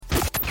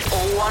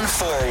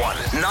0141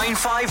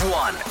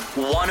 951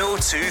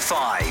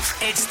 1025.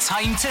 It's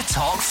time to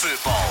talk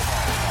football.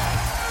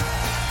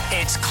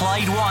 It's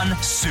Clyde One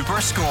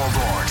Super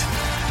Scoreboard.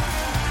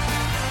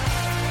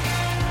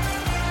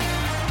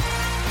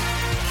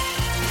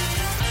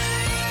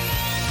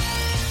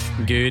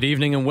 Good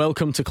evening and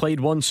welcome to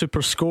Clyde One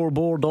Super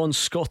Scoreboard on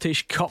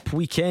Scottish Cup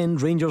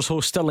weekend. Rangers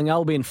host Stirling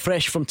Albion,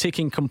 fresh from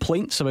taking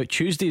complaints about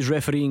Tuesday's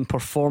refereeing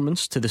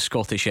performance to the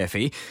Scottish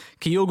FA.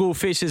 Kyogo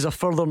faces a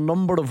further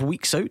number of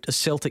weeks out as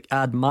Celtic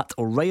add Matt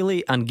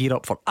O'Reilly and gear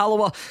up for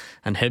Alloa.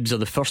 And Hibs are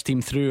the first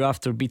team through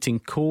after beating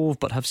Cove,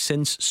 but have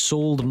since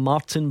sold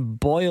Martin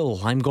Boyle.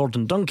 I'm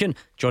Gordon Duncan.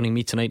 Joining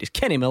me tonight is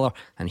Kenny Miller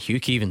and Hugh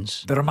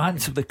Keevins. The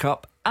romance of the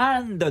Cup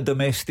and a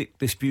domestic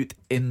dispute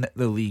in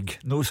the league.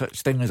 No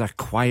such thing as a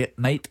quiet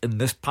night in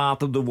this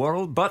part of the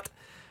world, but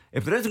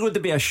if there is going to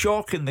be a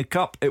shock in the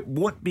Cup, it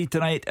won't be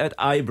tonight at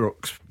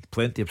Ibrox.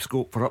 Plenty of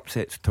scope for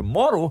upsets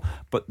tomorrow,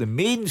 but the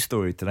main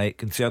story tonight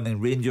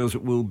concerning Rangers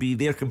will be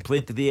their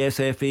complaint to the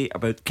SFA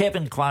about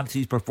Kevin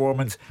Clancy's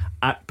performance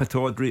at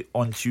Pittodrie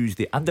on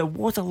Tuesday. And there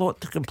was a lot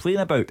to complain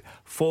about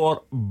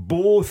for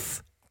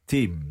both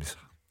teams.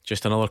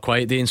 Just another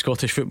quiet day in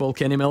Scottish football,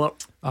 Kenny Miller.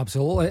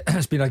 Absolutely.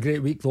 It's been a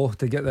great week though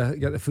to get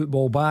the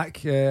football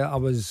back. I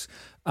was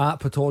at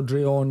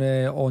Pittodrie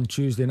on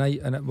Tuesday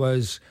night, and it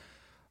was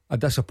a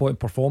disappointing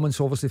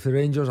performance obviously for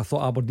Rangers. I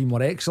thought Aberdeen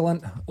were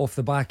excellent off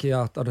the back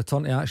of a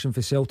return to action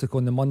for Celtic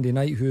on the Monday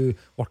night, who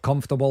were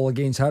comfortable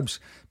against Hibs.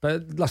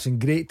 But listen,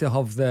 great to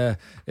have the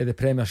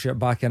Premiership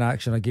back in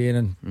action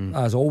again, and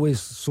as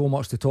always, so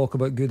much to talk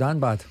about, good and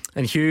bad.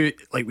 And Hugh,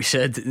 like we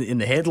said in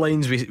the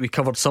headlines, we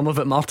covered some of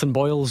it. Martin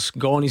Boyle's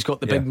gone, he's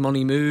got the big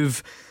money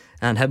move,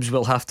 and Hibs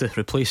will have to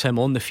replace him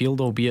on the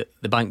field, albeit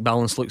the bank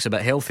balance looks a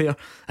bit healthier.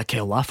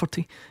 Kyle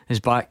Lafferty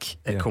is back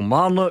at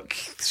Kilmarnock.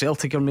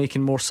 Celtic are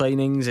making more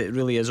signings. It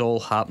really is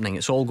all happening.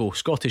 It's all go.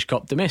 Scottish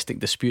Cup, domestic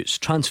disputes,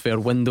 transfer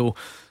window.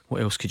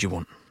 What else could you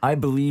want? I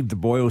believe the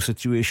Boyle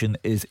situation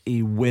is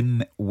a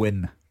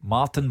win-win.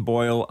 Martin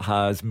Boyle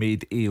has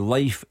made a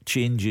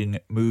life-changing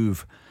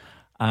move,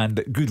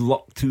 and good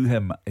luck to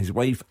him, his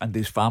wife and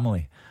his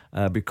family,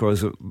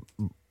 because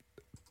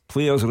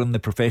players are in the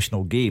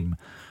professional game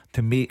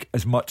to make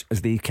as much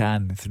as they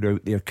can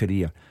throughout their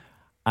career,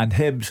 and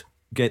Hibs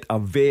get a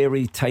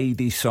very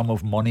tidy sum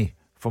of money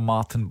for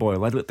Martin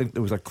Boyle. I don't think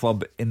there was a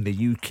club in the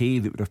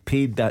UK that would have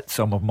paid that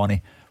sum of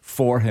money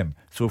for him.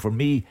 So for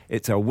me,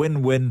 it's a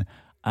win-win,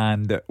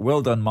 and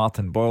well done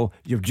Martin Boyle,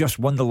 you've just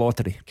won the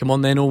lottery. Come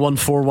on then,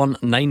 0141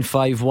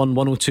 951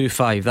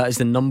 1025. That is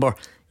the number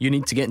you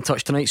need to get in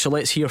touch tonight. So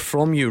let's hear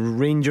from you.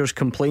 Rangers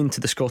complained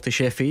to the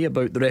Scottish FA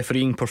about the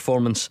refereeing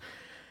performance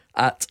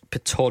at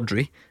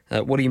Pittodrie.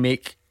 What do you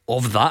make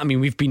of that? I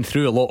mean, we've been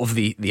through a lot of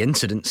the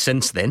incidents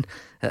since then,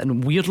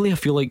 and weirdly I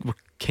feel like we're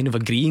kind of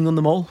agreeing on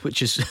them all,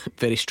 which is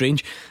very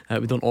strange.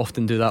 We don't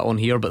often do that on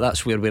here, but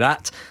that's where we're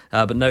at.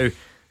 But now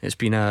it's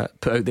been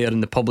put out there in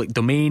the public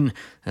domain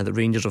that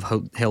Rangers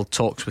have held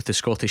talks with the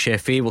Scottish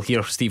FA. We'll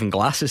hear Stephen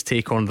Glass's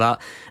take on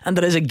that, and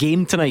there is a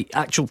game tonight,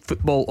 actual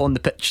football on the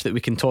pitch, that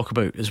we can talk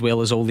about, as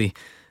well as all the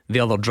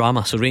other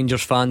drama. So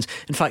Rangers fans,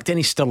 in fact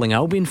any Stirling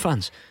Albion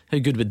fans, how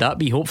good would that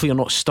be? Hopefully you're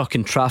not stuck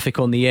in traffic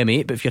on the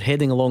M8, but if you're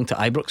heading along to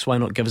Ibrox, why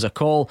not give us a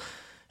call?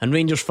 And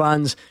Rangers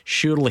fans,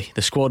 surely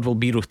the squad will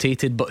be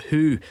rotated, but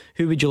who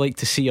would you like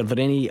to see? Are there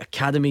any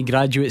academy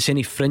graduates,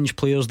 any fringe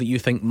players that you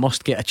think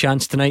must get a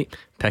chance tonight?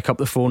 Pick up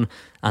the phone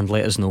and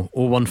let us know.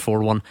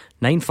 0141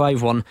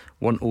 951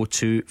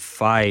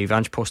 1025.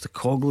 Ange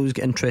Postecoglou's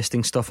got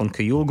interesting stuff on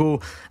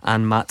Kyogo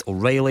and Matt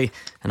O'Reilly,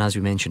 and as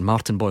we mentioned,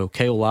 Martin Boyle,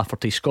 Kyle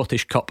Lafferty,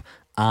 Scottish Cup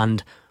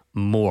and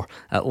more.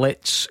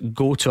 Let's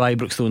go to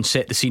Ibrox though and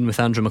set the scene with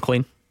Andrew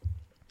McLean.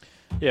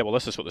 Yeah, well,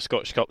 this is what the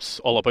Scottish Cup's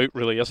all about,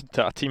 really, isn't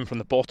it? A team from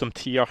the bottom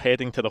tier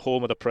heading to the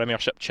home of the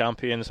Premiership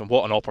champions, and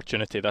what an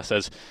opportunity this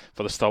is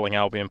for the Stirling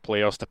Albion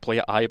players to play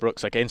at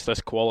Ibrox against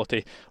this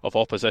quality of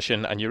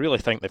opposition. And you really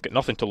think they've got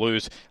nothing to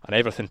lose and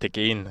everything to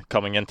gain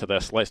coming into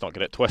this. Let's not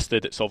get it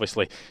twisted. It's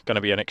obviously going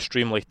to be an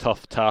extremely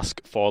tough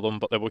task for them,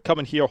 but they will come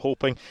in here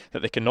hoping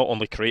that they can not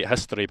only create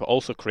history but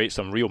also create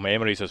some real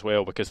memories as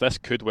well, because this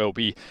could well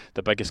be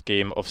the biggest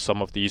game of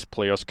some of these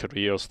players'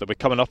 careers. They'll be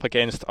coming up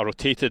against a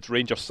rotated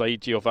Rangers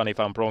side. Giovanni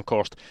Van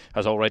Bronckhorst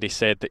has already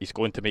said that he's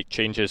going to make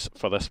changes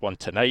for this one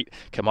tonight.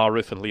 Kemar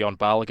Roofe and Leon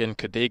Balogun,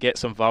 could they get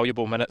some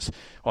valuable minutes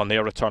on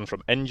their return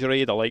from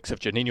injury? The likes of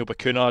Janino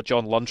Bacuna,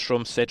 John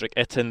Lundstrom, Cedric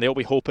Itten, they'll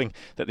be hoping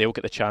that they'll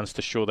get the chance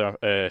to show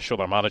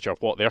their manager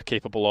what they're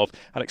capable of,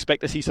 and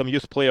expect to see some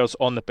youth players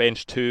on the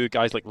bench too,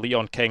 guys like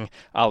Leon King,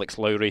 Alex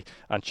Lowry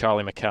and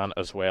Charlie McCann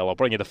as well. I'll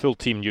bring you the full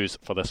team news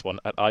for this one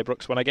at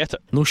Ibrox when I get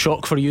it. No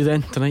shock for you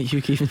then tonight,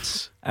 Hugh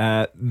Keevins?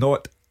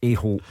 Not a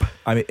hope.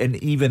 I mean, and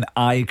even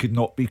I could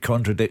not be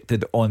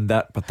contradicted on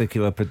that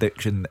particular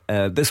prediction.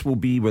 This will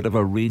be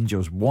whatever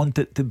Rangers want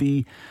it to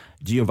be.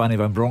 Giovanni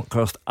Van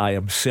Bronckhorst, I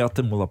am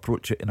certain, will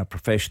approach it in a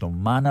professional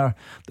manner.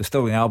 The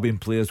Stirling Albion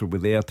players will be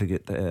there to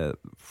get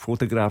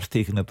photographs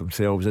taken of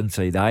themselves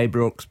inside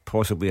Ibrox,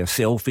 possibly a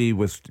selfie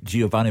with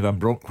Giovanni Van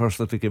Bronckhorst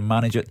if they can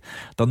manage it.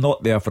 They're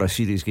not there for a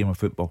serious game of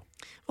football.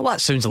 Well,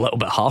 that sounds a little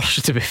bit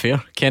harsh, to be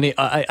fair, Kenny.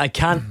 I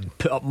can't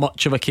put up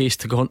much of a case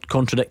to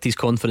contradict his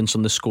confidence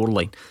on the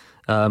scoreline.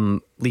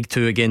 League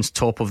Two against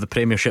top of the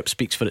Premiership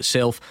speaks for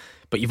itself,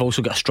 but you've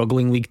also got a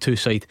struggling League Two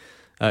side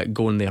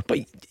going there. But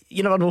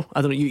you never know.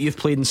 I don't know. You've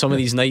played in some of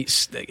these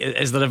nights.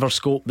 Is there ever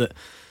scope that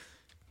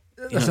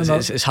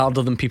it's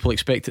harder than people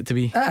expect it to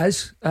be?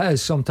 It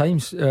is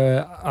sometimes.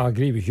 I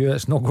agree with you.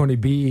 It's not going to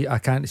be. I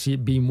can't see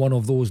it being one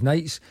of those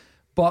nights.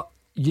 But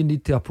you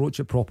need to approach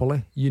it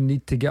properly. You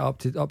need to get up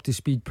to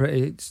speed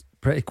pretty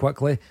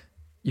quickly.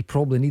 You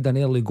probably need an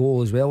early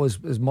goal as well,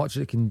 as much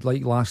as it can,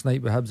 like last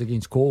night with Hibs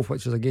against Cove,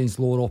 which is against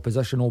lower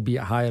opposition,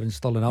 albeit higher in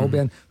Stirling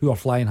Albion, who are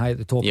flying high at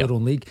the top of their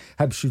own league.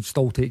 Hibs should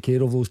still take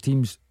care of those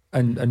teams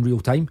in real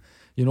time.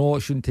 You know,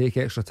 it shouldn't take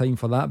extra time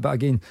for that. But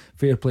again,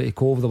 fair play to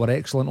Cove, they were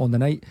excellent on the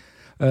night.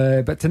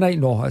 But tonight,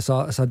 no, it's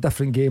a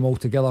different game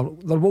altogether.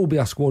 There will be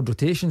a squad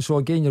rotation, so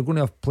again, you're going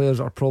to have players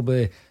that are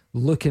probably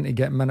looking to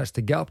get minutes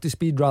to get up to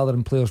speed rather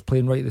than players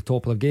playing right at the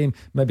top of their game.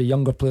 Maybe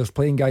younger players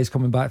playing, guys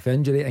coming back for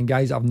injury, and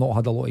guys that have not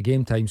had a lot of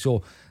game time.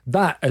 So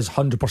that is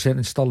 100%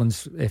 in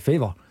Stirling's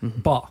favour.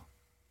 But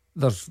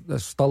there's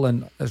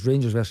Stirling, it's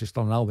Rangers versus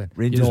Stirling Albion.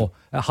 Rangers. You know,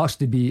 it has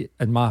to be,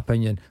 in my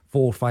opinion,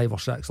 4, 5 or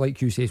 6,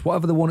 like you say.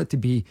 Whatever they want it to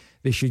be,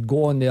 they should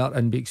go on there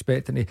and be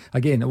expecting to.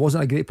 Again, it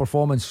wasn't a great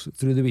performance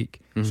through the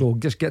week, so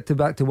just get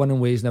back to winning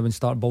ways now and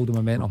start building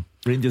momentum.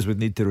 Rangers would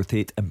need to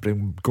rotate and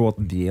bring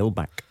Gordon Dalziel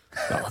back.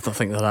 Well, I don't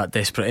think they're that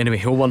desperate anyway.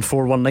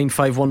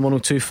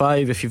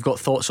 01419511025. If you've got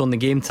thoughts on the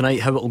game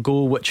tonight, how it'll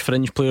go, which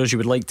fringe players you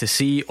would like to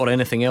see, or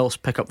anything else,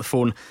 pick up the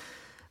phone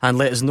and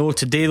let us know.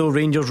 Today though,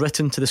 Rangers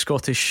written to the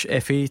Scottish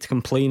FA to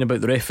complain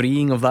about the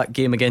refereeing of that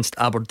game against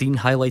Aberdeen,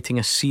 highlighting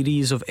a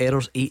series of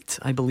errors, 8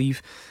 I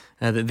believe,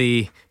 that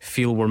they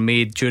feel were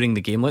made during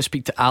the game. Let's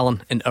speak to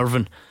Alan in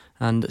Irvine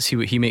and see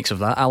what he makes of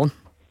that. Alan?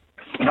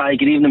 Hi,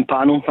 good evening,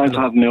 panel. Thanks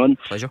for having me on.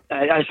 Pleasure.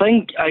 I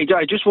think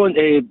I just want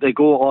to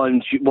go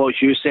on what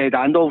you said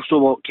and also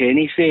what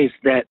Kenny says,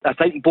 that I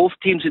think both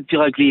teams would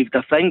feel aggrieved.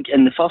 I think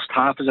in the first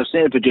half, as I've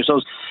said to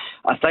producers,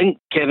 I think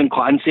Kevin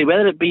Clancy,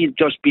 whether it be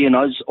just being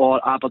us or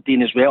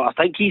Aberdeen as well, I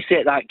think he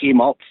set that game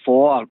up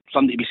for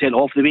somebody to be sent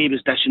off. The way he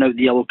was dishing out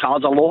the yellow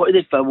cards, a lot of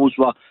the fouls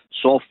were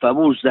soft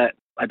fouls that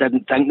I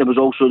didn't think there was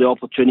also the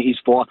opportunities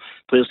for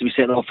players to be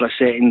sent off for a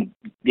second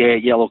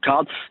yellow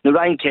card. Now,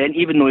 Ryan Kent,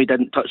 even though he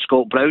didn't touch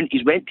Scott Brown,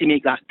 he's went to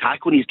make that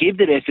tackle and he's gave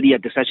the referee a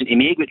decision to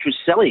make, which was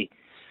silly.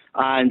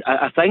 And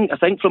I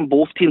think from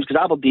both teams,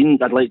 because Aberdeen,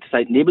 I'd like to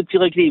think they would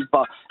feel aggrieved,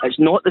 but it's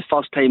not the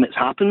first time it's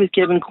happened with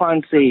Kevin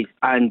Clancy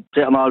and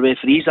certain other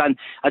referees. And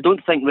I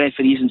don't think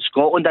referees in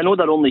Scotland, I know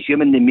they're only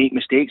human, they make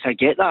mistakes, I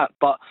get that,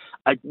 but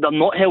they're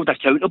not held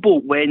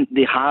accountable when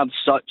they have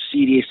such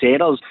serious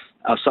errors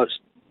or such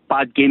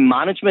bad game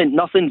management.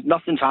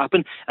 Nothing's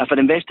happened. If an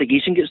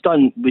investigation gets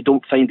done, we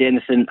don't find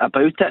anything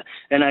about it.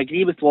 And I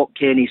agree with what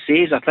Kenny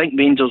says. I think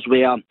Rangers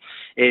were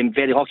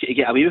very lucky to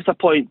get away with a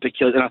point,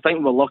 and I think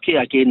we were lucky,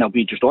 again, I'll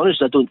be just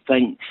honest, I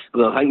think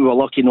we were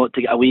lucky not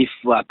to get away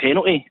with a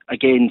penalty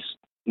against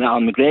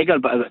Alan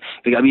McGregor, but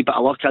we got a wee bit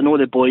of luck. I know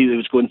the boy who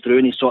was going through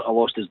and he sort of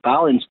lost his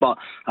balance, but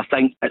I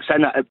think it's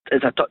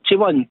a touchy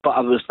one, but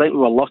I think we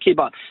were lucky.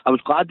 But I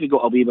was glad we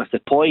got away with the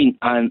point,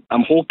 and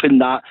I'm hoping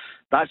that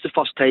that's the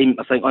first time,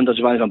 I think, under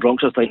Giovanni Van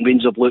Bronckhorst, I think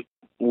Rangers have looked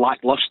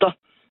lacklustre,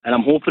 and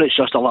I'm hoping it's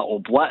just a little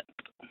blip.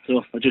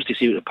 So just to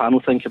see what the panel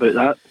think about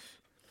that.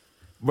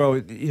 Well,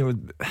 you know,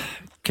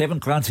 Kevin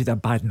Clancy had a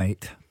bad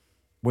night,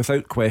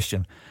 without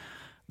question.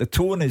 The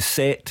tone is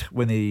set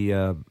when he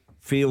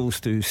fails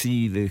to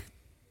see the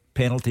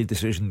penalty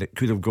decision that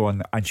could have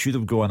gone and should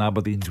have gone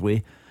Aberdeen's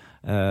way,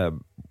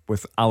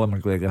 with Alan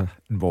McGregor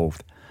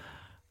involved.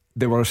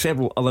 There were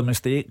several other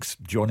mistakes.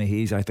 Johnny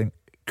Hayes, I think,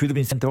 could have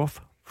been sent off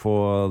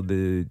for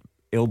the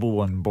elbow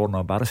on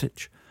Borna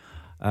Barisic.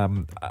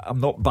 I'm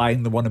not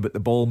buying the one about the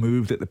ball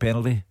moved at the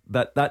penalty.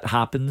 That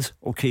happens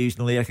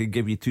occasionally. I could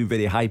give you 2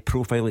 very high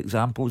profile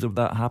examples of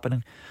that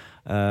happening.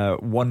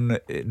 One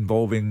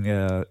involving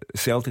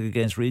Celtic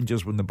against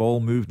Rangers, when the ball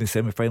moved in the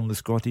semi-final of the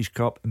Scottish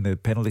Cup in the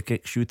penalty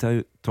kick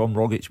shootout. Tom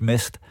Rogic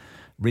missed.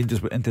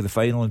 Rangers went into the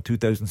final in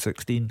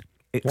 2016,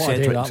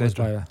 etc.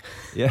 etc.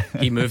 Yeah,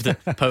 he moved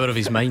it. Power of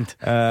his mind.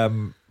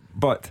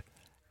 But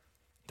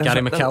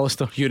Gary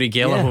McAllister, Yuri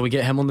Geller, will we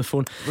get him on the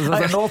phone?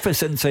 There's an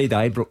office inside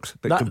Ibrox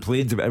that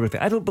complains about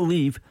everything. I don't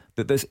believe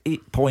that this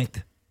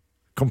 8-point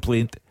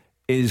complaint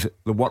is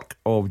the work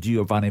of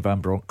Giovanni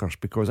Van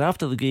Bronckhorst, because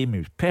after the game he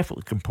was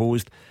perfectly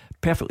composed,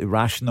 perfectly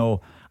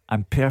rational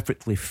and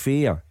perfectly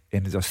fair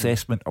in his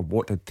assessment of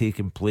what had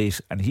taken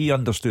place, and he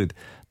understood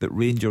that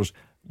Rangers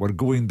were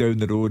going down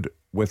the road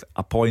with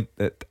a point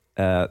that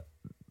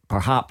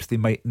perhaps they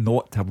might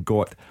not have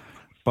got.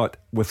 But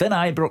within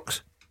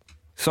Ibrox,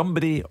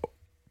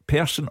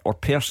 person or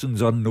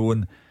persons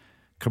unknown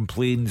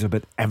complains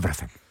about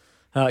everything.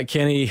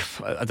 Kenny,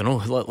 I don't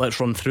know, let's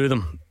run through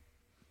them.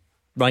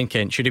 Ryan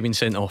Kent, should he have been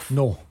sent off?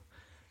 No.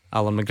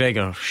 Alan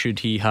McGregor, should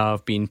he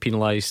have been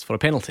penalised for a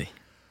penalty?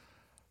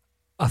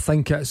 I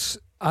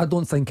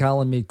don't think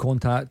Alan made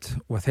contact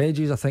with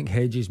Hedges. I think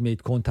Hedges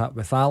made contact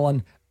with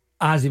Alan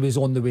as he was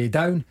on the way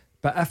down.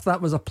 But if that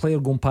was a player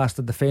going past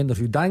the defender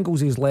who dangles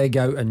his leg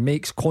out and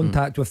makes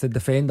contact with the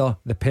defender,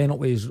 the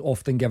penalty is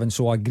often given.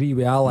 So I agree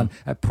with Alan,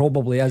 it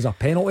probably is a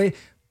penalty,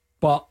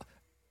 but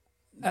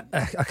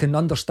I can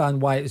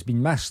understand why it's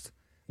been missed.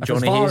 If Johnny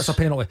it's VAR, Hayes. it's a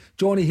penalty.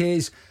 Johnny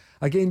Hayes,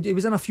 again, he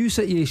was in a few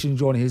situations.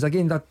 Johnny Hayes,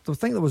 again, I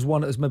think there was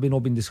one that has maybe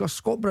not been discussed.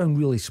 Scott Brown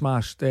really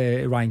smashed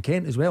Ryan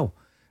Kent as well.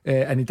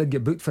 And he did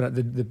get booked for it.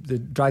 They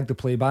dragged the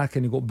play back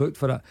and he got booked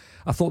for it.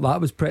 I thought that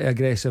was pretty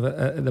aggressive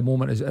at the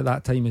moment, at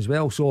that time as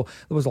well. So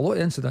there was a lot of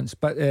incidents.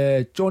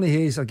 But Johnny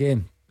Hayes,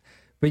 again,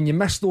 when you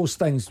miss those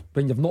things,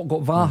 when you've not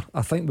got VAR,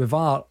 I think with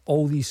VAR,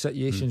 all these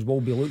situations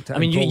will be looked at. I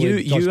mean, you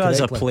as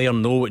a correctly. player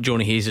know what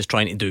Johnny Hayes is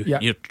trying to do. Yeah.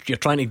 You're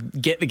trying to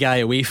get the guy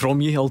away from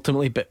you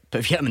ultimately, but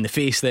if you hit him in the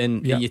face,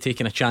 then Yeah. you're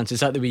taking a chance. Is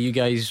that the way you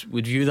guys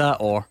would view that,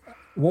 or?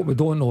 What we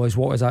don't know is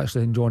what is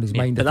actually in Johnny's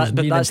mind. But If he's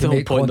meaning that's to the whole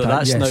make point, though.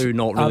 contact, That's yes, now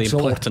not really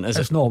absolutely. important, is it?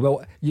 It's not.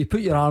 Well, you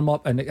put your arm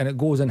up and it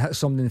goes and hits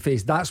somebody in the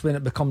face. That's when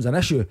it becomes an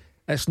issue.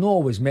 It's not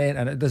always meant,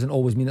 and it doesn't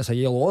always mean it's a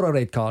yellow or a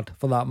red card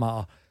for that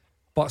matter.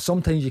 But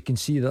sometimes you can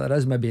see that there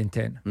is maybe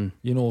intent.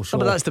 You know, so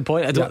No, but that's the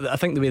point. I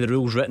think the way the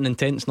rule's written,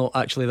 intent's not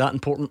actually that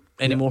important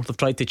anymore. They've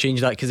tried to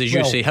change that because, as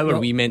you say, how are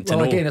we meant to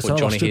know again, it's what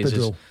another Johnny stupid Hayes is?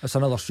 rule. It's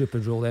another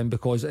stupid rule then,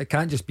 because it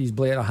can't just be as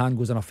blatant a hand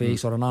goes in a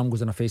face or an arm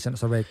goes in a face and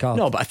it's a red card.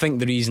 No, but I think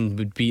the reason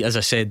would be, as I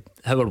said,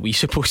 how are we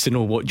supposed to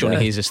know what Johnny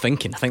Hayes is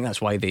thinking? I think that's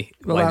why they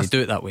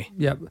do it that way.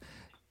 Yeah,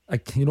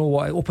 you know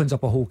what? It opens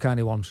up a whole can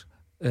of worms.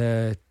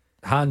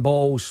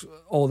 Handballs,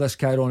 all this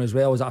carry on as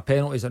well. Is that a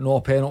penalty? Is it not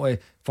a penalty?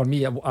 For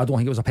me, I don't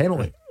think it was a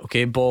penalty.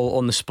 Okay, ball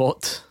on the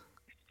spot.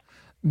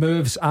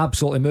 Moves,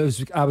 absolutely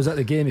moves. I was at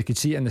the game, you could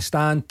see it in the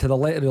stand. To the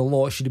letter of the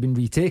law, it should have been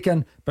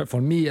retaken. But for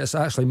me, it's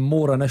actually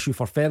more an issue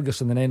for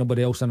Ferguson than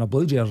anybody else in a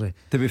blue jersey.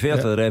 To be fair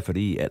to the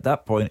referee, at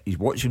that point, he's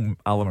watching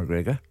Alan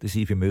McGregor to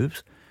see if he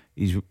moves.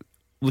 He's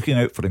looking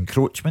out for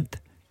encroachment.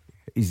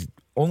 He's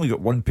only got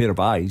one pair of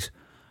eyes.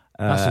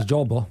 That's his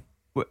job, though.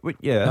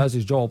 Yeah. That's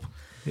his job.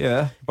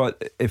 Yeah,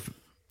 but if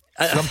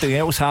something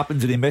else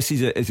happens and he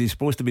misses it, is he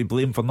supposed to be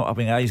blamed for not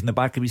having eyes in the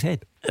back of his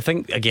head? I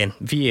think, again,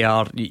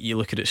 VAR, you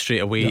look at it straight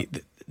away. Yeah.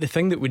 The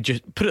thing that would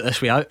just put it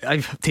this way,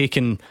 I've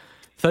taken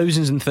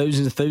thousands and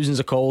thousands and thousands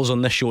of calls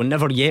on this show and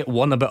never yet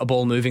won about a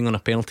ball moving on a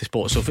penalty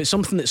spot. So if it's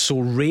something that's so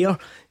rare,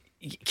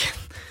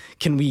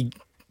 can we?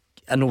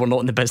 I know we're not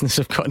in the business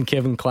of cutting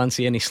Kevin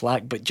Clancy any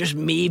slack, but just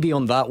maybe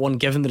on that one,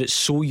 given that it's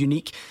so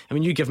unique. I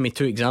mean, you give me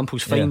two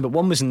examples, fine, but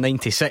one was in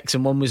 96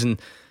 and one was in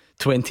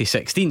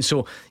 2016.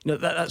 So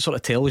that sort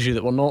of tells you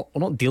that we're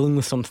not dealing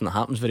with something that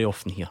happens very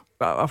often here.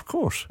 Of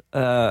course.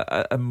 When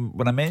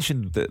I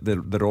mentioned the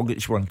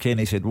Rogic one,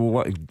 Kenny said,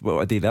 "Well,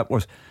 what a day that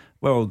was."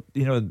 Well,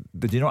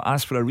 did you not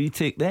ask for a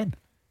retake then?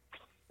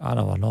 I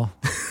never know.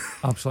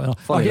 Absolutely not.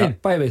 Funny Again,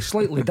 that. by the way,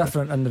 slightly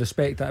different in the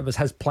respect that it was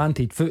his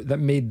planted foot that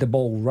made the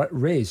ball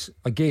raise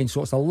again,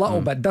 so it's a little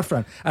bit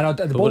different. And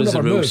the ball what does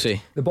never the rule moved.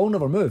 say? The ball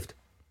never moved.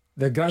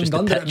 The ground Just the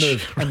under it pitch.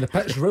 moved, and the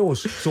pitch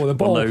rose. So the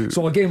ball. now-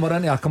 So again, we're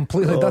into a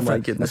completely Oh, my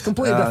different. goodness. It's a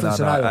completely different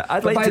scenario.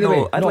 I'd But like by to the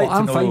know- way, I'd like to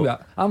I'm know- fine with it.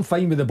 I'm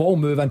fine with the ball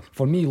moving.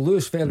 For me,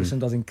 Lewis Ferguson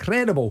does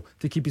incredible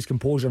to keep his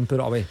composure and put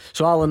it away.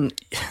 So, Alan,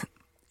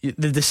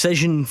 the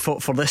decision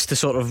for this to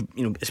sort of,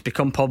 it's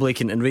become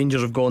public and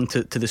Rangers have gone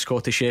to the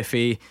Scottish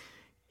FA.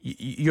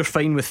 You're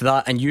fine with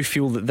that, and you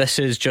feel that this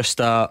is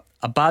just a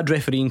bad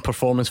refereeing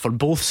performance for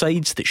both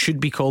sides that should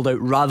be called out,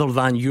 rather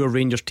than your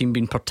Rangers team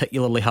being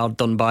particularly hard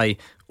done by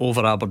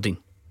over Aberdeen.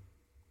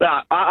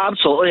 Yeah,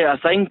 absolutely. I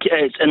think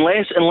it's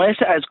unless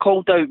it is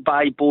called out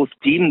by both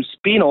teams.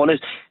 Being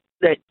honest,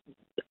 that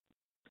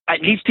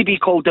it needs to be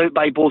called out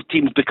by both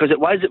teams because it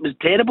was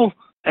terrible,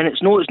 and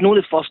it's not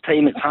the first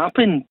time it's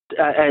happened.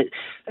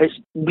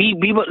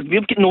 We've got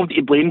nobody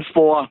to blame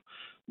for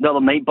the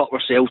other night but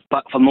ourselves,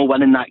 but for not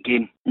winning that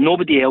game.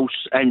 Nobody else.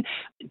 And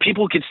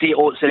people could say,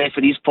 "Oh, it's the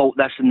referee's fault,"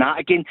 this and that.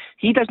 Again,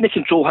 he doesn't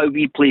control how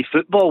we play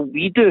football.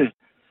 We do.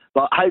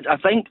 But I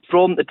think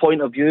from the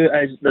point of view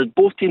is that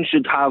both teams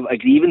should have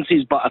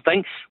grievances. But I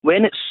think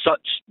when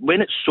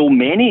it's so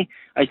many,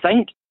 I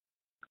think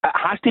it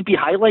has to be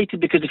highlighted,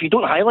 because if you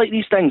don't highlight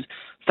these things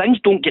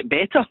don't get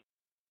better.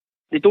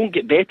 They don't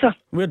get better.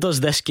 Where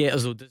does this get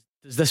us though?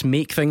 Does this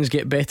make things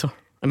get better?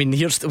 I mean,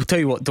 I'll tell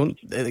you what.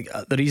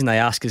 The reason I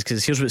ask is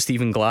because here's what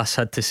Stephen Glass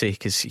had to say,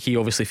 because he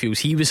obviously feels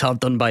he was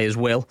hard done by as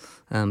well,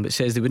 but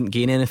says they wouldn't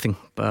gain anything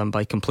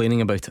by complaining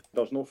about it.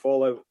 There's no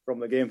fallout from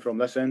the game from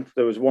this end.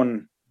 There was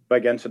one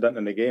big incident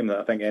in the game that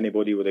I think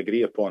anybody would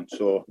agree upon.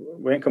 So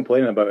we ain't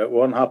complaining about it. We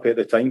weren't happy at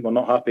the time. We're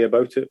not happy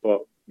about it, but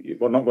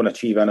we're not going to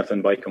achieve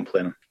anything by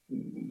complaining.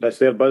 That's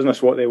their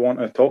business, what they want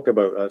to talk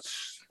about.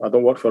 I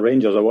don't work for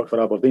Rangers, I work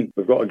for Aberdeen.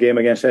 We've got a game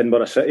against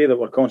Edinburgh City that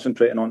we're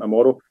concentrating on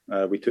tomorrow.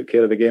 We took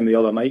care of the game the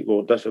other night. We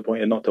were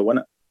disappointed not to win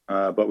it,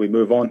 but we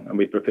move on and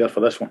we prepare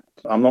for this one.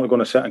 I'm not going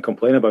to sit and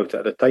complain about it.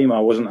 At the time,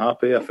 I wasn't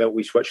happy. I felt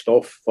we switched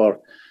off for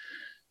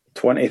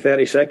 20,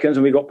 30 seconds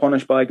and we got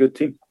punished by a good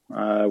team.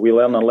 We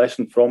learn our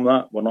lesson from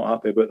that. We're not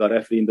happy about the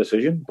refereeing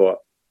decision, but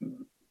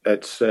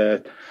it's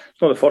not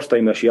the first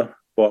time this year,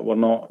 but we're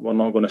not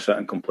going to sit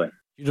and complain.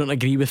 You don't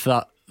agree with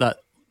that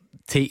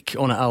take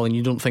on it, Alan?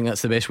 You don't think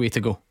that's the best way to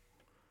go?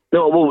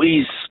 No, well,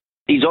 he's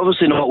he's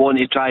obviously not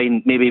wanting to try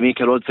and maybe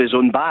make a rod for his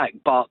own back,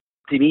 but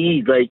to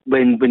me, like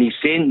when he's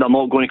saying they're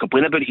not going to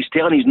complain about it, he's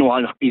telling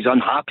he's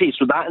unhappy.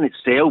 So that in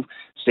itself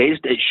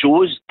it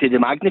shows to the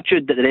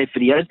magnitude that the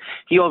referee is.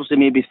 He obviously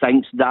maybe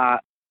thinks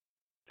that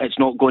it's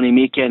not going to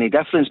make any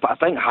difference, but I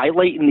think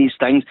highlighting these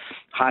things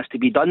has to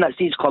be done. That's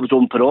each club's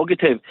own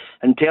prerogative.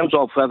 In terms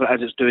of whoever it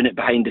is that's doing it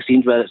behind the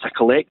scenes, whether it's a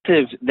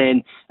collective,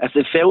 then if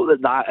they felt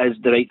that is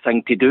the right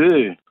thing to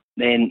do,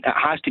 then it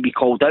has to be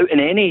called out in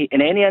any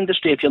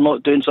industry. If you're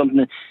not doing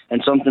something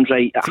and something's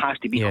right, it has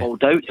to be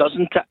called out,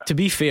 doesn't it? To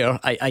be fair,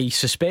 I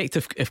suspect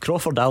if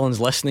Crawford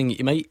Allen's listening,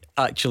 he might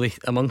actually,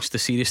 amongst the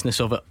seriousness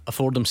of it,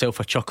 afford himself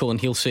a chuckle,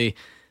 and he'll say,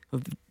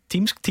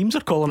 Teams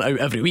are calling it out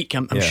every week.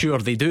 I'm sure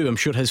they do. I'm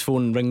sure his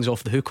phone rings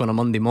off the hook on a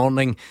Monday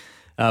morning.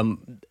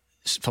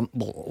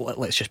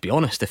 Let's just be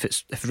honest.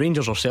 If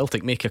Rangers or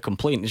Celtic make a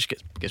complaint, it just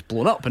gets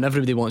blown up, and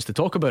everybody wants to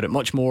talk about it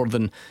much more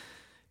than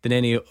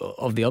any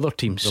of the other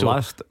teams.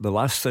 The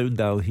last sound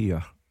I'll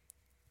hear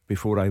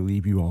before I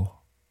leave you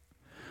all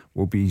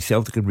will be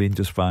Celtic and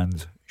Rangers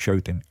fans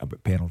shouting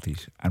about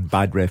penalties and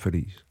bad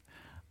referees.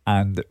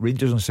 And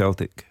Rangers and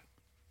Celtic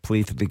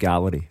play to the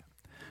gallery,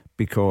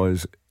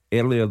 because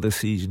earlier this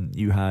season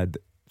you had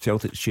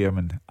Celtic's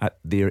chairman at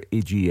their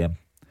AGM,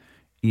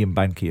 Ian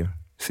Bankier,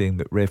 saying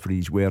that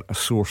referees were a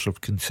source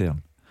of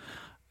concern.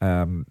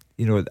 I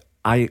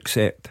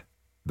accept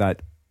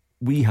that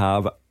we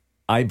have,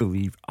 I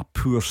believe, a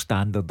poor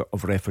standard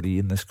of referee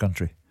in this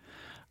country,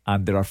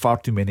 and there are far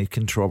too many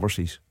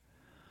controversies.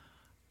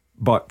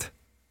 But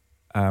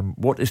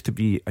what is to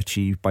be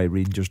achieved by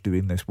Rangers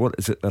doing this? What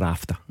is it they're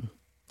after?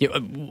 Yeah,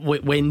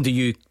 when do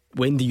you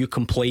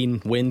complain?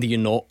 When do you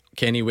not,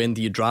 Kenny? When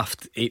do you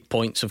draft 8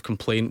 points of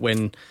complaint?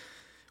 When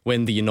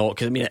do you not?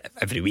 Because I mean,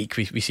 every week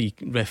we see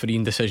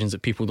refereeing decisions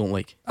that people don't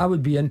like. I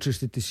would be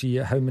interested to see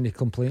how many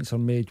complaints are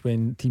made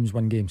when teams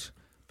win games,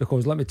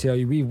 because let me tell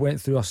you, we went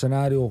through a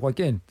scenario,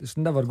 again, it's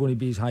never going to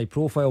be as high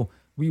profile.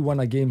 We won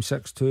a game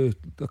 6-2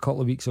 a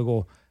couple of weeks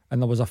ago,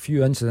 and there was a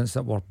few incidents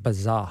that were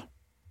bizarre,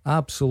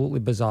 absolutely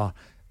bizarre.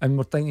 And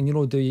we're thinking,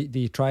 do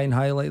you try and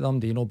highlight them?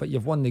 But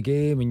you've won the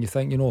game, and you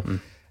think,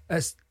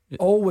 it's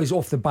always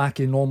off the back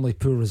of normally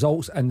poor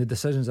results, and the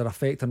decisions are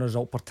affecting the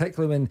result,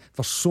 particularly when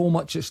there's so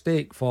much at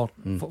stake for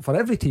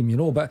every team,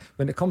 But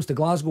when it comes to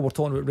Glasgow, we're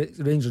talking about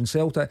Rangers and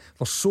Celtic,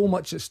 there's so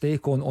much at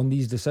stake on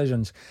these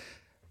decisions.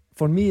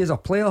 For me as a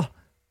player,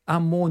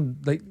 I'm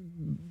moaned like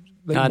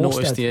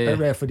most at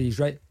referees,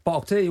 right? But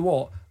I'll tell you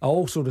what, I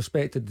also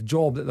respected the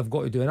job that they've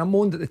got to do, and I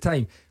moaned at the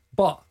time,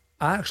 but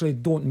I actually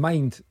don't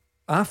mind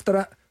after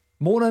it.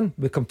 Moaning,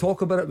 we can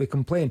talk about it, we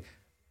complain,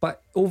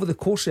 but over the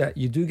course of it,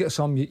 you do get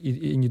some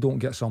and you don't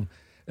get some.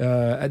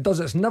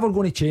 It's never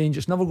going to change,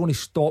 it's never going to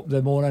stop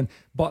the moaning,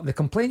 but the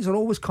complaints are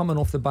always coming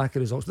off the back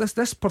of results.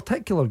 This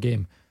particular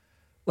game,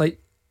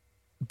 like,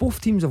 both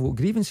teams have got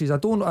grievances. I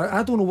don't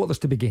know what there's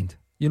to be gained.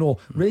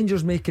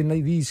 Rangers making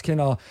these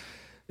kind of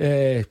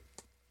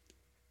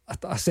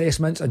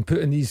assessments and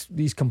putting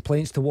these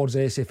complaints towards the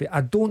SFA. I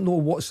don't know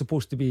what's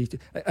supposed to be.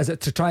 Is it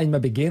to try and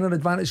maybe gain an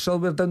advantage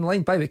somewhere down the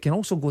line? But it can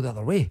also go the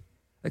other way.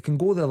 It can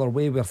go the other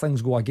way where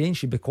things go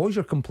against you because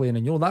you're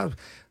complaining.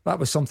 That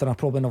was something I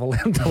probably never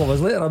learned until I was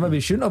later. I maybe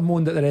shouldn't have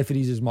moaned at the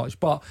referees as much,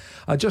 but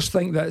I just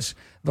think that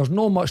there's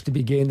not much to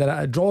be gained.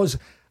 That it draws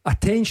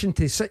attention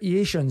to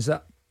situations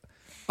that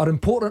are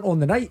important on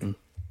the night.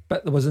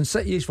 But there was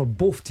insidious for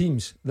both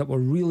teams that were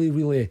really,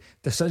 really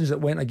decisions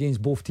that went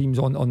against both teams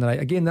on the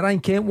night. Again, the Ryan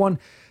Kent one,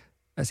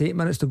 it's 8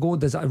 minutes to go.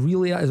 Is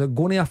it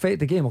going to affect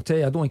the game? I'll tell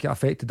you, I don't think it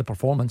affected the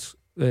performance.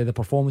 The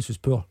performance was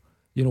poor.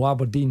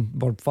 Aberdeen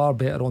were far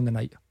better on the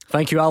night.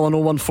 Thank you, Alan.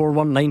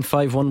 0141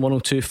 951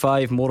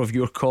 1025. More of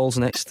your calls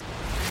next.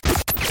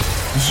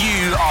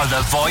 You are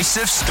the voice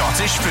of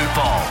Scottish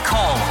football.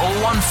 Call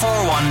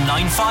 0141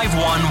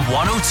 951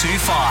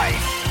 1025.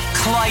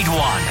 Clyde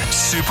One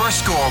Super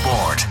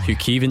Scoreboard. Hugh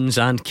Keevins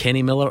and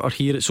Kenny Miller are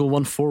here. It's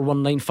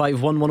 0141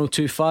 951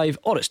 1025,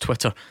 or it's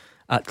Twitter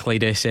at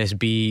Clyde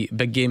SSB.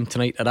 Big game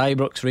tonight at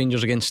Ibrox.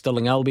 Rangers against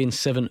Stirling Albion,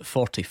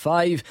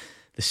 7:45.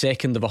 The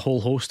second of a whole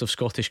host of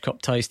Scottish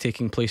Cup ties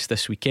taking place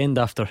this weekend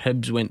after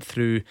Hibs went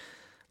through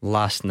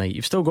last night.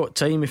 You've still got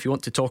time if you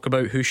want to talk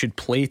about who should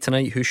play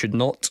tonight, who should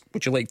not.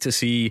 Would you like to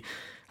see,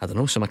 I don't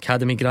know, some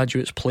academy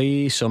graduates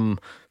play, some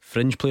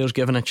fringe players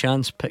given a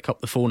chance? Pick up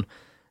the phone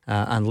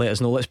and let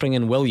us know. Let's bring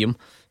in William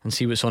and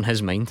see what's on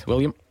his mind.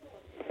 William.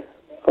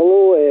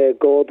 Hello,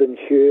 Gordon,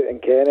 Hugh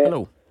and Kenny.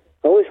 Hello.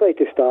 I always like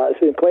to start.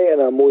 It's been quite an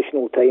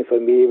emotional time for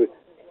me,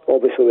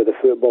 obviously with the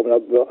football,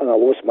 and I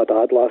lost my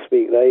dad last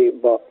week, right?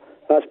 But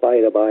that's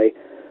by the by.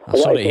 I'm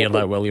sorry to hear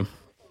that, William.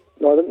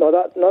 No,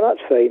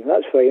 that's fine.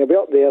 That's fine. I'll be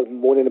up there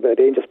moaning about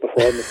Rangers'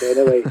 performance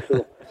anyway.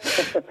 So,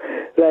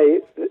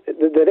 right,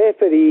 the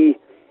referee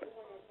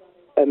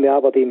in the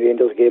Aberdeen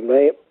Rangers game,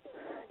 right?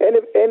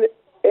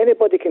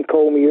 Anybody can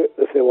call me out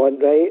if they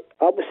want, right?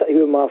 I was sitting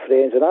here with my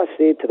friends and I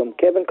said to them,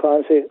 Kevin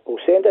Clancy will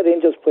send a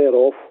Rangers player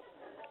off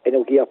and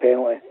he'll give a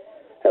penalty.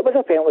 It was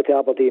a penalty to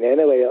Aberdeen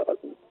anyway,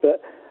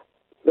 but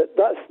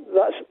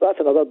that's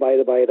another by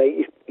the by,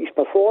 right? His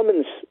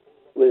performance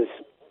was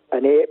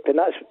inept, and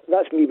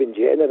that's me being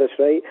generous,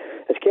 right?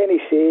 As Kenny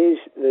says,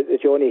 the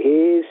Johnny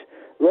Hayes,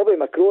 Robbie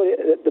McCrory,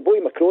 the boy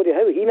McCrory,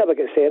 how he never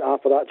got sent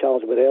off for that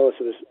challenge with Ellis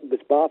was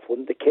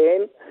baffling. The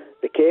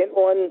Kent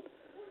one,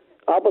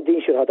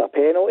 Aberdeen should have had a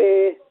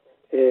penalty.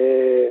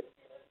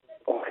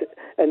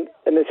 And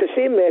it's the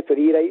same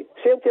referee, right?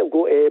 Celtic will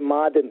go to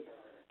Madden.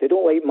 They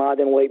don't like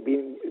Madden,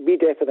 we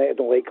definitely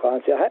don't like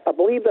Clancy. I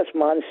believe this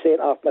man sent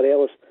off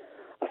Morelos,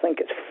 I think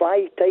it's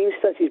 5 times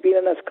since he's been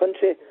in this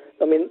country.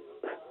 I mean,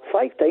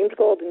 5 times,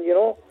 Gordon, you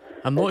know.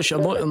 I'm not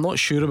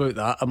sure about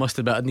that. I must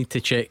admit, I need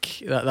to check.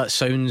 That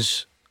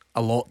sounds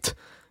a lot.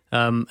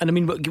 And I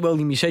mean,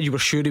 William, you said you were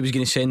sure he was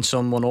going to send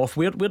someone off.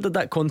 Where did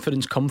that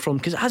confidence come from?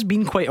 Because it has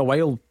been quite a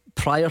while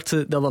prior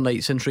to the other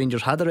night since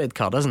Rangers had a red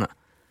card, hasn't it?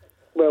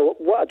 Well,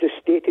 what I just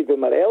stated with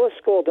Morelos,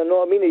 Gordon,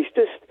 no, I mean, he's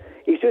just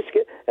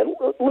and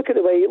look at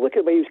the way he was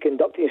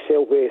conducting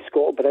himself with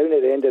Scott Brown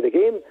at the end of the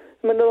game.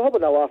 I mean, they were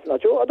having a laugh and a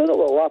joke. I don't know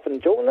what they're laughing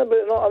and joking about,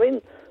 you know what I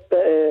mean? But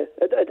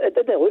it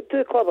didn't look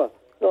too clever,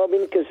 you know what I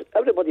mean? Because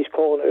everybody's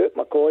calling out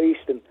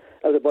McCoist and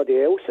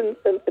everybody else in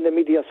the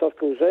media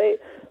circles, right?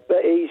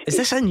 But is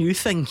this a new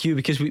thing, Hugh?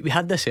 Because we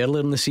had this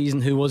earlier in the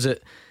season. Who was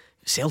it?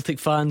 Celtic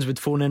fans would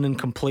phone in and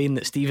complain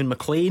that Stephen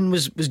McLean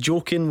was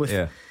joking with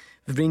the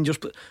Rangers.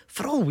 But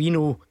for all we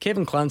know,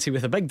 Kevin Clancy,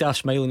 with a big daft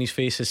smile on his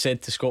face, has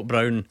said to Scott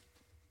Brown,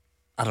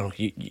 I don't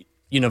know,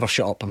 you never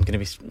shut up,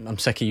 I'm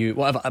sick of you,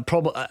 whatever.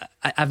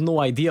 I have no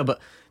idea, but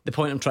the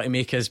point I'm trying to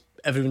make is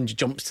everyone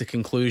jumps to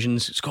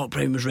conclusions. Scott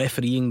Brown was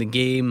refereeing the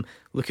game,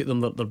 look at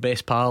them, they're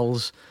best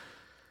pals.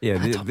 Yeah,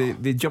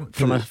 they jumped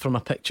from a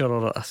picture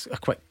or a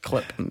quick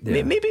clip.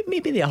 Yeah.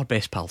 Maybe they are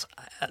best pals.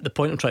 The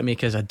point I'm trying to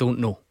make is I don't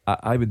know.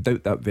 I would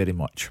doubt that very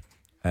much.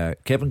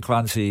 Kevin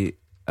Clancy,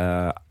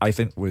 I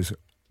think, was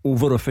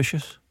over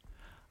officious.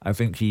 I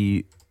think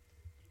he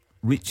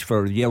reached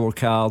for yellow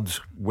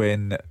cards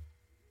when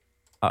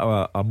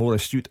a more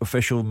astute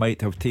official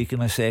might have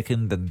taken a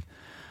second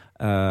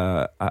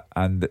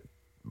and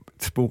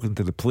spoken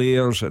to the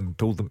players and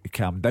told them to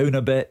calm down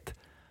a bit.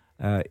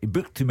 He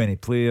booked too many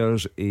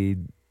players.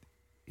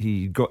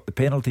 He got the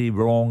penalty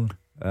wrong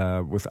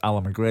with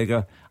Alan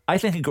McGregor. I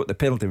think he got the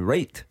penalty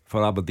right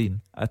for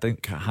Aberdeen. I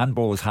think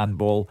handball is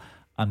handball,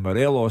 and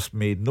Morelos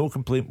made no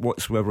complaint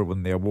whatsoever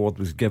when the award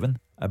was given.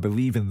 I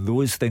believe in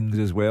those things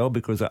as well,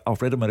 because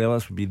Alfredo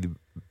Morelos would be the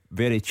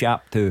very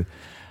chap to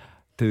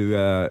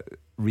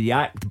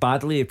react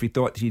badly if he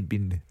thought he'd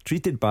been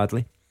treated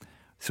badly.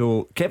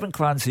 So Kevin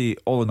Clancy,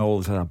 all in all,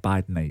 has had a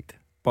bad night.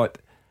 But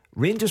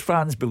Rangers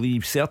fans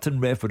believe certain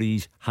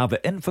referees have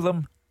it in for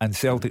them, and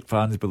Celtic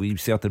fans believe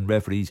certain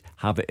referees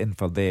have it in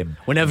for them.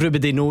 When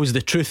everybody knows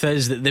the truth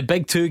is that the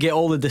big two get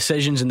all the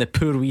decisions and the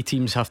poor wee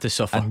teams have to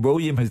suffer. And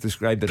William has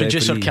described the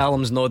producer referee.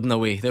 Callum's nodding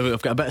away.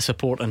 I've got a bit of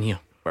support in here.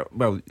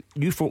 Well,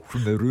 you folk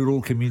from the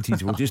rural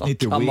communities will just need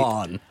to Come wait.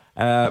 on.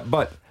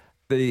 But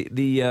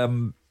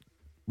the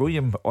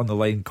William on the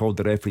line called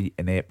the referee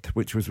inept,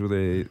 which was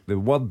the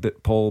word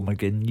that Paul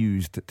McGinn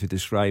used to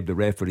describe the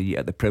referee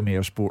at the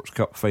Premier Sports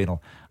Cup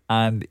final,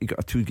 and he got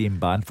a 2-game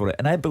ban for it.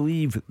 And I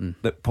believe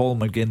that Paul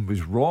McGinn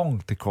was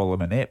wrong to call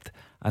him inept.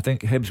 I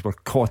think Hibs were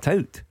caught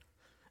out.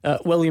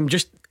 William,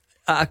 just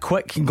at a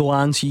quick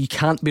glance, you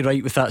can't be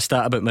right with that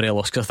stat about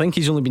Morelos, because I think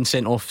he's only been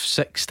sent off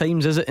 6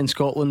 times, is it, in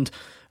Scotland?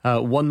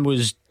 One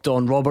was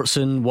Don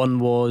Robertson, one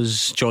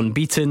was John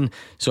Beaton.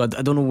 So I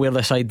don't know where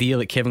this idea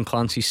that Kevin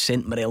Clancy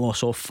sent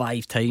Morelos off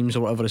 5 times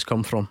or whatever has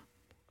come from.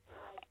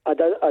 I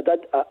did.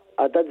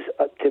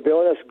 To be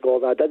honest,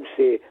 Gordon, I did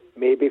say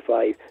maybe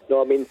 5.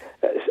 No, I mean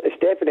it's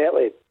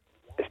definitely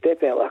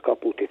a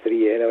couple to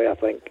 3 anyway. I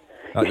think.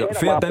 A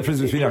fair difference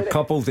between a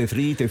couple to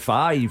 3 to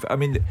 5. I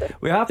mean,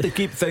 we have to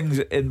keep things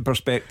in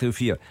perspective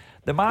here.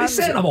 The man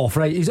sent him off,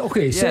 right? He's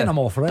sent him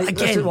off, right?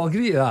 Again, we'll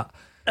agree to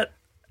that.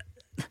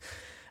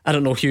 I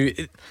don't know, Hugh.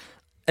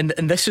 And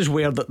this is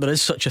where there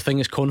is such a thing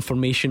as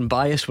confirmation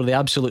bias. We're the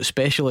absolute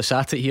specialists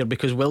at it here,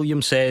 because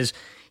William says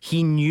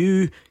he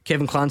knew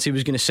Kevin Clancy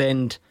was going to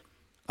send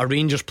a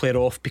Rangers player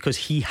off because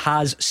he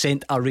has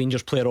sent a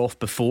Rangers player off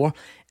before.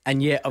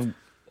 And yet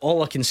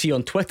all I can see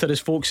on Twitter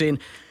is folks saying,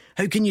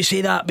 how can you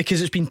say that?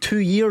 Because it's been 2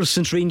 years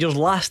since Rangers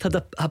last had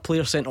a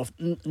player sent off.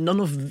 None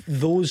of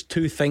those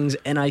two things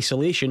in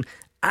isolation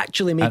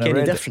actually make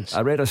any difference.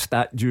 I read a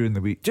stat during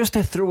the week, just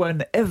to throw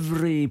in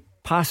every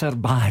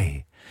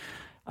passer-by.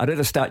 I read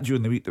a stat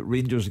during the week that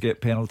Rangers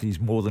get penalties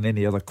more than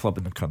any other club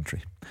in the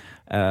country.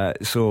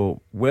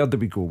 So where do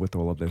we go with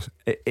all of this?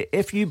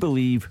 If you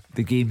believe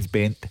the game's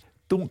bent,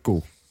 don't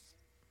go.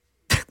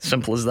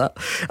 Simple as that.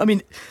 I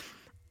mean,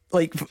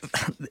 like,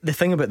 the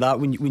thing about that,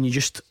 when you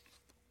just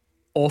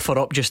offer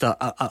up just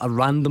a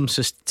random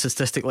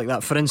statistic like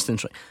that, for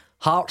instance, right,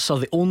 Hearts are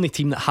the only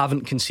team that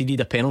haven't conceded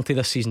a penalty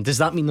this season. Does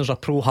that mean there's a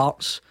pro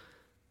Hearts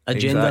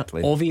agenda?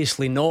 Exactly.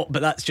 Obviously not,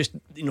 but that's just,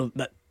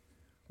 that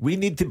we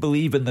need to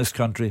believe in this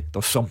country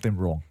there's something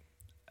wrong.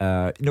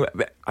 As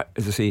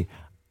I say,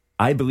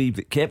 I believe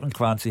that Kevin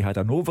Clancy had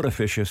an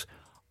over-officious,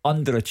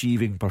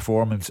 underachieving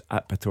performance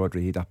at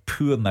Pittodrie. He had a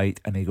poor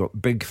night and he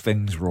got big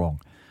things wrong.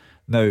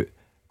 Now,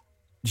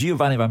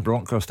 Giovanni Van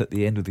Bronckhorst at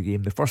the end of the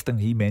game, the first thing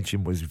he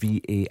mentioned was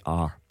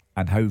VAR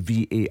and how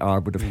VAR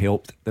would have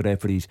helped the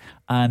referees,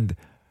 and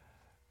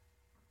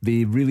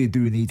they really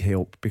do need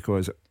help,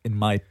 because in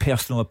my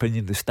personal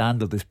opinion the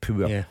standard is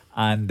poor.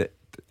 And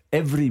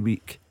every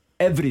week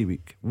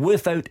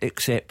without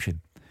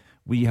exception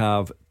we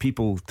have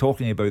people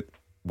talking about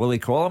Willie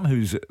Collum,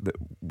 who's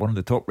one of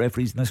the top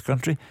referees in this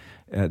country,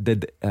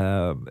 did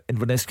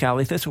Inverness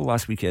Cali Thistle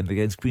last weekend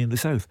against Queen of the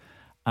South,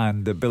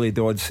 and Billy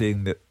Dodd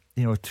saying that,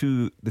 you know,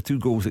 the two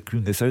goals that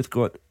Queen of the South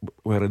got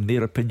were, in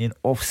their opinion,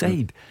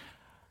 offside.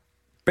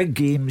 Big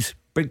games,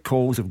 big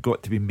calls have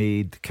got to be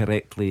made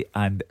correctly,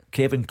 and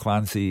Kevin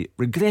Clancy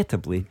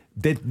regrettably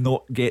did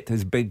not get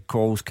his big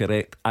calls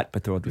correct at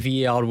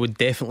Pittodrie. VAR would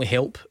definitely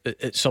help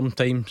at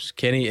sometimes,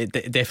 Kenny. It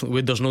definitely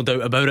would, there's no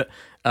doubt about it.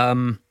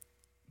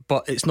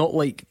 But it's not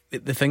like,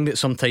 the thing that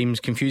sometimes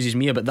confuses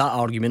me about that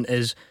argument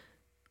is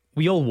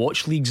we all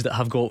watch leagues that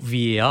have got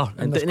VAR,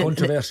 and there's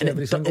controversy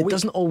every single week. It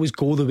doesn't always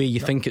go the way you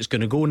think it's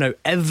going to go. Now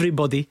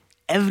everybody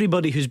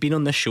who's been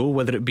on this show,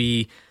 whether it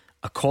be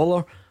a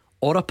caller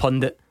or a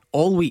pundit,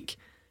 all week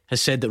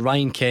has said that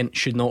Ryan Kent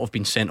should not have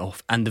been sent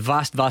off, and the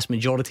vast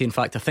majority, in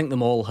fact I think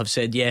them all, have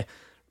said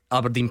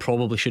Aberdeen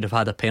probably should have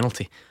had a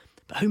penalty.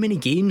 But how many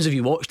games have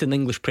you watched in the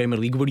English Premier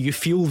League where you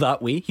feel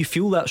that way, you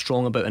feel that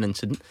strong about an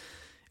incident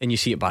and you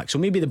see it back? So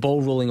maybe the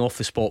ball rolling off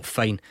the spot,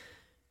 fine,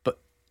 but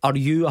are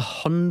you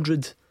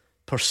 100%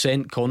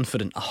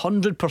 confident,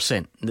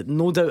 100%, that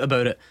no doubt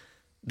about it,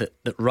 that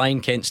Ryan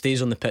Kent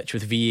stays on the pitch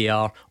with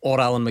VAR,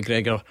 or Alan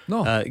McGregor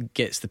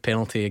gets the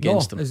penalty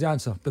against him? No is the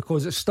answer,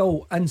 because it's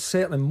still, in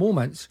certain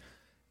moments,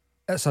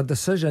 it's a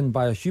decision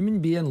by a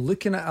human being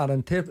looking at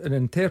and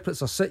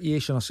interprets a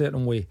situation a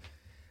certain way.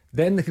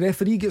 Then the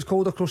referee gets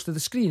called across to the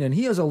screen and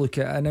he has a look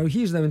at it, and now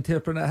he's now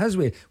interpreting it his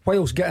way,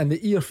 whilst getting the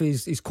ear for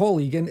his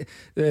colleague, and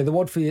the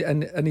word for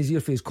in his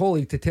ear for his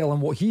colleague to tell him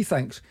what he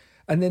thinks.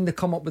 And then they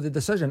come up with a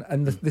decision,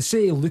 and they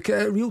say look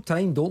at it real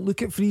time, don't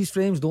look at freeze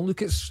frames, don't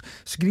look at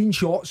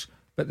screenshots,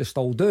 but they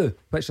still do,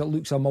 which it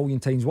looks a million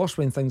times worse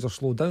when things are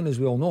slowed down, as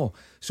we all know.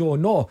 So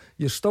no,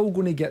 you're still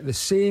going to get the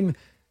same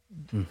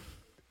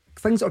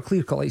things are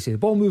clear cut. Like I say, the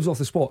ball moves off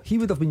the spot, he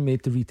would have been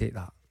made to retake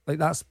that. Like,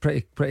 that's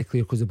pretty clear,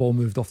 because the ball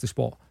moved off the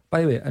spot.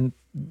 By the way, and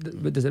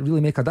does it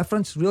really make a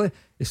difference? Really,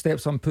 he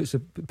steps up and puts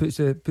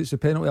the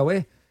penalty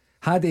away.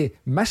 Had he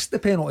missed the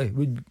penalty,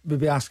 we'd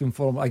be asking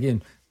for him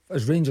again.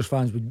 As Rangers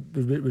fans,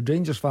 would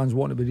Rangers fans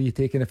want to be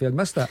retaken if he had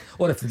missed it?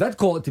 Or if they did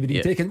call it to be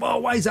retaken,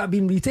 well, why is that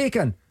being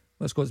retaken?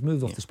 That's because it's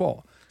moved off the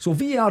spot. So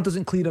VAR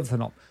doesn't clear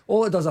everything up.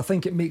 All it does, I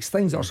think, it makes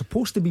things that are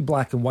supposed to be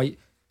black and white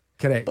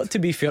correct. But to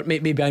be fair,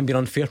 maybe I'm being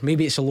unfair,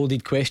 maybe it's a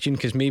loaded question,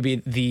 because maybe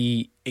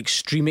the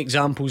extreme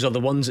examples are the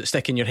ones that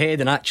stick in your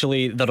head, and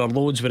actually there are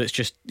loads where it's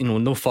just, you know,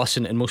 no fuss,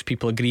 and most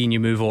people agree and you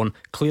move on.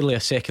 Clearly a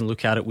second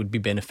look at it would be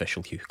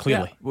beneficial, Hugh,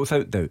 clearly. Yeah,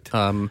 without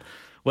doubt.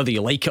 Whether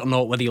you like it or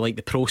not, whether you like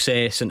the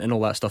process and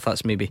all that stuff,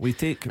 that's maybe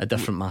a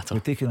different matter.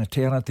 We take an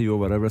eternity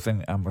over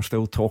everything, and we're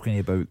still talking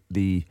about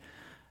the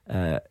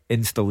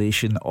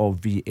installation of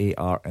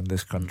VAR in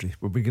this country.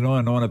 We've been going on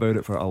and on about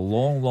it for a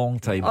long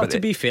time. But to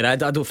be fair, I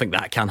don't think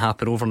that can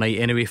happen overnight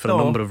anyway, for a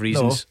number of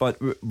reasons.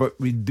 No, but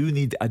we do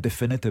need a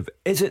definitive.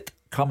 Is it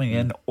coming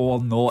in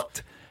or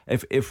not?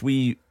 If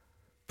we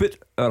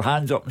put our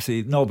hands up and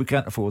say no, we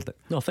can't afford it.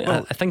 No,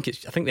 I think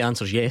the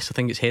answer is yes. I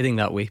think it's heading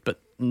that way,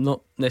 but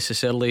not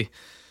necessarily.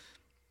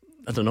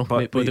 I don't know.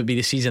 Would it be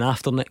the season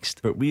after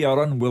next? But we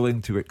are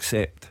unwilling to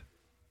accept,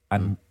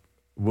 and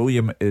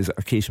William is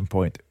a case in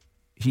point.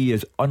 He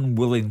is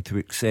unwilling to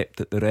accept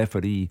that the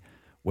referee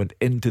went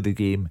into the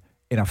game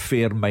in a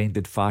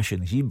fair-minded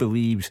fashion. He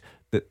believes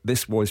that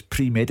this was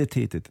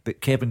premeditated,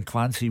 that Kevin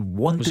Clancy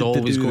wanted to do this. Was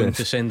always going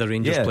to send a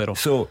Rangers player off.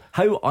 So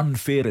how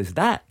unfair is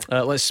that?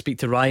 Let's speak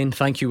to Ryan.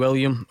 Thank you,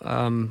 William.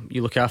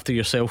 You look after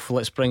yourself.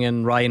 Let's bring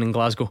in Ryan in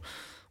Glasgow.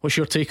 What's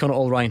your take on it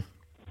all, Ryan?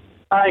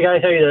 Hi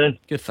guys, how you doing?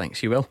 Good,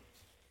 thanks. You well?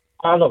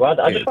 I'm not bad.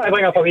 I just want to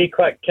bring up a wee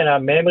quick kind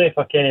of memory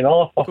for Kenny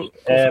Miller. I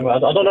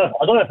don't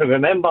know if you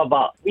remember,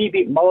 but we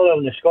beat Motherwell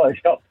in the Scottish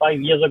Cup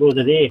 5 years ago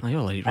today. Oh,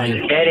 you're right, Ryan.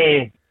 And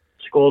Kenny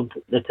scored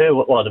the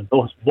two,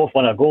 both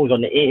winner goals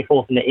on the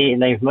 84th and the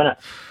 89th minute.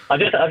 I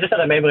just had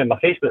a memory in my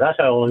Facebook. That's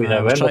how long I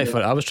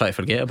remember. I was trying to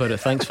forget about it.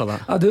 Thanks for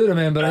that. I do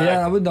remember it.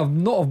 Yeah, I would not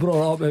have brought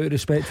it up out of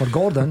respect for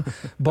Gordon,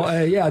 but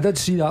I did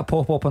see that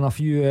pop up on a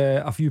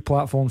few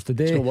platforms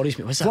today. What worries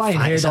me was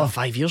that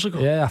 5 years ago.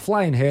 Yeah, a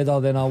flying header,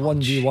 then a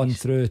 1v1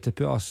 through to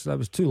put us. That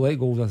was 2 late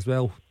goals as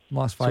well.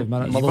 Last 5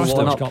 minutes.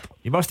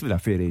 You must have been a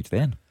fair age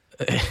then.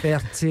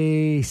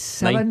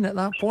 37 at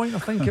that point, I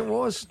think it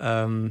was.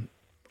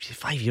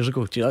 5 years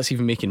ago. That's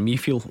even making me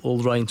feel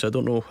old, Ryan. So I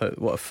don't know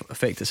what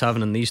effect it's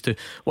having on these two.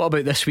 What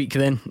about this week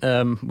then?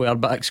 We are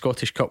back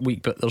Scottish Cup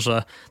week, but there's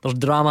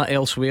drama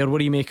elsewhere. What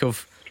do you make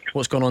of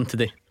what's gone on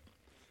today?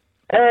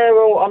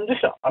 Well,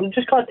 I'm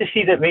just glad to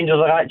see that Rangers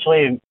are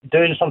actually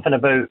doing something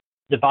about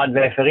the bad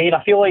refereeing.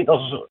 I feel like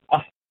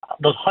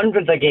there's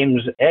hundreds of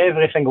games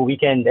every single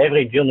weekend,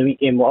 every during the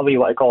week game, whatever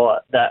you want to call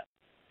it, that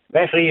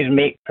referees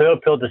make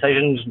poor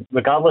decisions,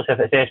 regardless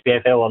if it's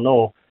SPFL or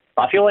no.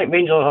 But I feel like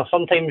Rangers are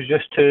sometimes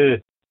just too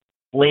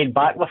laid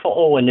back with it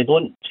all, and they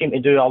don't seem to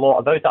do a lot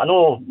about it. I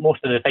know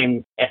most of the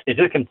time, if they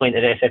do complain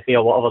to the SFA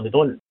or whatever, they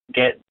don't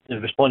get the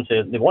response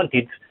they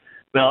wanted,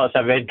 whether it's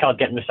a red card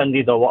getting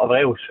rescinded or whatever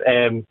else.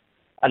 And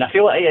I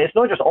feel like it's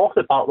not just off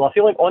the park, though. I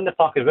feel like on the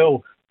park as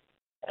well,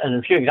 and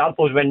a few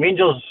examples, when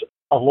Rangers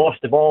have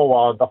lost the ball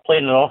or they're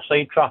playing an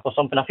offside trap or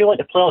something, I feel like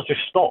the players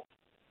just stop.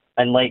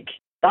 And like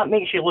that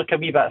makes you look a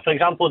wee bit. For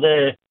example,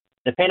 the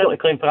penalty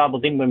claim for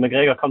Aberdeen when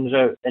McGregor comes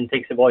out and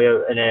takes the boy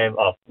out, and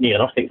or near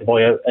enough takes the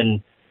boy out,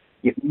 and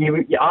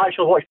you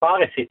actually watch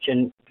Barisic,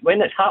 and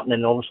when it's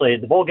happening, obviously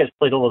the ball gets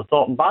played over the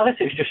top, and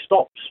Barisic just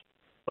stops,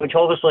 which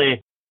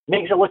obviously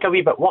makes it look a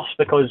wee bit worse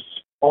because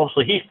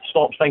obviously he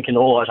stops thinking,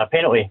 oh, it's a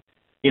penalty,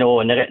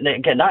 and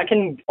that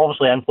can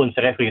obviously influence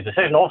the referee's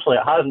decision. Obviously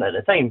it hasn't at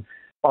the time,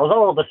 but there's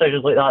other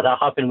decisions like that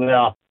happen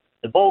where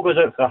the ball goes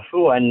out for a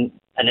throw and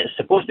it's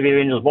supposed to be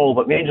Rangers' ball,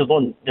 but Rangers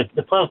don't.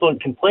 The players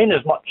don't complain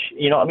as much.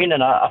 You know what I mean?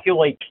 And I feel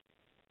like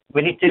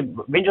Rangers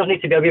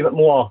need to be a wee bit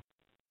more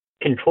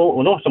control.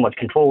 Well, not so much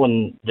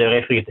controlling the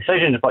referee's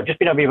decisions, but just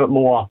being a wee bit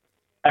more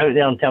out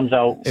there in terms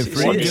of if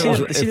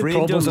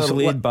Rangers are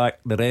laid back,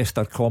 the rest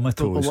are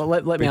comatose.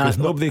 Let me because ask,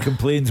 nobody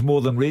complains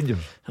more than Rangers.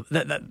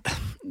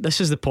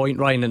 This is the point,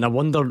 Ryan, and I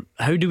wonder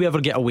how do we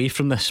ever get away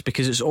from this,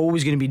 because it's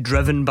always going to be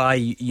driven by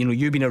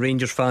you being a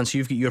Rangers fan, so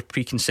you've got your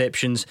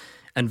preconceptions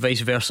and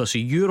vice versa. So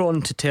you're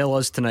on to tell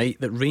us tonight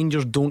that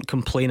Rangers don't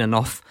complain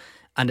enough,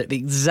 and at the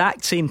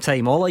exact same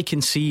time, all I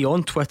can see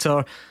on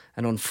Twitter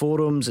and on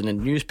forums and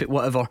in newspaper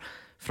whatever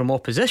from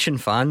opposition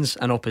fans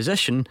and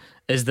opposition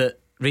is that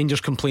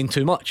Rangers complain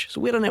too much. So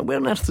where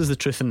on earth is the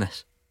truth in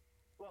this?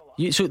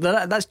 So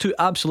that's two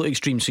absolute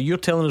extremes. So you're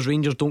telling us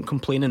Rangers don't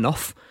complain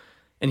enough,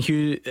 and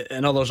Hugh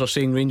and others are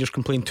saying Rangers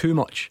complain too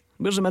much.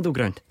 Where's the middle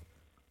ground?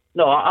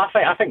 No,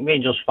 I think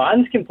Rangers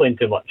fans complain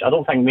too much. I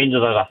don't think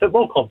Rangers as a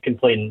football club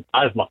complain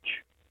as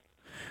much.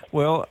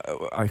 Well,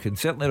 I can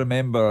certainly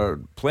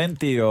remember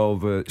plenty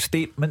of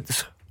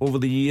statements over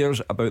the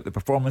years about the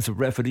performance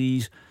of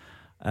referees,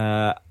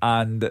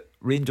 and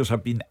Rangers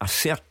have been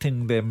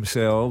asserting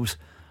themselves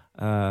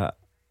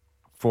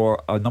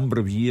for a number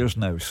of years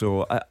now.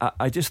 So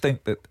I just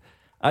think that,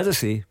 as I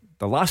say,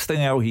 the last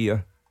thing I'll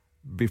hear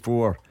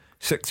before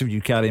 6 of you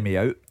carry me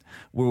out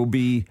will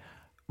be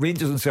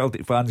Rangers and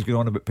Celtic fans going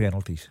on about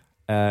penalties.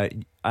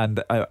 And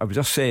I've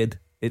just said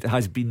it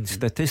has been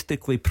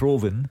statistically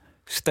proven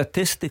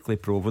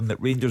that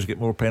Rangers get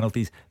more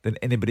penalties than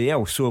anybody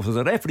else. So if there's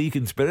a referee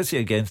conspiracy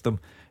against them,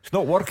 it's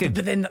not working.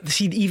 But then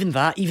see, even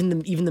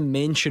the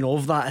mention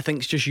of that, I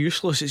think, is just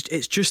useless.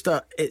 It's just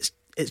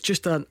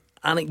an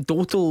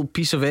anecdotal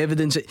piece of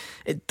evidence.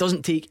 It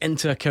doesn't take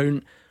into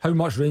account how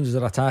much Rangers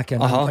are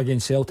attacking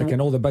against Celtic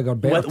and all the bigger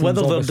better teams,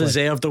 whether they're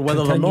deserved or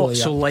whether they're not.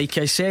 Yeah. So like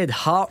I said,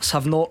 Hearts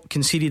have not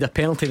conceded a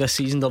penalty this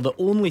season. They're the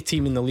only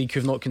team in the league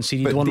who've not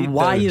conceded one.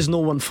 Why is no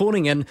one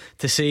phoning in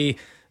to say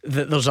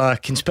that there's a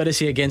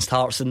conspiracy against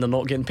Hearts and they're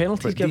not getting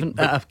penalties given?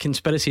 A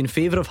conspiracy in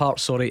favour of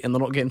Hearts, and they're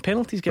not getting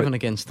penalties given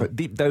against them. But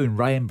deep down,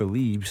 Ryan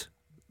believes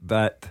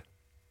that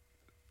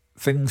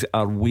things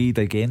are weighed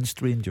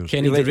against Rangers.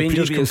 Kenny, the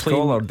Rangers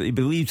complain. He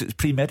believes it's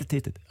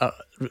premeditated.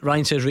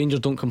 Ryan says Rangers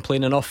don't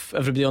complain enough.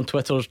 Everybody on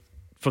Twitter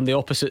from the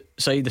opposite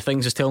side of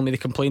things is telling me they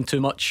complain too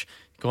much.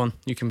 Go on,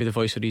 you can be the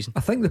voice of reason. I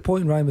think the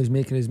point Ryan was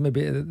making is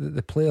maybe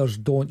the players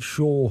don't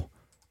show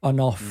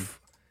enough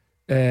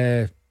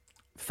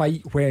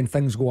fight when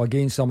things go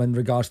against them in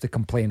regards to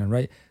complaining,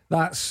 right?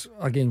 That's,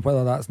 again,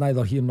 whether that's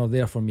neither here nor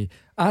there for me.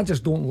 I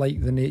just don't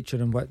like the nature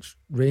in which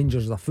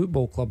Rangers, the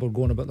football club, are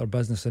going about their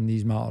business in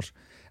these matters.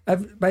 By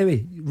the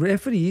way,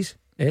 referees,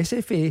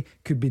 SFA,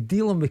 could be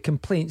dealing with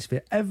complaints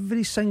for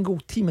every single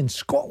team in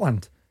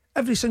Scotland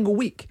every single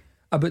week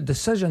about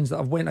decisions that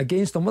have went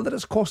against them, whether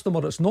it's cost them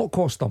or it's not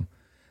cost them.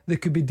 They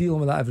could be dealing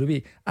with that every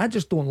week. I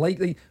just don't like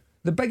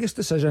the biggest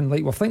decision,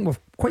 like we think we've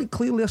quite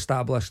clearly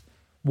established,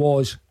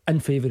 was in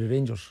favour of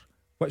Rangers,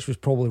 which was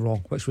probably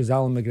wrong, which was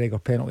Alan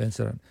McGregor penalty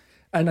incident.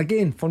 And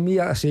again, for me,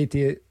 I say to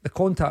you, the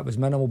contact was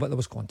minimal, but there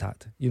was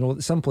contact.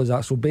 Simple as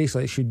that. So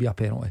basically it should be a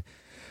penalty.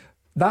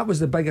 That was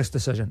the biggest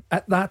decision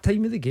at that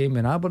time of the game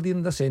when Aberdeen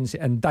in the sense,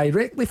 and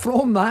directly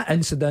from that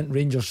incident,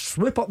 Rangers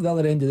swoop up the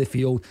other end of the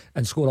field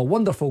and score a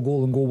wonderful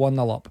goal and go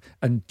 1-0 up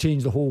and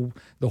change the whole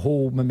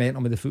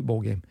momentum of the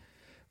football game.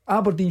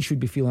 Aberdeen should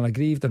be feeling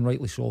aggrieved, and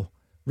rightly so.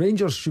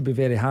 Rangers should be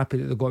very happy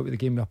that they got out with the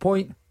game with a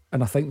point,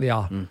 and I think they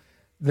are.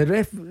 The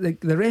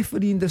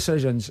refereeing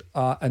decisions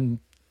are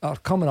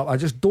coming up. I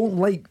just don't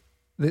like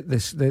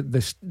this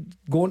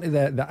going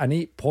to an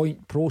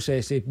 8-point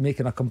process of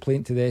making a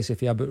complaint to the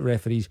SFA about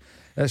referees.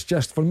 It's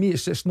just, for me,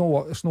 it's not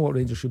what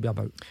Rangers should be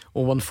about.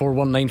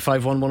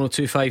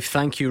 01419511025.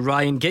 Thank you,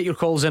 Ryan. Get your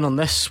calls in on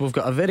this. We've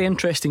got a very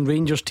interesting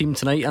Rangers team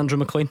tonight. Andrew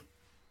McLean.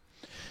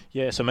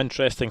 Yeah, some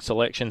interesting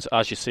selections,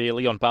 as you say.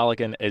 Leon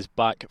Balogun is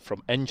back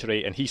from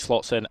injury and he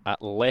slots in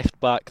at left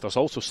back. There's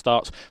also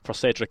starts for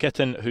Cedric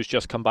Itten, who's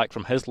just come back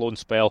from his loan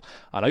spell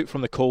and out from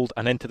the cold,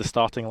 and into the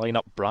starting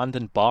lineup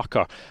Brandon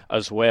Barker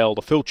as well.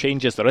 The full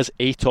changes, there is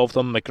 8 of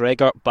them.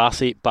 McGregor,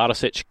 Bassey,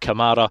 Barisic,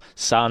 Kamara,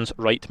 Sands,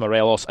 Wright,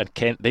 Morelos and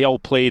Kent. They all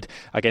played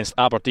against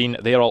Aberdeen.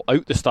 They're all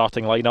out the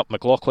starting lineup.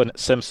 McLaughlin,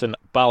 Simpson,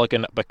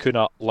 Balogun,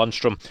 Bacuna,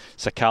 Lundstram,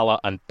 Sakala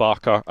and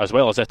Barker, as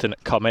well as Itten,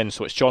 come in.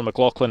 So it's John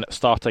McLaughlin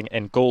starting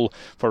in goal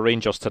for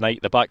Rangers tonight.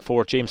 The back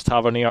 4, James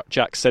Tavernier,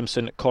 Jack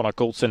Simpson, Connor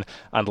Goldson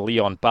and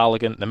Leon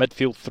Balogun. The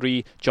midfield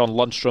 3, John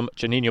Lundstram,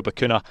 Juninho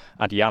Bacuna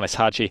and Yanis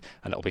Hadji,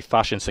 and it'll be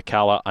Fashion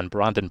Sakala and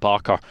Brandon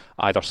Barker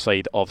either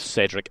side of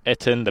Cedric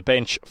Itten. The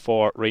bench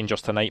for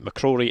Rangers tonight: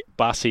 McCrory,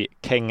 Bassey,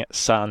 King,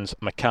 Sands,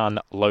 McCann,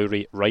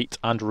 Lowry, Wright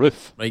and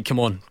Roof. Right, come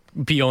on,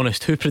 be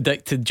honest, who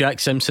predicted Jack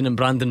Simpson and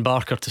Brandon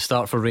Barker to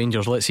start for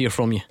Rangers? Let's hear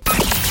from you.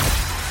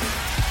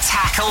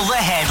 Tackle the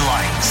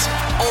headlines.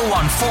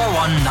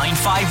 0141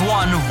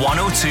 951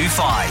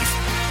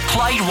 1025.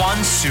 Clyde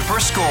One Super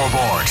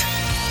Scoreboard.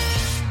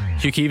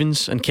 Hugh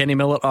Keevins and Kenny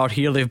Miller are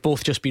here. They've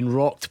both just been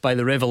rocked by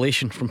the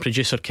revelation from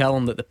producer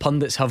Callum that the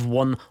pundits have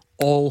won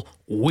all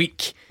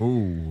week.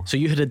 Ooh. So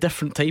you had a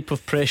different type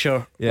of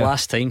pressure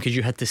last time because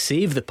you had to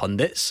save the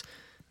pundits.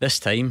 This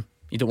time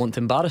you don't want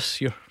to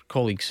embarrass your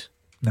colleagues.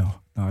 No,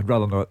 I'd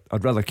rather not.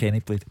 I'd rather Kenny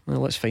played.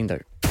 Well, let's find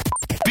out.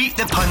 Beat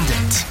the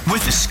Pundit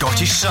with the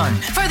Scottish Sun.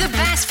 For the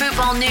best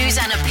football news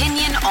and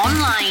opinion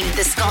online,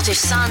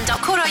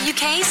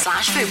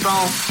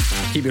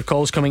 thescottishsun.co.uk/football. Keep your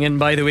calls coming in,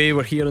 by the way.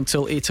 We're here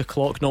until 8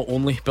 o'clock, not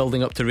only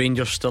building up to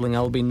Rangers Stirling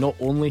Albion, not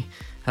only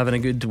having a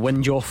good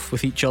whinge off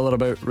with each other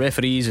about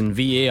referees and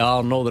VAR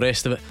and all the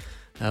rest of it,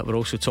 we're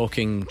also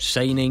talking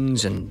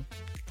signings and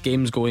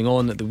games going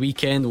on at the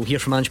weekend. We'll hear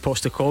from Ange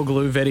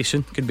Postecoglou very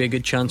soon. Could be a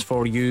good chance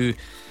for you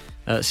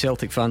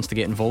Celtic fans to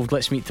get involved.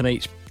 Let's meet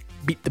tonight's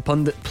Beat the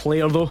Pundit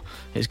player, though.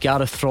 It's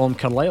Gareth from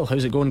Carlisle.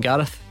 How's it going,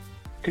 Gareth?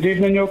 Good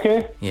evening, you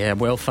okay? Yeah,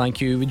 well,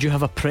 thank you. Would you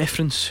have a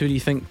preference? Who do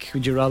you think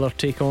would you rather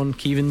take on?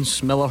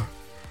 Keevins, Miller?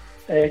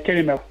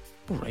 Kenny Miller.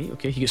 Oh, right,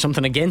 okay. You got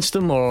something against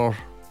him, or?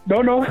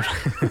 No.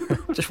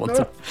 Just want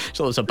to.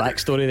 So there's a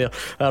backstory there.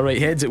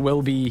 Right, heads it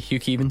will be Hugh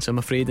Keevins, I'm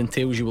afraid, and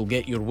tails you will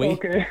get your way.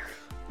 Okay.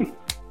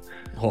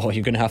 Oh,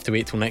 you're going to have to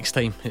wait till next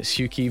time. It's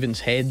Hugh Keevins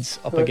heads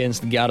up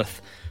against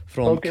Gareth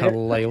from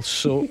Carlisle.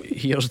 So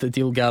here's the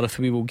deal, Gareth.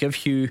 We will give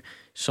Hugh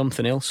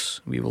something else.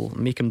 We will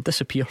make him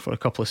disappear for a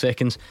couple of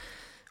seconds.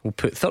 We'll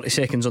put 30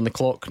 seconds on the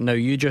clock. Now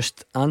you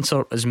just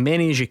answer as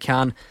many as you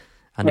can,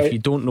 and if you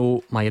don't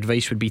know, my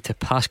advice would be to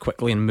pass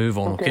quickly and move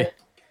on. Okay?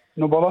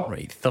 No bother.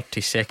 Right,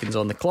 30 seconds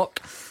on the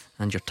clock,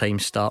 and your time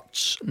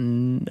starts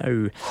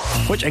now.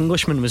 Which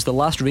Englishman was the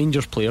last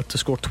Rangers player to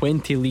score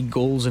 20 league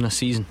goals in a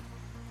season?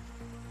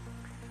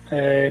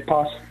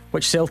 Pass.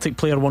 Which Celtic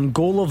player won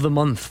Goal of the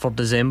Month for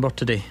December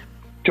today?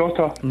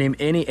 Jota. Name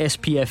any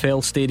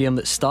SPFL stadium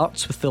that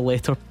starts with the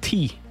letter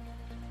T.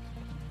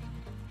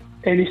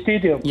 Any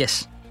stadium?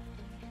 Yes.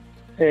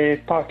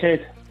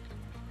 Parkhead.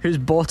 Who's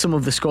bottom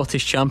of the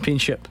Scottish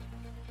Championship?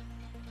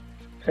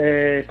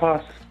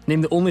 Pass.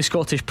 Name the only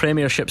Scottish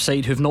Premiership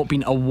side who've not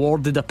been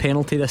awarded a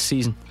penalty this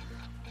season.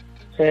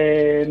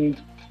 St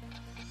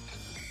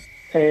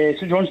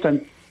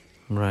Johnstone.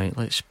 Right,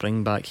 let's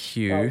bring back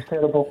Hugh. That's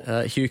terrible.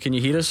 Hugh, can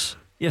you hear us?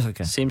 Yes, I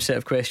can. Same set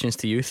of questions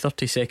to you.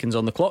 30 seconds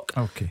on the clock.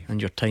 Okay. And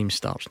your time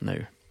starts now.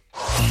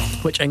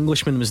 Which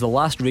Englishman was the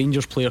last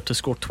Rangers player to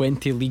score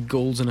 20 league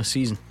goals in a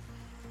season?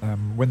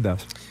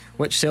 Windass.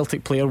 Which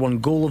Celtic player won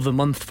Goal of the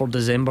Month for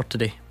December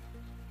today?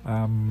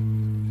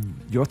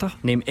 Jota.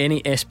 Name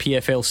any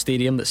SPFL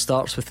stadium that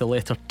starts with the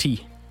letter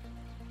T.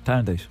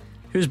 Tannadice.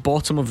 Who's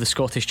bottom of the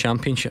Scottish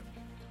Championship?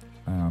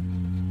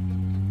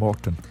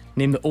 Morton.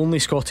 Name the only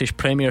Scottish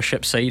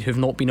Premiership side who've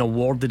not been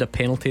awarded a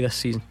penalty this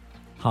season.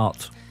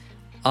 Hearts.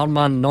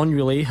 Armand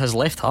Nonouillet has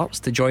left Hearts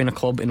to join a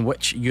club in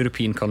which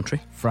European country?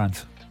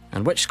 France.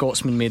 And which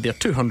Scotsman made their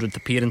 200th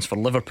appearance for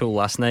Liverpool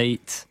last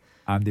night?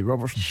 Andy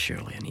Robertson.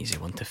 Surely an easy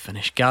one to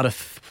finish.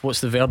 Gareth, what's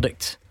the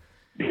verdict?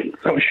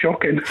 That was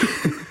shocking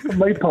on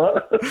my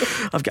part.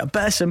 I've got a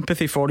bit of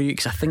sympathy for you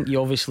because I think you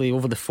obviously,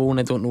 over the phone,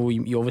 I don't know,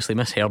 you obviously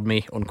misheard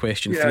me on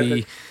question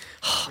 3,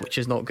 which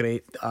is not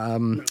great.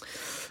 Right,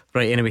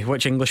 anyway,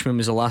 which Englishman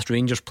was the last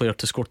Rangers player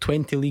to score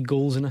 20 league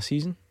goals in a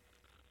season?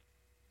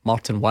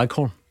 Martin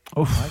Waghorn.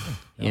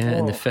 Yeah,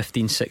 in the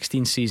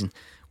 15-16 season.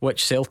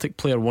 Which Celtic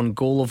player won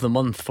Goal of the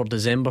Month for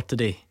December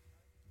today?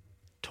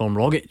 Tom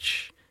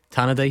Rogic.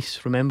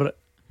 Tannadice, remember it?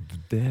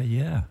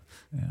 Yeah.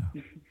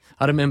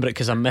 I remember it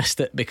because I missed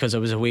it because I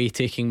was away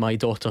taking my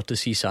daughter to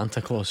see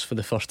Santa Claus for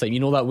the first time. You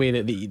know that way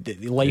that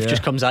the life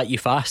just comes at you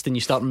fast and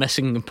you start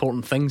missing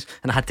important things,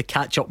 and I had to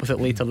catch up with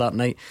it later that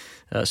night.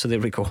 So there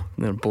we go.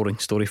 A boring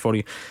story for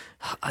you.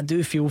 I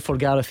do feel for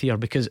Gareth here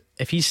because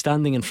if he's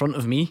standing in front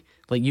of me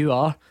like you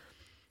are,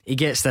 he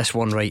gets this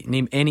one right.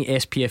 Name any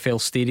SPFL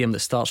stadium that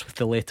starts with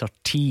the letter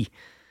T.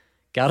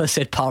 Gareth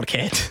said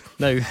Parkhead.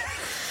 Now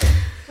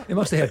He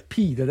must have heard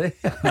P, did he?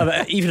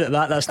 But even at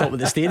that, that's not what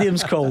the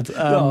stadium's called.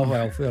 Oh,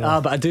 well, fair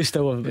enough. But I do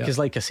still, because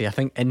like I say, I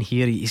think in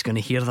here he's going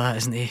to hear that,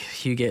 isn't he?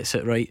 Hugh gets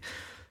it right.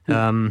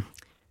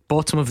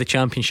 Bottom of the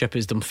Championship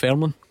is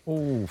Dunfermline.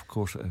 Oh, of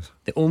course it is.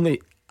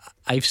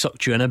 I've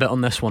sucked you in a bit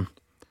on this one,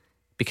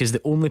 because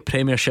the only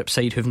Premiership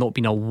side who've not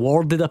been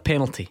awarded a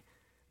penalty,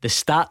 the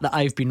stat that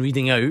I've been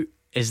reading out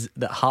is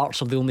that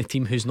Hearts are the only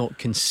team who's not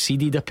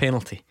conceded a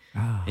penalty.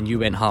 And you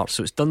went Hearts,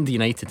 so it's Dundee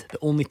United, the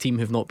only team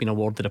who've not been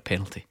awarded a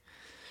penalty.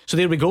 So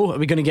there we go. Are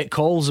we going to get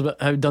calls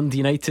about how Dundee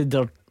United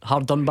are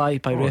hard done by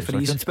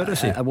referees?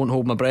 Conspiracy. I won't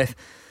hold my breath.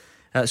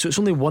 So it's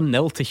only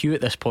 1-0 to Hugh at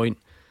this point,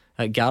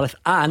 Gareth,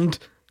 and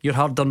you're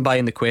hard done by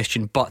in the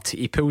question, but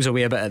he pulls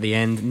away a bit at the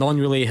end.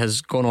 Nonrelay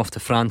has gone off to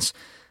France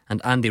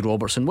and Andy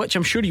Robertson, which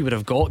I'm sure you would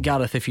have got,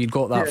 Gareth, if you'd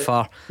got that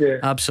far.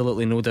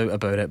 Absolutely no doubt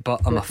about it. But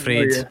I'm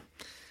afraid going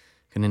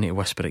to need to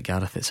whisper at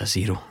Gareth, it's a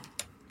 0.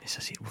 It's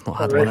a 0. We've not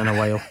had one in a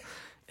while.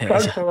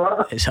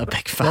 It's a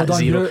big fat Well done,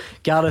 0. Hugh.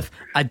 Gareth,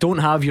 I don't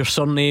have your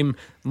surname.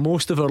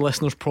 Most of our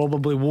listeners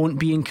probably won't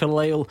be in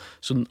Carlisle,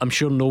 so I'm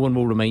sure no one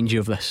will remind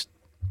you of this.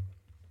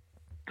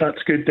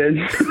 That's good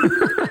then.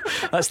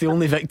 That's the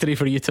only victory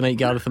for you tonight,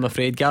 Gareth, I'm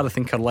afraid. Gareth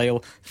and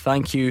Carlisle,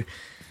 thank you.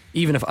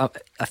 Even if I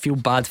feel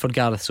bad for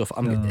Gareth, so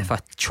if I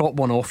chop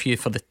one off you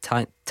for the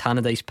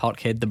Tannadice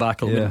Parkhead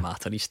debacle, it wouldn't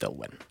matter, you still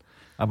win.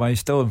 Am I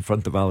still in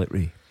front of Alec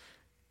Ray?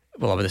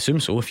 Well, I would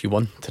assume so if you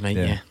won tonight,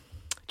 yeah.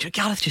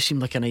 Gareth just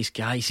seemed like a nice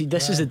guy. See,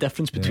 this is the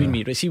difference between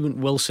me. Right? See,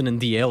 when Wilson and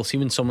DL, see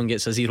when someone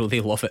gets a 0, they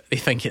love it. They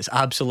think it's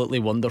absolutely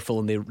wonderful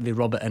and they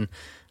rub it in.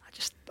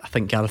 I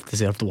think Gareth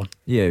deserved one.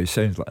 Yeah, he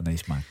sounds like a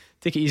nice man.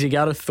 Take it easy,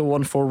 Gareth.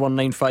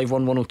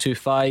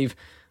 01419511025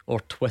 or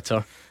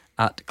Twitter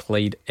at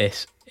Clyde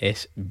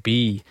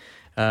SSB.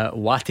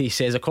 Watty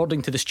says,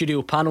 according to the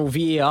studio panel,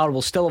 VAR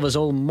will still have us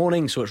all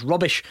moaning, so it's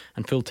rubbish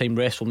and full-time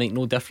rest will make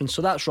no difference.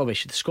 So that's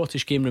rubbish. The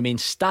Scottish game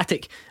remains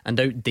static and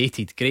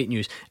outdated. Great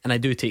news. And I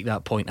do take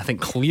that point. I think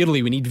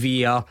clearly we need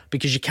VAR,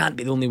 because you can't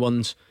be the only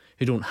ones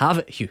who don't have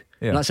it, Hugh.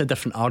 And that's a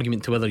different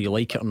argument to whether you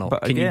like it or not.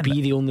 But can you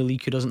be the only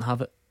league who doesn't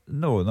have it?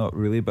 No, not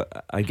really.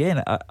 But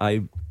again,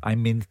 I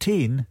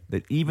maintain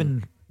that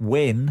even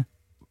when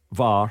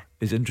VAR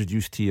is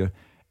introduced here,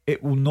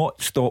 it will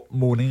not stop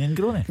moaning and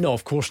groaning. No,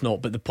 of course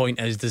not. But the point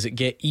is, does it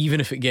get, even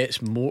if it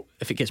gets more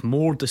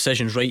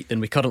decisions right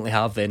than we currently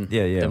have, then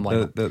then why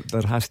not?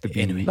 There has to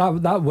be. Anyway,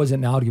 that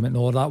wasn't the argument,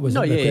 though. That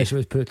wasn't the question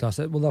was put to us.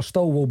 Well, there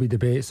still will be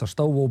debates. There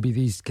still will be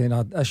these kind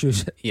of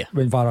issues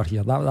when VAR are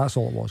here. That's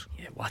all it was.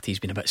 Yeah, Watty's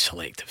been a bit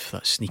selective.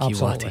 That sneaky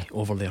Watty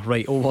over there.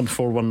 Right,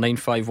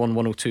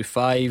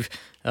 01419511025.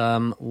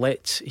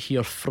 Let's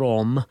hear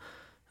from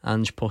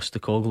Ange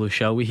Postecoglou,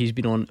 shall we? He's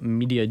been on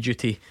media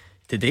duty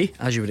today,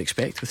 as you would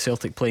expect, with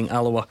Celtic playing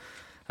Alloa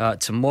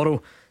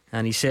tomorrow,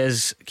 and he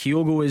says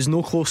Kyogo is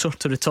no closer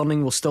to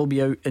returning, will still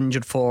be out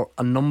injured for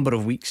a number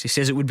of weeks. He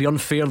says it would be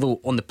unfair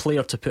though on the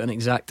player to put an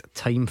exact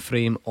time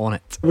frame on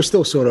it. We're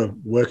still sort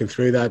of working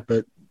through that,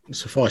 but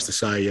suffice to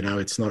say,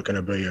 it's not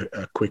going to be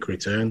a quick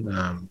return.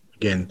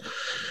 Again,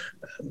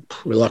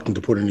 reluctant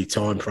to put any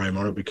time frame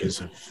on it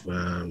because of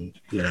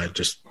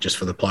just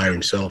for the player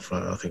himself.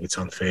 I think it's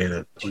unfair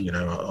that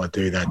I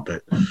do that,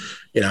 but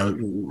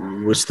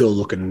we're still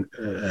looking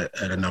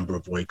at a number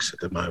of weeks at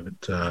the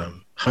moment.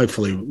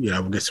 Hopefully,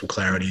 we'll get some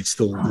clarity. There's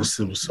still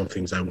some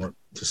things I want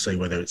to see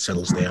whether it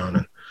settles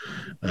down,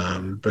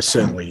 but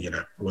certainly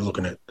we're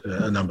looking at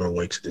a number of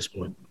weeks at this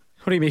point.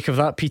 What do you make of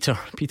that, Peter?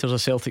 Peter's a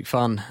Celtic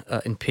fan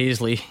in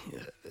Paisley.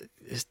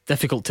 It's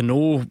difficult to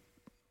know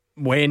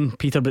when,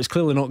 Peter, but it's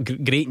clearly not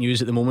great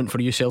news at the moment for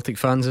you Celtic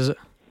fans, is it?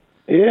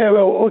 Yeah,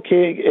 well,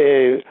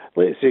 okay,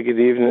 let's say good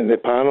evening to the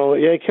panel.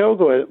 Yeah,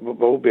 Kyogo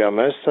will be a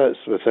miss,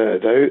 that's without a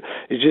doubt.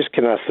 You just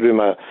kind of threw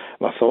my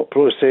thought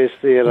process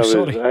there.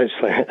 Sorry. No,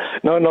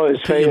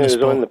 it's fine. It was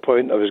on the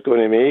point I was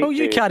going to make. Oh,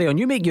 you carry on,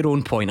 you make your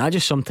own point. I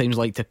just sometimes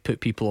like to put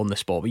people on the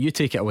spot, but you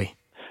take it away.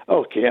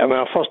 Okay, I'm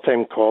a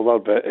first-time caller,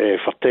 but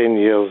for 10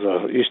 years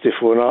I used to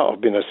phone up. I've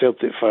been a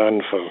Celtic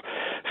fan for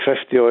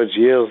 50-odd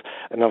years,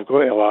 and I've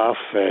got to laugh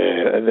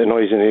at the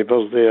noisy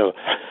neighbours there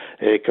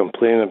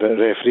complaining about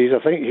referees. I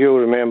think you'll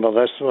remember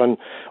this one.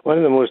 One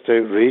of the most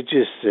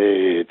outrageous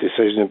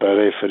decisions by a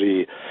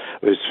referee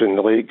was when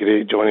the late,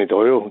 great Johnny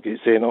Doyle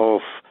gets sent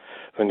off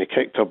when they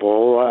kicked a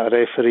ball at a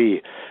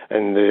referee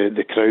and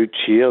the crowd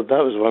cheered.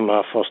 That was one of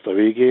my first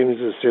away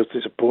games as a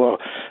Celtic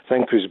supporter. I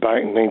think it was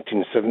back in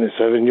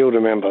 1977. You'll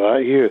remember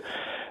that, Hugh.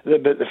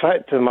 But the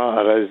fact of the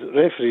matter is,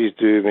 referees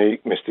do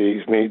make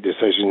mistakes, make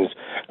decisions.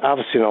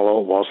 I've seen a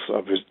lot worse.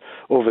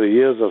 Over the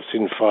years, I've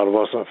seen far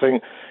worse. I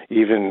think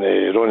even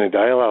Ronnie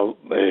Dyler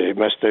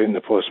missed out on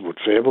the possible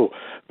treble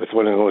with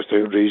one of the most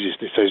outrageous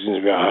decisions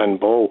with a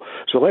handball.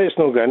 So let's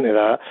not go into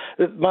that.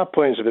 My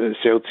point's about the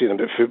Celtic and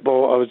about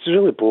football. I was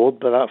really bored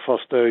by that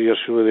first hour of your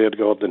show there,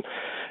 Gordon.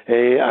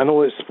 I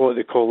know it's what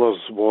the callers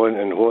want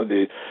and what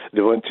they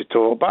want to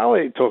talk, but I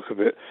like to talk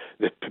about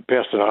the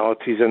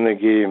personalities in the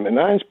game. And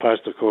Ange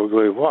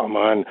Postecoglou, what a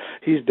man.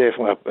 He's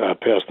definitely a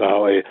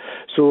personality.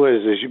 So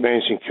is, as you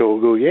mentioned,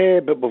 Kyogo. Yeah,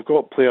 but we've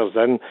got players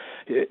in.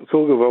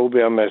 Kyogo will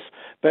be a miss.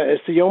 But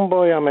it's the young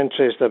boy I'm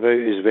interested about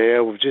as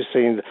well. We've just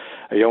signed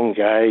a young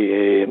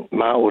guy,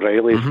 Matt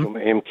O'Reilly from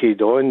MK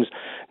Dons.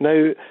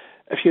 Now,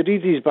 if you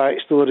read his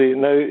backstory,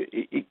 now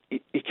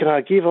he kind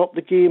of gave up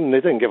the game.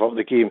 They didn't give up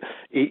the game.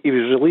 He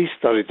was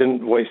released, or he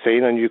didn't want to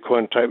sign a new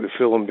contract with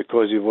Fulham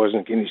because he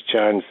wasn't getting his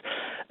chance.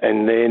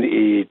 And then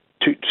he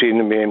took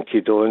training with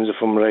MK Dons,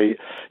 if I'm right,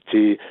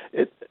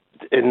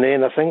 and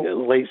then I think it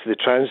relates to the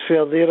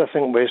transfer there. I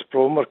think West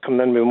Brom were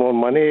coming in with more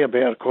money, a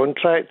better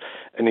contract,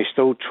 and he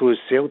still chose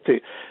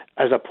Celtic,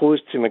 as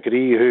opposed to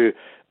McGree, who,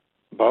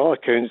 by all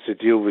accounts, the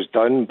deal was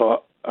done,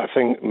 but I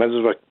think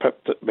Middlesbrough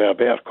picked it with a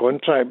better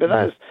contract. But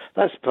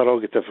that's the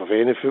prerogative of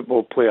any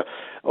football player.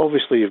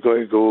 Obviously, you've got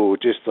to go,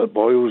 just like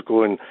Boyle's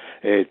going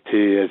to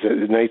the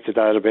United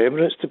Arab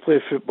Emirates to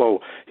play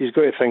football. He's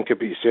got to think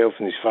about himself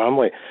and his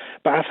family.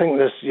 But I think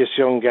this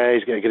young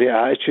guy's got a great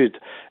attitude.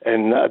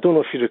 And I don't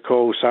know if you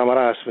recall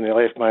Samaras when he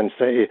left Man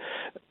City.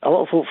 A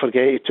lot of folk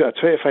forget he took a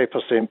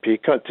 25% pay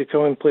cut to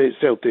come and play at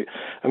Celtic.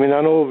 I mean,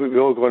 I know we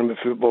all go on, but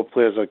football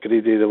players are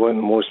greedy, they want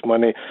the most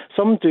money.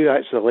 Some do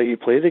actually like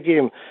to play the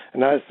game,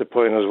 and that's the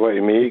point I was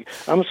wanting to make.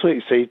 I'm so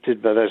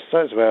excited by this.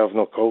 That's why I've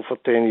not called for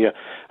 10 years.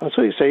 I'm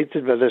so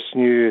excited by this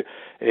new...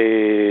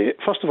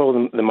 first of all,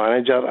 the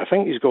manager, I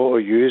think he's got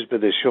all used by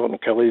the short and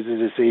killies,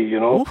 as they say, you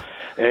know.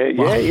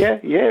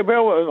 Yeah.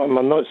 Well,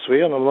 I'm not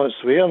swearing.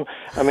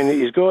 I mean,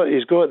 he's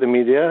got the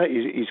media,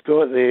 he's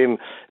got the...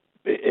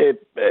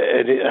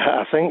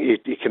 I think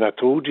he kind of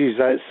told you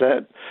that's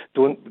it.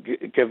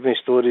 Don't give me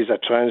stories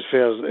of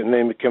transfers, and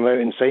then we come out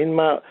and sign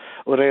Matt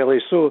O'Reilly.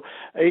 So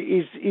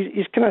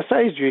he's kind of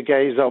sized you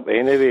guys up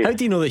anyway. How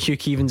do you know that Hugh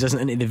Keevins isn't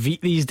into the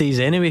Veet these days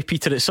anyway,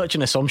 Peter? It's such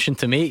an assumption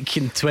to make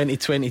in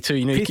 2022.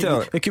 You know,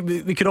 Peter,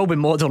 we could all be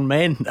modern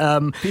men.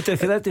 Peter,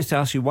 could I just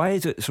ask you, why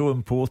is it so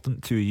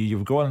important to you?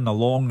 You've gone on a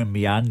long and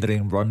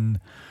meandering run.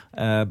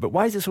 But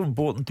why is it so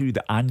important to you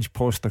that Ange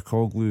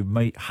Postecoglou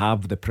might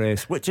have the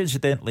press, which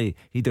incidentally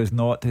he does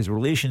not? His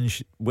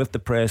relations with the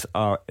press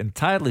are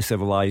entirely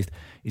civilised.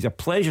 He's a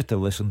pleasure to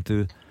listen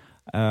to.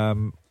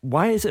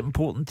 Why is it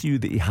important to you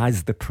that he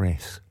has the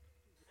press?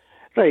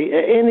 Right,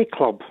 at any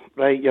club,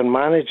 right, your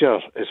manager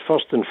is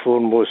first and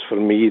foremost, for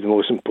me, the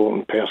most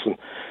important person.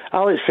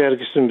 Alex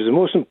Ferguson was the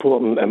most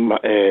important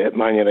at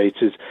Man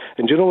United.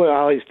 And do you know what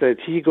Alex did?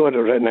 He got it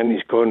written in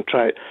his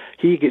contract.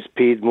 He gets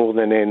paid more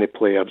than any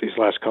player, his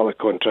last couple of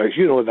contracts.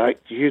 You know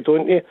that, you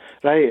don't you?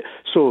 Right,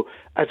 so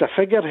as a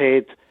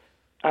figurehead,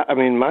 I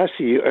mean, my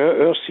CEO,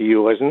 our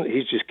CEO isn't.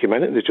 He's just come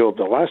in at the job.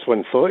 The last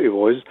one thought he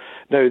was.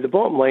 Now, the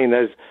bottom line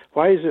is,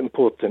 why is it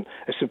important?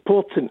 It's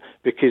important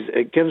because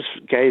it gives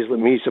guys like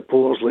me,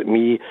 supporters like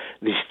me,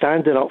 they're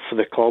standing up for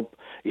the club.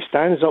 He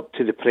stands up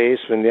to the press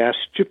when they ask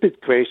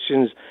stupid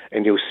questions,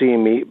 and he'll say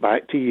mate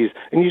back to you,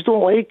 and you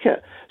don't like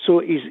it. So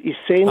he's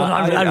saying...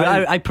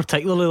 I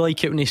particularly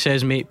like it when he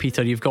says mate,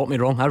 Peter, you've got me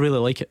wrong. I really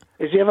like it.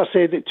 Has he ever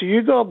said it to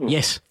you, Gordon?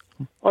 Yes.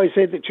 Oh, he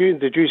said it to you, and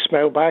did you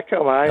smile back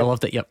at him? I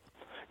loved it, yep.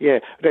 Yeah,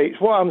 right.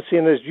 What I'm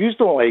saying is, you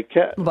don't like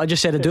it. But I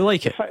just said I do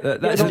like it.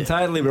 That's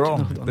entirely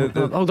wrong.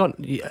 Hold on.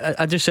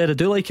 I just said I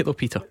do like it though,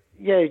 Peter.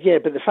 Yeah,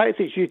 but the fact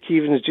that Hugh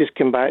Keevins just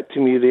come back to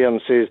me there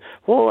and says,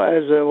 what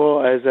is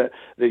it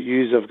that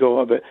yous have got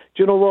about?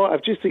 Do you know what?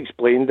 I've just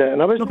explained it. And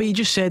No, but he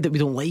just said that we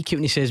don't like it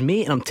when he says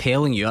mate, and I'm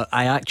telling you,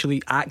 I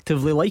actually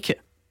actively like it.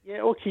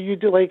 Yeah, okay, you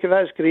do like it,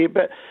 that's great,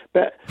 but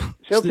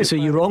Celtic so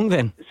you're wrong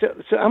then? So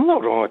I'm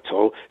not wrong at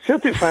all.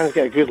 Celtic fans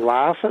get a good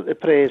laugh at the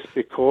press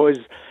because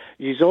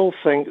you all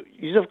think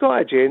you've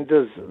got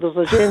agendas.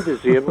 There's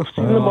agendas there. We've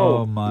seen them all.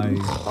 Oh my!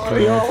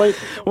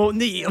 Well,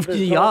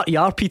 you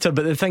are, Peter.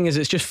 But the thing is,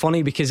 it's just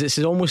funny because it's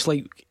almost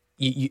like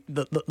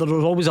there's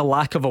always a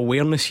lack of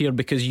awareness here,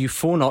 because you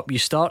phone up, you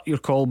start your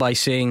call by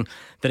saying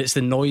that it's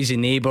the noisy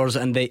neighbours,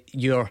 and that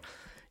your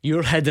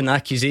hidden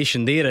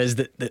accusation there is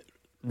that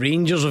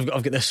Rangers have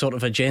got this sort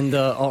of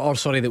agenda, or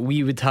sorry, that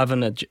we would have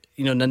now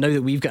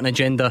that we've got an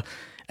agenda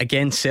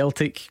against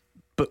Celtic.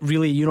 But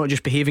really, you're not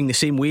just behaving the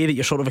same way that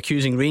you're sort of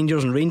accusing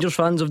Rangers and Rangers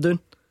fans of doing?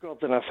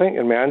 Gordon, I think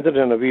you're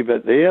meandering a wee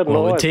bit there.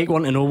 Well, it would take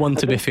one to know one,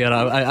 to be fair.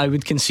 I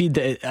would concede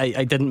that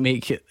I didn't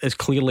make it as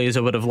clearly as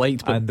I would have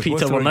liked. But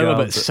Peter, we're now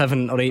about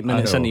 7 or 8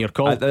 minutes into your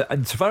call.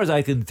 And so far as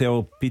I can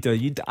tell, Peter,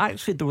 you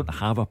actually don't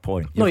have a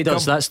point. No, he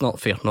does. That's not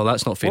fair.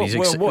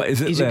 What is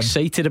it? He's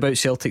excited about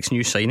Celtic's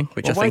new signing,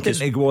 which I think why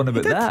didn't he go on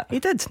about that? He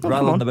did.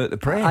 Rather than about the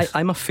press.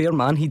 I'm a fair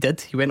man. He did.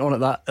 He went on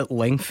at that at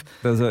length.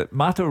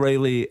 Matt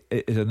O'Reilly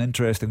is an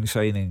interesting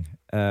signing.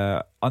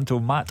 Until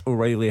Matt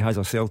O'Reilly has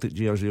a Celtic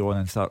jersey on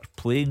and starts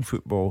playing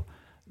football,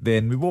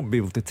 then we won't be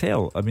able to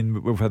tell. I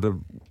mean, we've had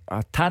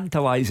a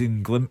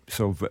tantalising glimpse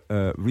of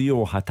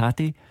Rio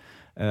Hatate,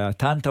 a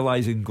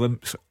tantalising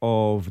glimpse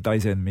of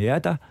Daizen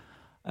Maeda.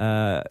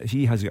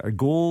 He has got a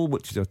goal,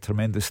 which is a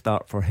tremendous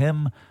start for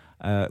him.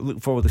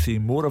 Look forward to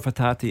seeing more of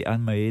Hatate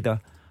and Maeda,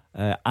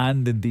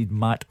 and indeed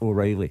Matt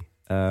O'Reilly.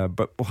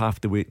 But we'll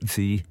have to wait and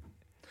see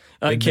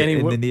Kenny,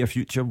 in the near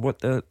future what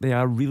they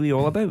are really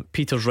all about.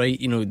 Peter's right,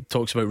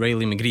 talks about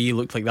Riley McGree,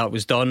 looked like that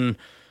was done.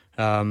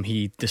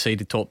 He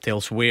decided to opt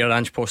elsewhere.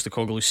 Ange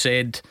Postecoglou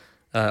said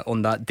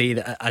on that day,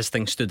 that as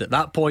things stood at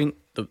that point,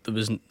 there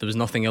was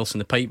nothing else in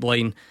the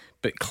pipeline,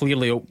 but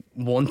clearly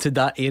wanted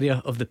that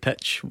area of the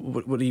pitch.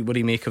 What do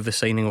you make of the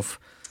signing of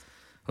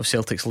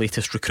Celtic's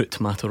latest recruit,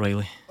 Matt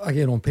O'Reilly?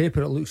 Again, on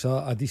paper it looks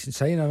a decent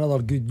signing,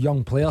 another good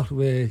young player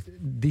with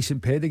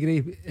decent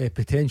pedigree,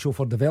 potential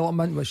for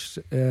development, which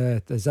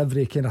is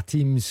every kind of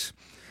team's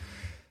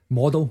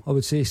model. I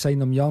would say sign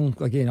them young.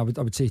 Again, I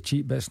would say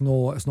cheap, but it's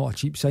not a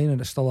cheap signing.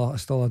 It's still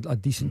a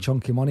decent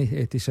chunk of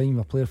money to sign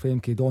a player for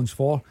MK Dons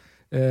for.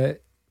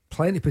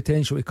 Plenty of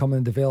potential to come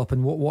and develop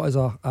in what is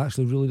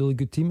actually really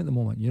good team at the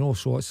moment.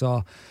 So it's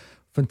a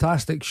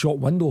fantastic short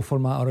window for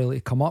Matt O'Reilly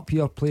to come up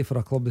here, play for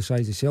a club the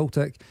size of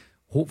Celtic,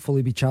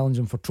 hopefully be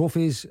challenging for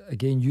trophies.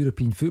 Again,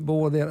 European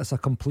football there, it's a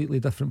completely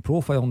different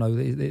profile now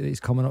that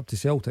he's coming up to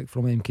Celtic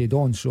from MK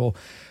Dons. So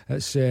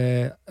it's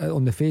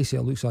on the face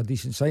it looks a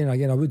decent signing.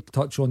 Again, I would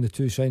touch on the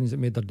two signings that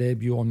made their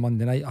debut on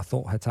Monday night. I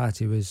thought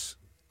Hatate was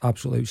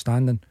absolutely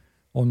outstanding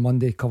on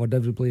Monday, covered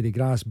every blade of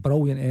grass,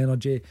 brilliant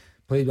energy,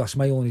 played with a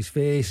smile on his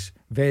face,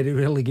 very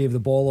rarely gave the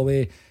ball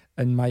away,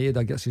 and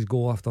Maeda gets his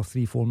goal after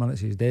 3-4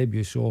 minutes of his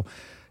debut. So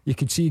you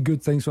could see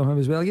good things from him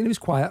as well. Again, he was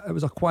quiet. It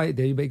was a quiet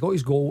day, but he got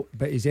his goal.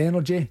 But his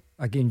energy,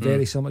 again,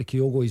 very similar to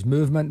Kyogo. His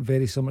movement,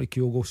 very similar to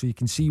Kyogo. So you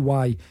can see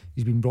why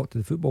he's been brought to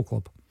the football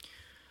club.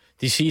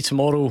 Do you see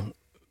tomorrow,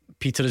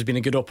 Peter, has been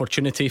a good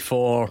opportunity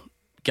for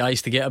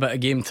guys to get a bit of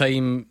game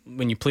time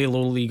when you play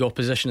low league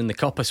opposition in the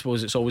cup? I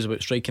suppose it's always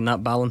about striking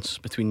that balance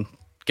between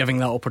giving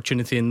that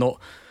opportunity and not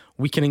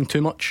weakening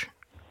too much.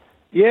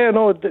 Yeah,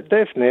 no,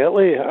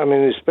 definitely. I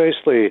mean,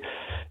 especially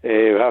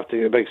we have to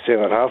get a big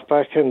centre half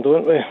back in,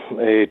 don't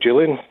we?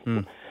 Julian.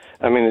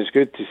 I mean, it's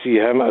good to see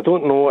him. I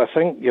don't know. I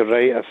think you're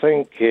right. I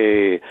think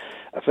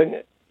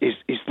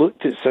he's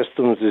looked at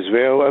systems as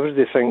well.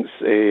 Everybody thinks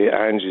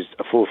Ange is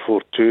a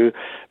 4-4-2,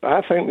 but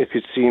I think we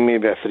could see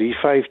maybe a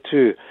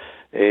 3-5-2.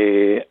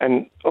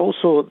 And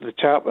also the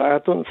chap, I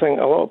don't think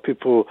a lot of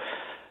people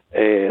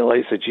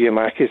like the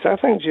Giamakis. I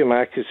think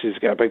Giamakis has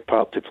got a big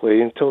part to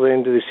play until the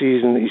end of the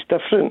season. He's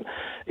different.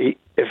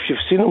 If you've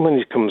seen him when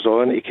he comes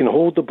on, he can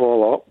hold the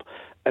ball up,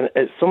 and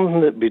it's something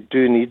that we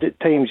do need at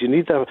times. You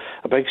need a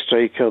big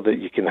striker that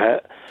you can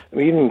hit. I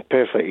mean, even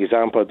perfect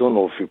example, I don't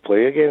know if we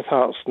play against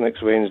Hearts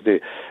next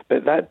Wednesday,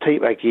 but that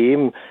type of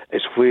game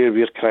is where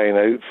we're crying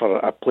out for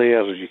a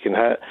player you can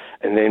hit,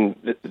 and then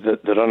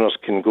the runners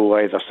can go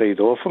either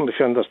side of him, if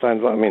you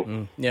understand what I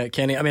mean. Yeah,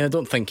 Kenny, I mean, I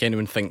don't think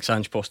anyone thinks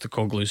Ange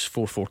Postecoglou's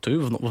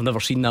 4-4-2. We've never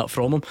seen that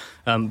from him.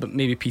 But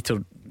maybe,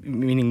 Peter,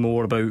 meaning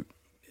more about,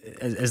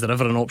 is there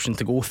ever an option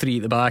to go three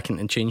at the back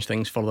and change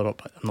things further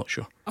up? I'm not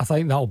sure. I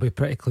think that'll be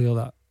pretty clear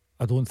that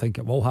I don't think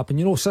it will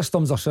happen.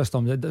 Systems are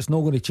systems. It's not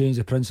going to change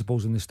the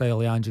principles and the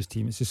style of Ange's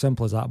team. It's as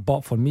simple as that.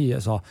 But for me, they're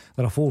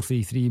a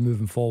 4-3-3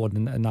 moving forward,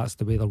 and that's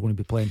the way they're going to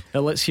be playing.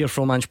 Let's hear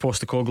from Ange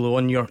Postecoglou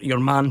on your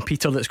man,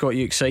 Peter, that's got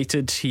you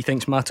excited. He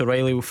thinks Matt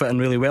O'Reilly will fit in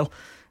really well,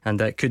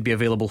 and could be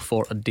available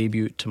for a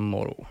debut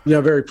tomorrow. Yeah,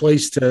 very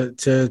pleased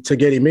to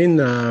get him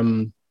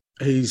in.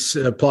 He's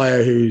a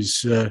player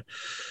who's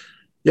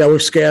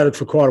we've scouted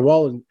for quite a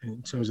while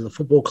in terms of the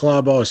football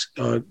club.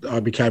 I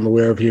became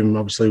aware of him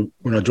obviously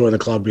when I joined the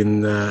club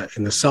in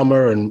the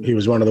summer, and he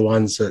was one of the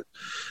ones that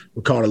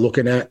we're kind of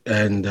looking at,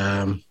 and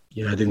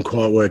didn't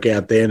quite work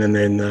out then, and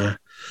then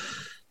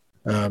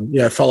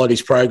followed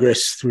his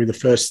progress through the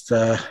first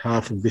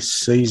half of this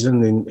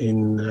season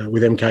in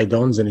with MK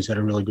Dons, and he's had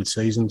a really good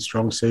season,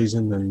 strong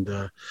season,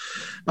 and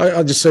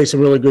I just see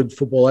some really good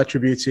football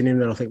attributes in him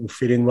that I think will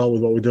fit in well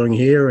with what we're doing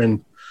here,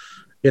 and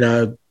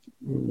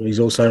he's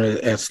also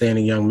an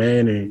outstanding young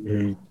man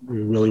who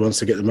really wants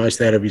to get the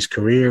most out of his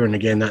career, and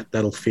again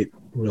that'll fit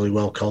really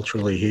well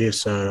culturally here.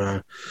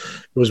 So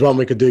it was one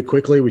we could do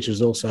quickly, which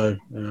is also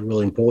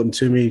really important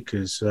to me,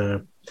 because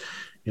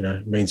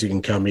it means he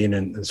can come in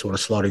and sort of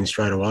slot in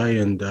straight away,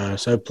 and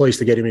so pleased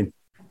to get him in.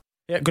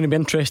 Yeah, going to be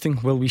interesting.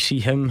 Will we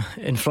see him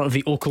in front of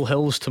the Oakle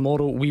Hills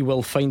tomorrow? We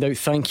will find out.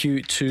 Thank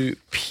you to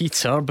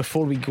Peter.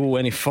 Before we go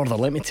any further,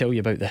 let me tell you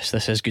about this.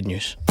 This is good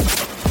news.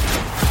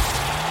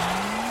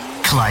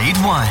 Clyde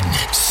One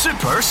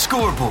Super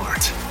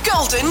Scoreboard.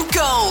 Golden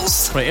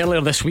Goals. Right,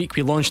 earlier this week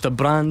we launched a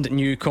brand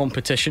new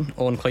competition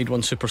on Clyde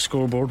One Super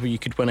Scoreboard where you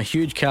could win a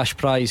huge cash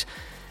prize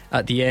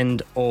at the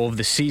end of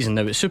the season.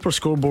 Now it's Super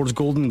Scoreboard's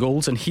Golden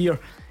Goals, and here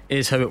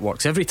is how it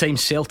works. Every time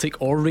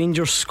Celtic or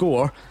Rangers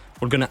score,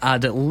 we're going to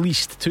add at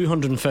least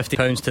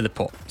 £250 to the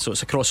pot. So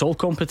it's across all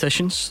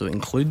competitions, so it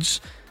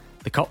includes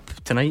the Cup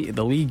tonight,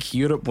 the League,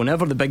 Europe.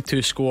 Whenever the big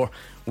two score,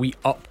 we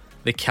up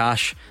the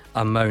cash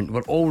amount.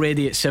 We're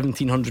already at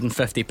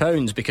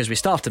 £1,750 because we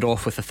started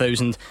off with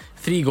 1,000,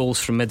 3 goals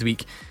from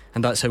midweek,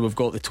 and that's how we've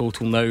got the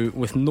total now.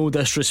 With no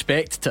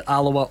disrespect to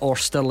Alloa or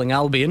Stirling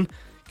Albion,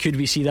 could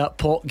we see that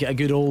pot get a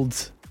good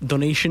old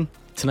donation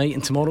tonight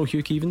and tomorrow,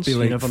 Hugh Keevins?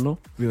 You never know.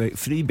 We like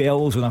 3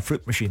 bells on a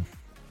fruit machine.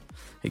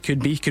 It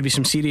could be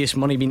some serious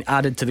money being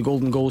added to the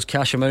Golden Goals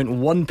cash amount.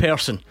 One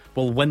person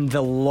will win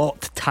the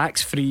lot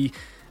tax free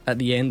at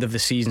the end of the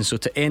season. So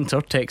to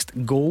enter, text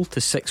GOAL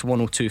to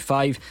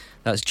 61025.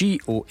 That's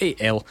GOAL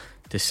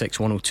to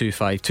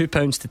 61025.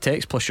 £2 to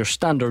text plus your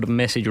standard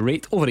message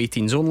rate, over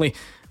 18s only.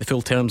 The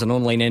full terms and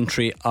online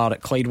entry are at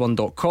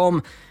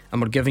Clyde1.com,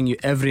 and we're giving you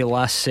every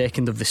last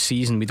second of the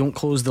season. We don't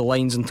close the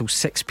lines until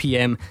 6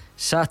 p.m.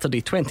 Saturday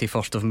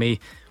 21st of May,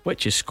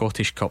 which is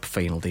Scottish Cup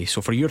final day.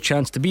 So for your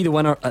chance to be the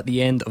winner at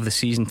the end of the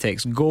season,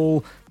 text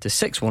GOAL to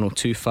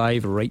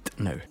 61025 right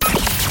now.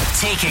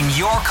 Taking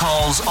your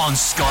calls on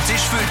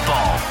Scottish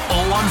football.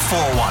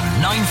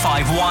 0141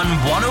 951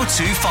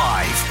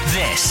 1025.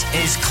 This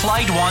is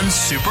Clyde One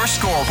Super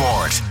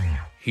Scoreboard.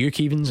 Hugh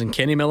Keevins and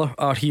Kenny Miller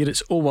are here.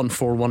 It's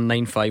 0141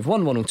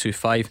 951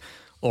 1025,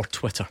 or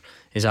Twitter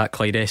is at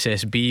Clyde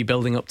SSB.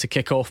 Building up to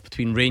kick-off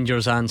between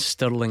Rangers and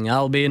Stirling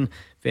Albion.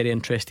 Very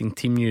interesting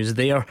team news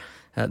there.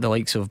 The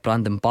likes of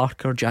Brandon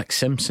Barker, Jack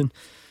Simpson,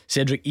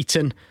 Cedric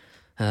Eaton.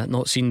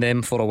 Not seen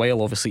them for a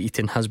while. Obviously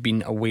Eaton has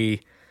been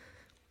away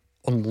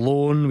on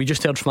loan. We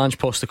just heard from Ange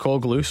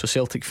Postecoglou, so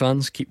Celtic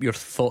fans, keep your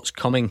thoughts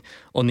coming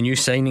on the new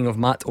signing of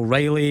Matt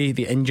O'Reilly,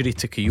 the injury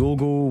to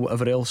Kyogo,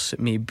 whatever else it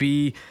may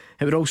be.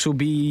 It would also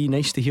be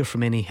nice to hear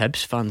from any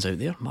Hibs fans out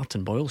there.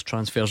 Martin Boyle's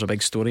transfer's a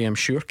big story, I'm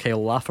sure.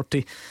 Kyle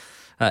Lafferty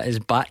is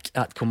back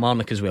at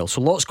Kilmarnock as well.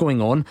 So lots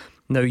going on.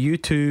 Now you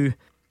two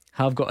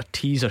have got a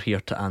teaser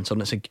here to answer,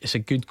 and it's a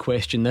good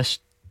question. This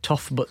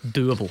tough but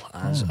doable,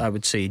 as I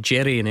would say.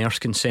 Jerry in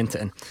Erskine sent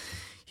it in.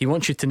 He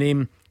wants you to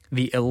name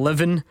the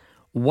 11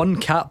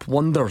 one-cap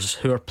wonders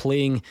who are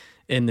playing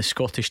in the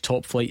Scottish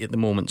top flight at the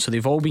moment. So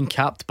they've all been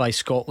capped by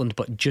Scotland,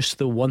 but just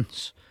the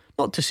once.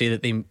 Not to say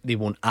that they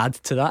won't add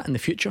to that in the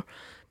future,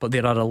 but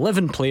there are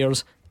 11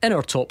 players in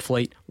our top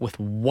flight with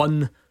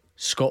one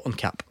Scotland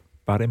cap.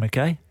 Barry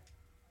Mackay?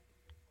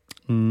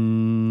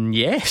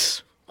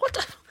 Yes.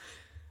 What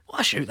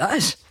a shout that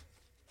is.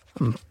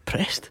 I'm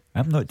impressed.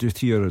 I'm not just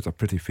here as a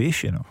pretty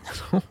face, you know.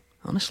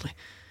 Honestly,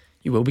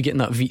 you will be getting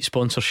that Veet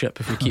sponsorship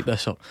if we keep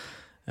this up.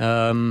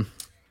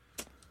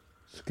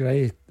 It's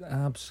great.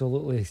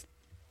 Absolutely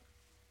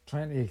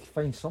trying to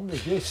find somebody.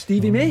 Yes,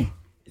 Stevie May?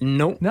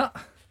 No. Nah.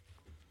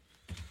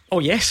 Oh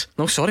yes.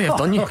 No, sorry, I've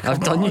done you. I've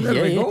done you.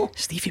 There we Yeah. go.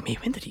 Stevie May,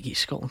 when did he get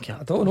Scotland cap?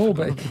 I don't know,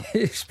 but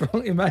it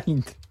sprung to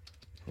mind.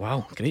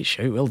 Wow, great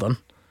shout, well done.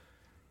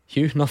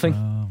 Hugh, nothing?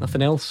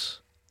 Nothing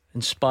else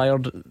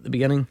inspired at the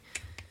beginning?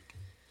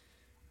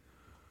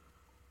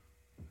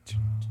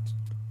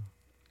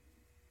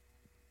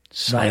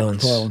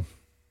 Silence.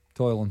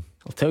 Toiling.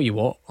 I'll tell you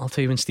what, I'll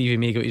tell you when Stevie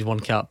May got his one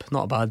cap.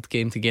 Not a bad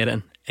game to get it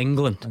in.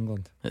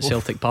 England at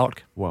Celtic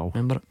Park. Wow.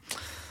 Remember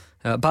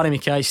it? Barry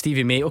Mackay,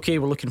 Stevie May. Okay,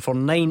 we're looking for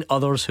 9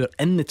 others who are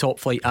in the top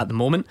flight at the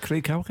moment.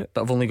 Craig Halkett?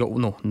 But I've only got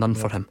none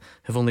for him.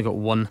 I've only got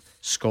one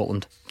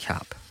Scotland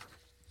cap.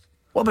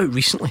 What about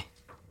recently?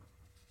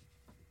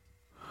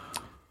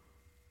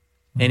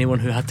 Anyone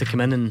who had to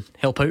come in and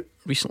help out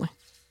recently?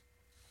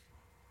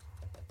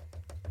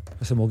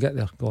 Listen, we'll get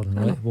there, Gordon,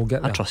 right? We'll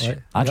get there. I trust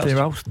you. Anthony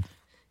Ralston?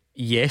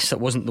 Yes, that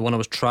wasn't the one I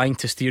was trying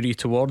to steer you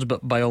towards,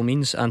 but by all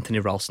means, Anthony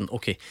Ralston.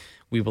 Okay,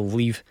 we will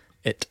leave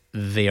it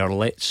there.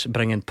 Let's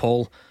bring in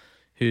Paul,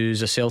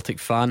 who's a Celtic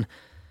fan.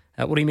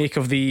 What do you make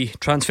of the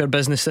transfer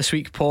business this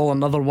week, Paul?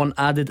 Another one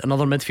added,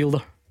 another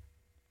midfielder.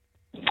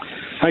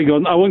 Hi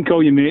Gordon, I won't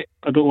call you mate.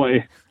 I don't want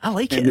to. I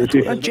like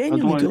it. I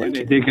genuinely do like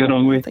it. Take it the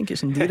wrong way. I think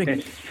it's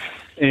endearing.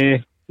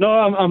 No,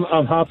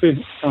 I'm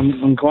happy.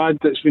 I'm glad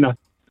that it's been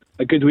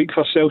a good week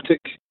for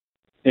Celtic.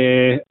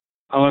 I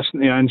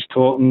listened to Ange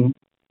talking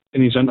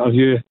in his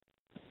interview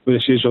where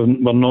he says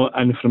we're not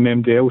in from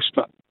anybody else,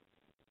 but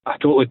I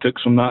totally took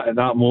from that at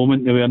that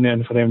moment they weren't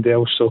in for anybody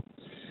else, so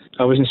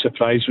I wasn't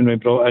surprised when we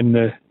brought in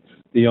the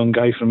young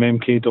guy from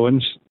MK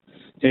Dons.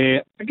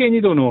 Again,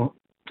 you don't know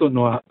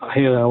a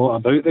hell of a lot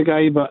about the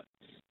guy, but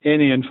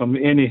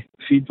any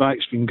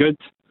feedback's been good,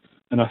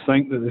 and I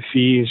think that the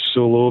fee is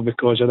so low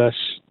because of this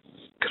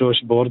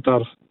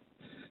cross-border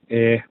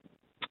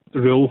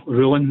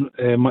ruling,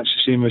 much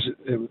the same as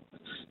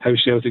how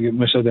Celtic get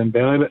Moussa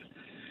Dembele. But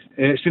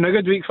it's been a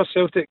good week for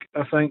Celtic.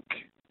 I think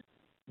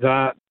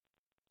that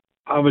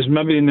I was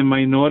maybe in the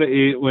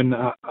minority when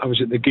I was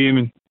at the game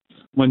on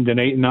Monday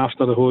night, and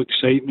after the whole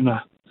excitement,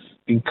 I've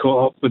been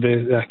caught up with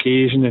the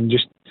occasion and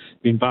just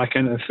been back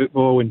into the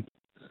football and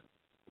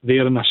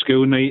there on a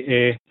school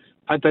night.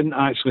 I didn't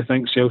actually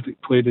think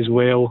Celtic played as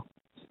well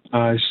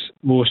as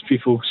most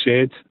people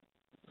said.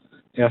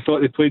 I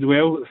thought they played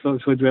well. I thought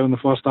they played well in the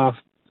first half,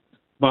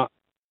 but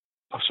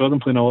I saw them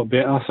playing a lot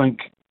better, I think,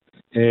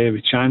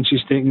 with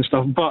chances taken and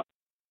stuff. But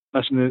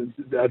listen,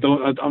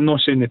 I'm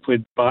not saying they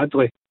played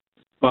badly,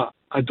 but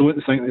I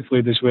don't think they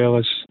played as well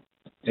as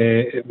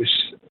it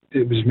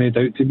was made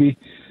out to be.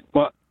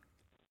 But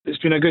it's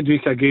been a good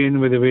week again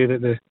with the way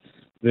that the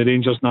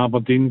Rangers and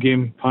Aberdeen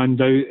game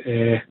panned out.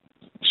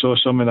 Saw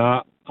some of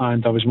that,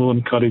 and I was more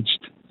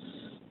encouraged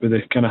with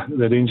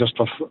the Rangers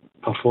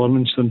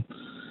performance than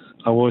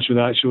I was with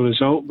the actual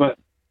result. But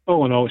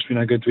all in all, it's been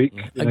a good week.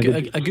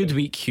 A good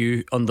week,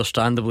 Hugh.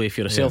 Understandably, if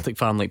you're a Celtic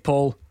fan like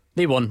Paul,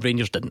 they won,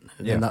 Rangers didn't,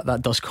 and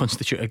that does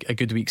constitute a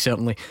good week,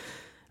 certainly.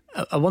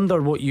 I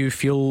wonder what you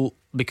feel,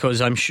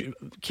 because I'm sure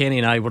Kenny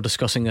and I were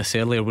discussing this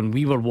earlier when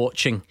we were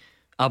watching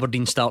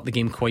Aberdeen start the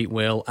game quite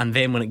well, and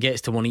then when it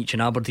gets to one each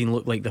and Aberdeen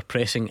look like they're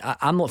pressing,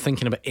 I'm not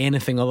thinking about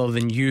anything other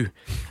than you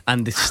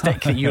and the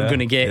stick that you're going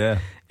to get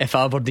if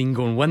Aberdeen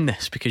go and win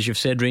this, because you've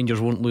said Rangers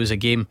won't lose a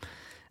game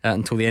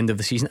until the end of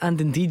the season,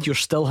 and indeed you're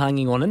still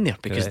hanging on in there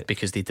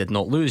because they did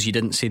not lose. You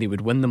didn't say they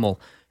would win them all.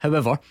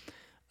 However,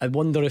 I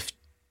wonder if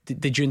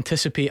did you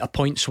anticipate a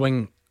point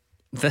swing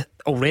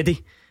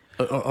already,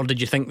 or did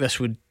you think this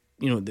would,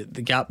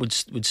 the gap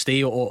would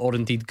stay or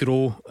indeed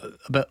grow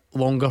a bit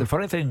longer? The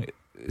funny thing,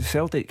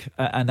 Celtic,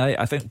 and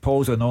I think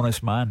Paul's an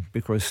honest man,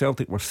 because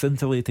Celtic were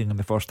scintillating in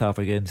the first half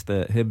against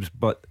the Hibs,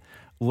 but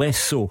less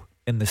so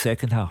in the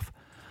second half,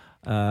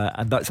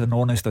 and that's an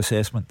honest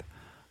assessment.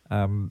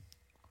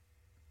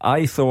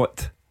 I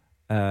thought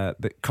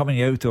that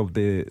coming out of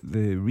the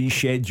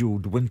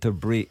rescheduled winter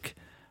break,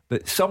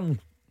 that some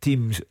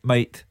teams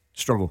might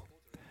struggle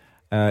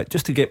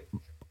just to get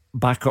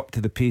back up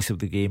to the pace of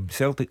the game.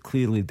 Celtic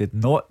clearly did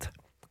not,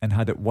 and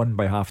had it won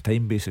by half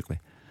time basically.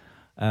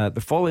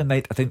 The following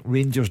night, I think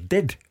Rangers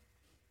did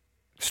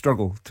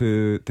struggle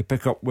to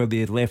pick up where they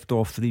had left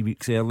off 3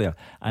 weeks earlier,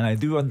 and I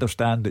do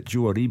understand that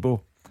Joe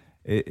Aribo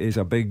is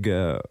a big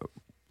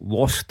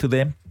loss to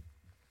them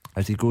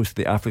as he goes to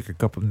the Africa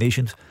Cup of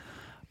Nations,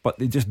 but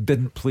they just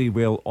didn't play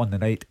well on the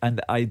night, and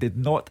I did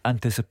not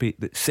anticipate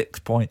that 6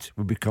 points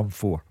would become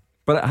 4,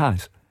 but it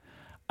has,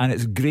 and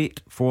it's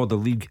great for the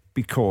league,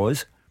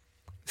 because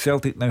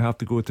Celtic now have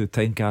to go to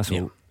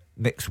Tynecastle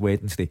next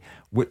Wednesday,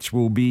 which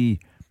will be,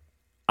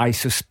 I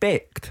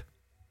suspect,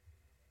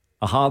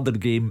 a harder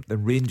game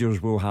than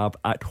Rangers will have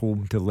at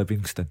home to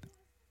Livingston.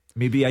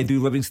 Maybe I do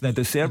Livingston a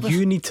disservice.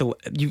 You need to.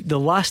 The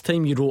last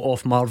time you wrote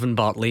off Marvin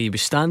Bartley, he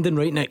was standing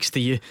right next to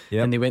you,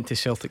 and they went to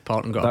Celtic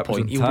Park and got a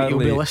point. He'll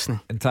be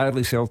listening.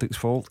 Entirely Celtic's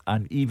fault,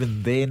 and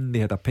even then they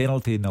had a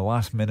penalty in the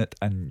last minute,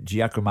 and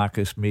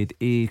Giacomakis made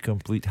a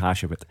complete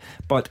hash of it.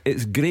 But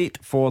it's great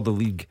for the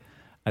league.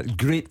 It's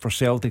great for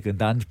Celtic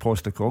and Ange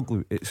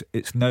Postecoglou.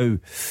 It's now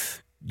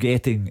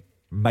getting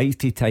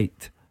mighty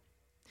tight.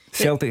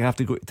 Celtic have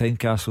to go to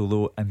Tynecastle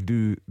though and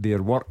do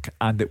their work,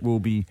 and it will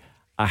be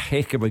a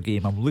heck of a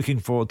game. I'm looking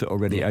forward to it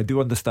already. I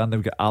do understand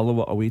they've got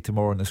Alloa away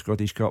tomorrow in the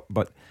Scottish Cup,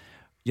 but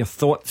your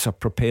thoughts are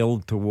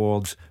propelled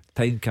towards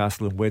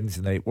Tynecastle on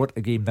Wednesday night. What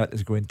a game that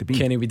is going to be.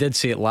 Kenny, we did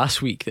say it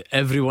last week that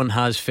everyone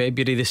has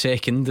February the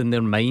 2nd in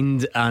their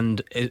mind,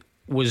 and it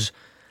was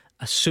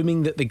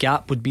assuming that the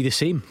gap would be the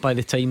same by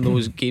the time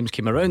those games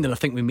came around. And I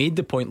think we made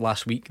the point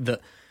last week that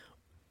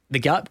the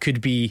gap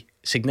could be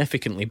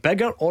significantly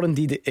bigger, or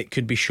indeed it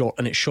could be short,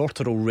 and it's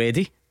shorter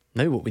already.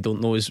 Now what we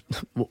don't know is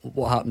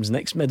what happens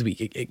next midweek.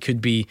 It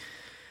could be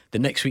that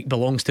next week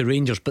belongs to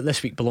Rangers, but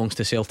this week belongs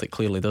to Celtic,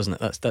 clearly, doesn't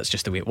it? That's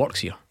just the way it works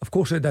here. Of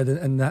course it did,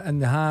 and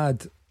they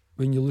had,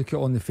 when you look at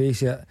it on the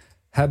face of it,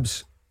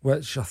 Hibs,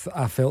 which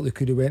I felt they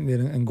could have went there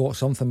and got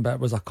something, but it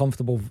was a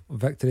comfortable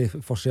victory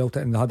for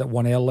Celtic, and they had it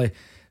won early.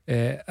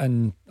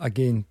 And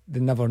again, they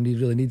never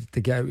really needed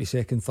to get out of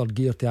second, third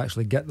gear to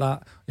actually get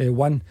that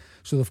win.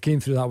 So they've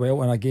came through that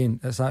well, and again,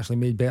 it's actually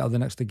made better the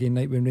next again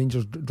night when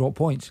Rangers drop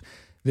points.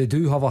 They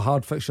do have a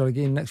hard fixture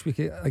again next week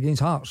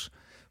against Hearts,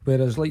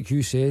 whereas like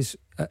Hugh says,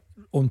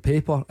 on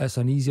paper it's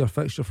an easier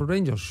fixture for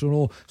Rangers.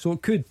 So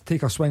it could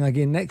take a swing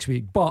again next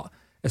week, but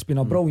it's been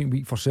a brilliant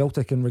week for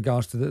Celtic in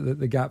regards to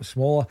the gap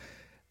smaller.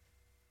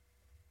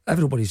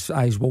 Everybody's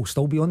eyes will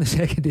still be on the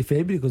 2nd of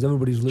February because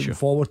everybody's looking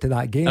forward to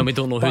that game, and we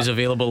don't know who's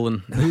available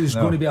and who's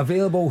going to be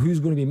available, who's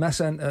going to be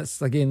missing.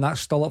 It's again,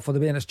 that's still up for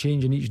debate, and it's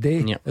changing each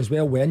day as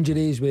well, with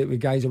injuries, with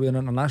guys away on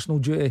international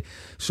duty.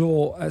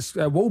 So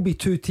it will be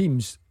two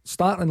teams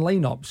starting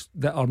lineups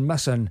that are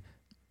missing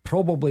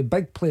probably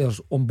big players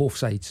on both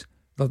sides.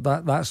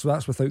 That's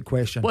without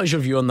question. What is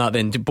your view on that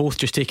then? Do both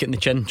just take it in the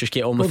chin, just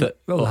get on with it?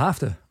 Well, they have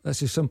to.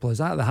 It's as simple as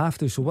that. They have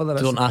to. So whether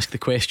it's don't ask the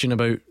question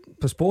about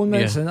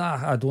postponements, and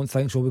I don't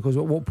think so, because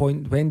at what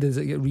point, when does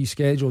it get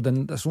rescheduled?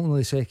 And it's only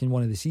the second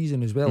one of the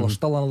season as well. There's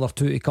still another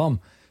 2 to come.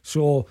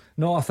 So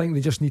no, I think they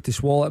just need to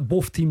swallow it.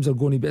 Both teams are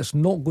going to be, it's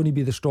not going to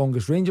be the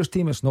strongest Rangers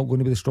team, it's not going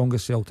to be the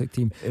strongest Celtic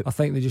team. I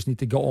think they just need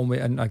to get on with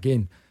it, and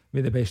again,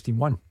 may the best team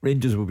win.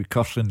 Rangers will be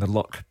cursing their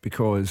luck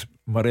because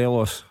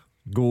Morelos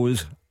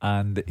goes,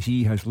 and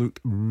he has looked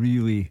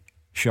really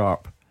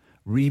sharp,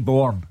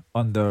 reborn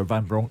under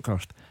Van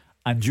Bronckhorst,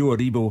 and Joe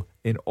Aribo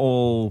in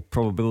all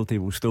probability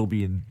will still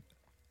be in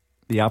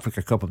the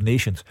Africa Cup of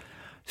Nations.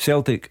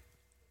 Celtic,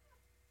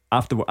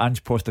 after what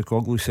Ange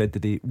Postecoglou said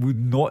today, would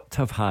not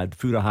have had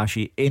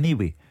Furuhashi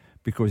anyway,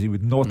 because he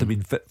would not have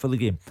been fit for the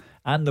game,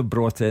 and they've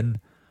brought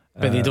in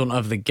but they don't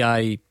have the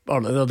guy,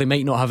 or they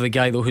might not have the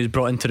guy though who's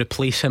brought in to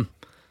replace him.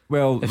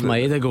 Well, if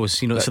Maeda goes,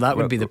 so that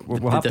would be the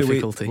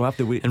difficulty. We'll have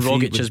to wait. And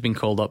Rogic has been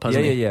called up,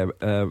 hasn't he?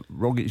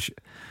 Rogic,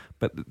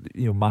 but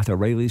Matt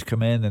O'Reilly's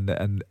come in,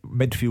 and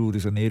midfield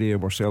is an area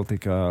where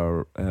Celtic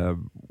are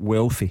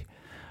wealthy.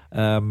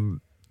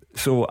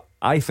 So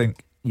I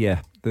think,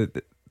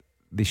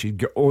 they should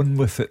get on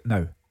with it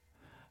now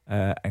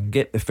and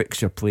get the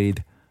fixture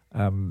played.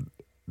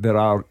 There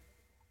are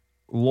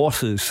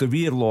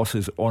severe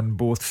losses on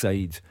both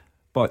sides,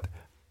 but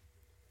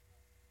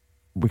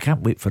we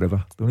can't wait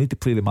forever. They'll need to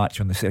play the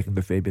match on the 2nd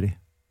of February.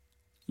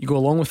 You go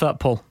along with that,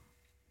 Paul?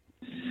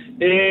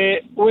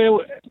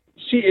 Well,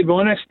 see, to be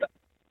honest,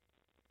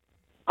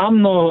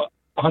 I'm not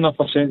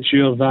 100%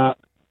 sure that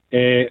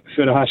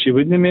Furuhashi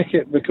wouldn't make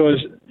it,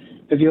 because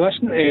if you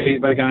listen to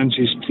Big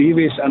Angie's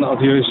previous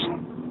interviews,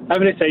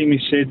 every time he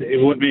said that he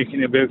won't make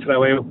it about for a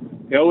while,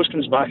 he always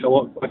comes back a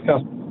lot quicker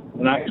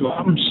than actually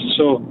happens.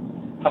 So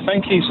I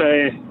think he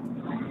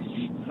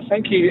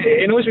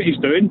knows what he's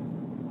doing.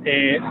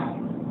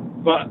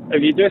 But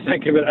if you do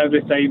think about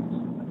every time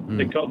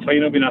the cup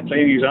final being a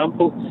prime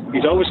example,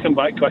 he's always come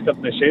back quicker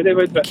than he said he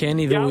would. But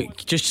Kenny, though,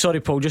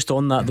 sorry Paul, just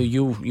on that though,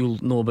 you'll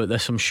know about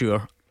this, I'm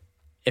sure.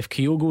 If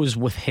Kyogo is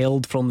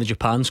withheld from the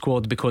Japan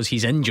squad because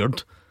he's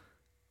injured,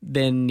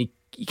 then he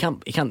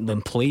can't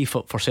then play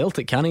for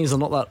Celtic, can he? Is there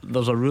not that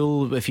there's a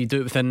rule if you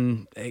do it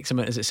within X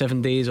amount, is it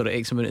 7 days or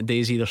X amount of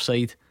days either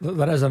side?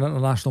 There is an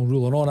international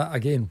rule, and on it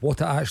again, what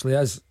it actually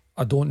is,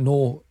 I don't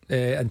know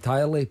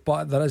entirely,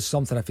 but there is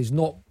something. If he's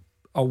not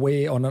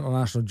away on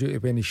international duty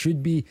when he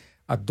should be,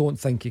 I don't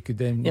think he could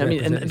then. Yeah, I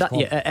mean, and that,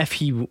 if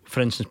he,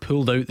 for instance,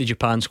 pulled out the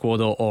Japan squad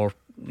or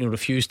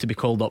refused to be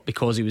called up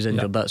because he was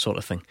injured, that sort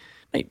of thing.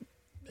 Right,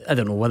 I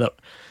don't know whether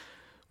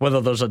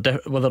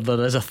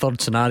there is a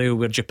third scenario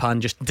where Japan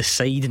just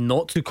decide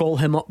not to call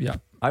him up. Yeah,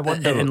 I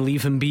wonder, and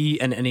leave him be,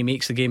 and he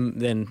makes the game.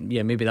 Then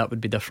maybe that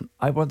would be different.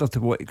 I wonder to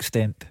what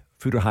extent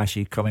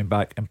Furuhashi coming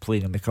back and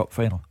playing in the cup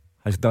final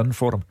has done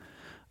for him,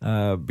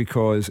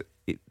 because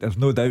there's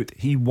no doubt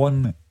he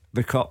won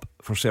the cup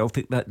for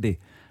Celtic that day,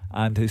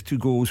 and his 2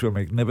 goals were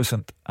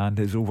magnificent, and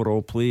his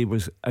overall play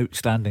was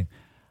outstanding.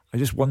 I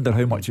just wonder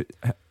how much it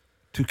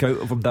took out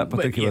of him that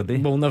particular day.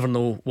 We'll never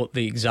know what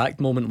the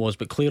exact moment was,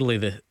 but clearly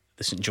the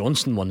St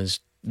Johnstone one has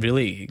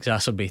really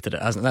exacerbated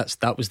it, hasn't it?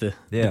 That was the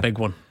big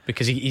one,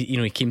 because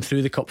he came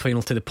through the cup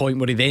final to the point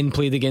where he then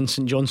played against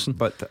St Johnstone.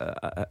 But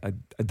I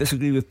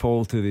disagree with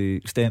Paul to the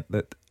extent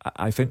that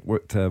I think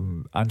what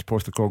Ange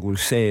Postecoglou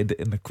said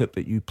in the clip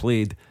that you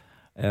played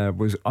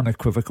was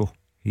unequivocal.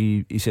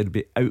 He said he'd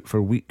be out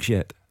for weeks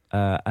yet,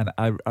 and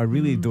I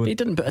really don't. He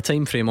didn't put a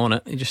time frame on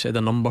it. He just said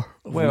a number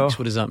of weeks.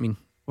 What does that mean?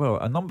 Well,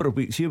 a number of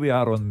weeks. Here we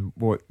are on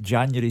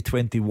January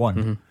 21.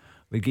 Mm-hmm.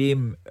 The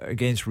game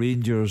against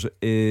Rangers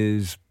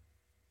is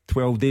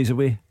 12 days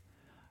away.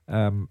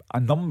 A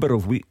number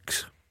of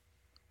weeks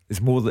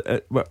is more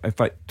than, in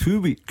fact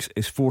 2 weeks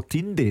is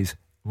 14 days.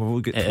 We'll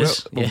get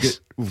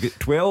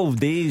 12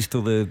 days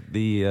till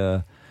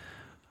the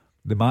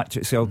match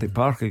at Celtic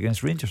Park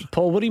against Rangers.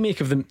 Paul, what do you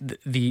make of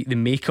the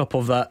makeup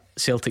of that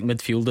Celtic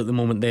midfield at the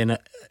moment then?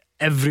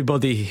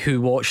 Everybody who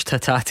watched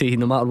Hatate,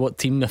 no matter what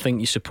team I think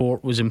you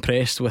support, was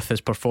impressed with his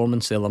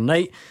performance the other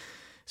night.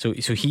 So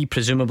he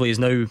presumably is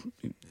now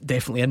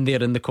definitely in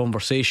there in the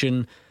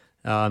conversation.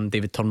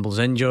 David Turnbull's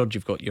injured.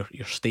 You've got your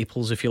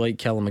staples, if you like,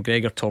 Callum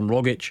McGregor, Tom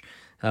Rogic,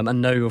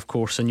 and now of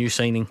course a new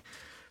signing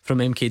from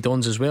MK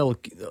Dons as well.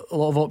 A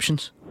lot of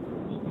options.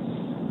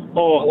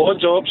 Oh,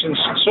 loads of options.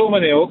 So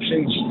many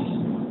options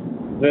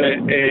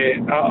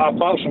that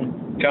apart from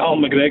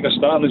Callum McGregor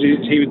starting as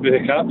he would be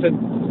the captain.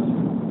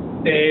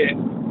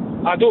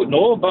 I don't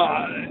know,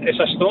 but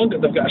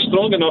they've got a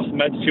strong enough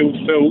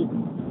midfield full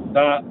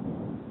that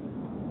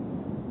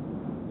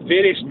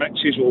various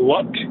mixes will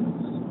work,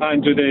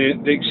 and with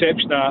the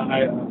exception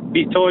of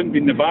Beaton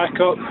being the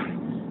backup,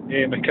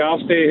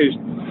 McCarthy, who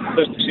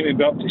doesn't seem to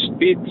be up to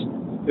speed,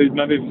 who'd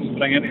maybe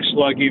bring in to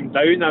slow a game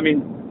down. I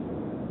mean,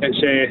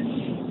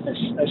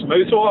 it's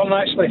mouth-watering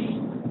actually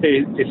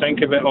to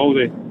think about all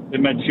the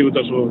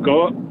midfielders we've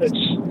got. It's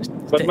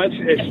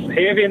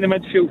heavy in the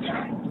midfield.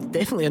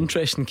 Definitely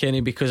interesting,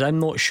 Kenny, because I'm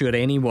not sure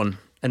anyone,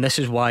 and this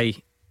is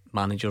why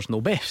managers know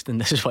best,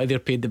 and this is why they're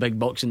paid the big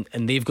bucks,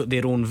 and they've got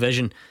their own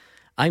vision.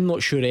 I'm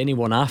not sure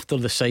anyone after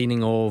the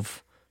signing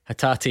of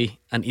Hatate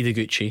and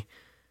Ideguchi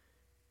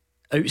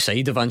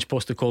outside of Ange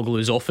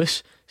Postecoglou's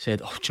office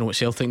said, oh, do you know what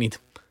Celtic need?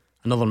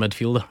 Another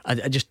midfielder. I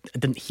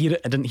didn't hear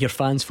it. I didn't hear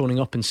fans phoning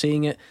up and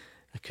saying it.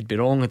 I could be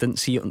wrong. I didn't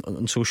see it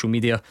on social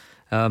media,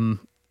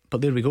 but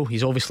there we go.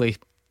 He's obviously,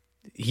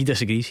 he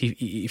disagrees.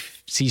 He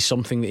sees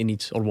something that he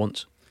needs or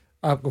wants.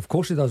 Of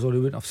course he does, or he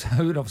wouldn't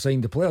have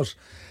signed the players.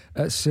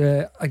 It's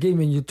again,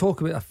 when you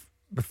talk about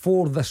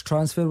before this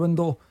transfer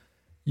window,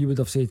 you would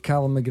have said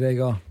Callum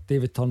McGregor,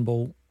 David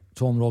Turnbull,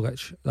 Tom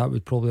Rogic. That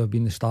would probably have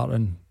been the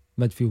starting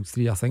midfield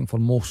three, I think, for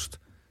most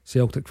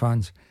Celtic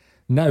fans.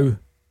 Now,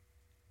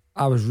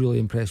 I was really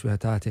impressed with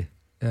Hatate.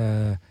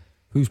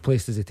 Whose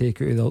place does he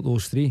take out of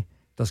those three?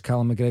 Does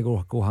Callum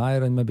McGregor go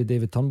higher and maybe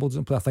David Turnbull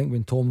doesn't play? I think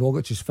when Tom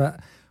Rogic is fit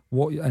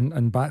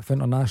and back for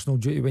international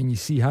duty, when you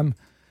see him,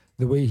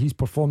 the way he's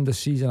performed this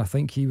season, I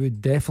think he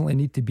would definitely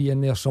need to be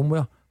in there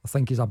somewhere. I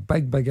think he's a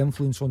big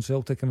influence on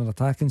Celtic in an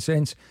attacking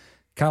sense.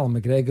 Callum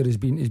McGregor has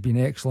been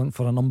excellent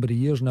for a number of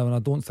years now, and I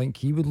don't think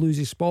he would lose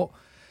his spot.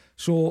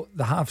 So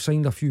they have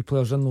signed a few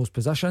players in those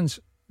positions.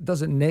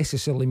 Doesn't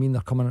necessarily mean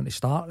they're coming in to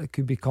start. It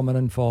could be coming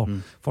in for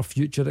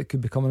future. It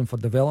could be coming in for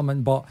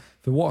development. But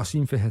for what I've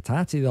seen for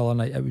Hatate the other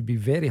night, it would be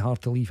very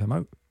hard to leave him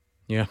out.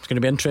 Yeah, it's going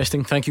to be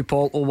interesting. Thank you,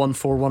 Paul.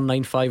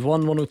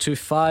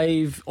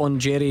 01419511025 on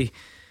Jerry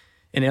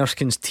in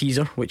Erskine's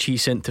teaser, which he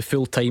sent to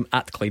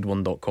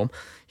fulltime@Clyde1.com.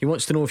 He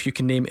wants to know if you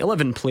can name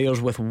 11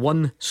 players with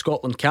one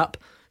Scotland cap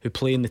who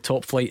play in the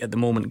top flight at the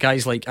moment.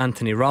 Guys like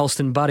Anthony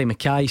Ralston, Barry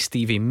Mackay,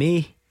 Stevie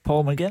May.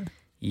 Paul McGinn.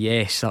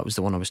 Yes, that was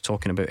the one I was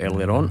talking about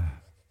earlier on.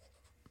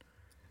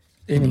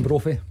 Eamon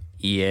Brophy.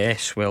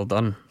 Yes, well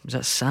done. Was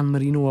that San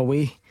Marino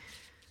away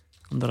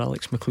under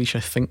Alex McLeish, I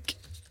think?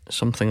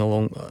 Something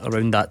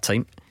around that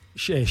time.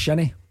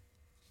 Shinnie.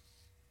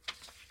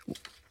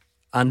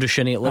 Andrew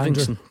Shinnie at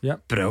Livingston.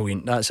 Yep.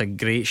 Brilliant. That's a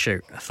great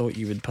shout. I thought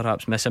you would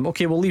perhaps miss him.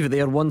 Okay, we'll leave it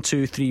there. 1,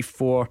 2, 3,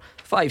 4,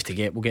 5 to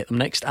get. We'll get them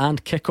next.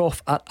 And kick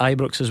off at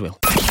Ibrox as well.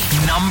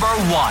 Number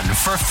 1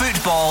 for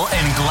football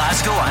in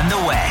Glasgow and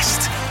the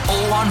West.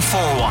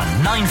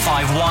 0141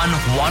 951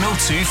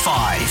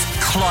 1025.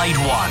 Clyde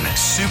One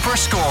Super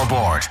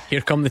Scoreboard.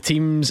 Here come the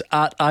teams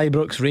at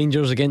Ibrox.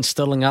 Rangers against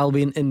Stirling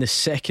Albion in the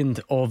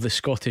second of the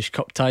Scottish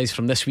Cup ties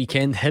from this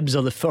weekend. Hibs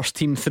are the first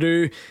team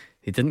through.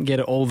 They didn't get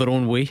it all their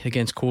own way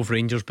against Cove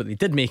Rangers, but they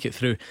did make it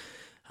through.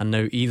 And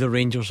now either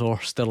Rangers or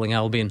Stirling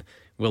Albion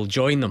will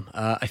join them.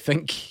 I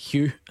think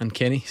Hugh and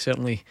Kenny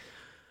certainly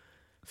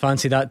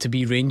fancy that to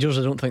be Rangers.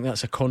 I don't think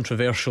that's a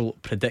controversial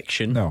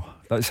prediction. No,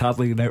 that's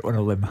hardly going out on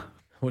a limb.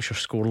 What's your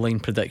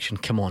scoreline prediction?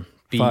 Come on.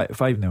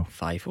 5-0.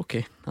 5,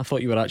 okay. I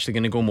thought you were actually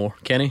going to go more.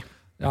 Kenny?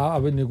 I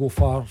wouldn't go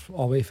far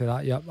away for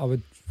that. Yep, I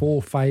would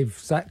 4, 5,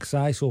 6.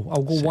 So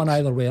I'll go 6. One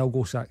either way. I'll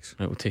go 6.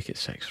 Right, we'll take it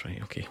 6.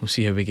 Right, okay. We'll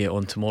see how we get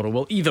on tomorrow.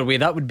 Well, either way,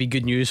 that would be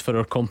good news for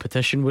our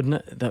competition, wouldn't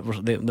it? That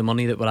was the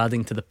money that we're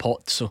adding to the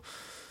pot. So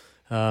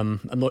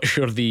I'm not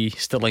sure the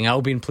Stirling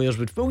Albion players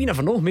would. Well, you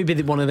never know.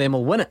 Maybe one of them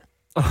will win it.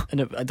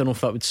 And I don't know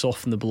if that would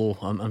soften the blow.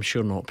 I'm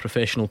sure not.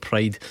 Professional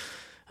pride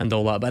and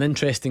all that. But an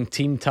interesting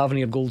team: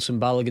 Tavernier, Goldson,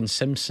 Balogun,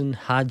 Simpson,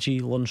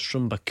 Hadji,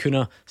 Lundstrom,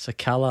 Bakuna,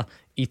 Sakala,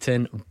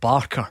 Eaton,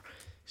 Barker.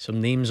 Some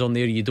names on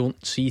there you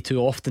don't see too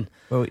often.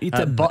 Well,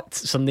 Eaton, but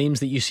some names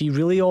that you see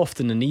really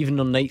often, and even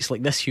on nights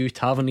like this, Hugh,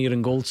 Tavernier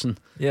and Goldson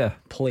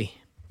play.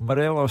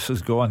 Morelos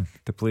is gone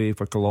to play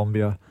for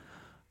Colombia.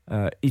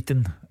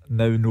 Eaton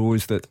now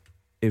knows that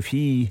if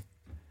he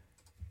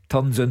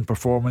turns in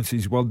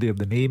performances worthy of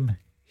the name,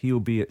 he'll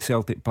be at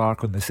Celtic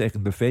Park on the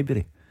 2nd of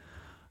February.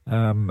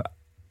 And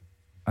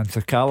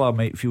Sakala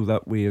might feel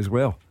that way as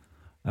well.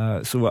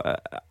 I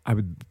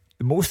would.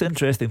 The most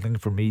interesting thing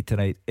for me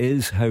tonight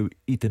is how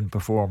Eaton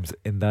performs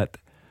in that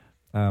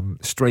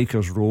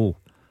striker's role.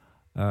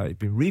 He'd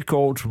been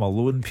recalled from a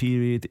loan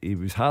period. He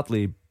was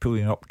hardly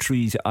pulling up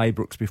trees at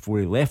Ibrox before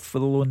he left for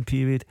the loan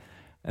period.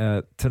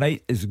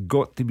 Tonight has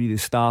got to be the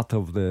start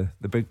of the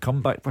big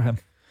comeback for him.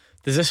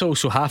 Does this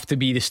also have to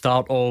be the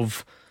start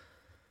of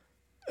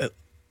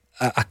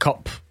a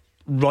cup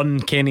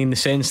run, Kenny, in the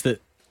sense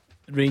that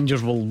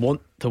Rangers will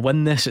want to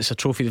win this? It's a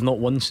trophy they've not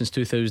won since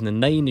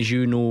 2009, as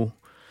you know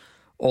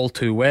all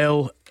too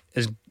well.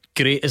 As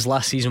great as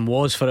last season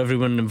was for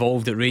everyone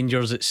involved at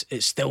Rangers, it's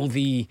still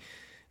the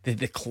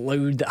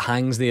cloud that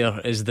hangs there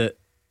is that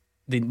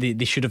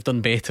they should have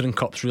done better in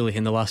cups really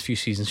in the last few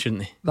seasons,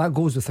 shouldn't they? That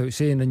goes without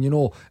saying. And you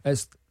know,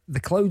 it's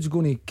the cloud's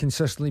going to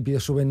consistently be there.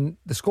 So when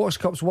the Scottish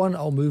Cup's won,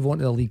 I'll move on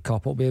to the League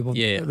Cup. It'll be able,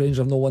 Rangers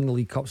have not won the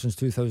League Cup since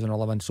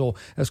 2011, so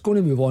it's going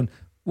to move on.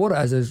 What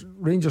it is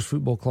Rangers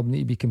Football Club need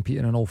to be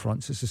competing on all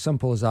fronts. It's as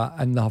simple as that,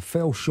 and they have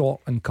fell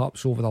short in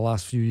cups over the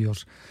last few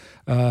years.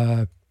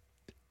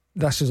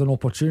 This is an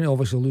opportunity.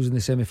 Obviously losing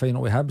the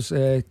semi-final with Hibs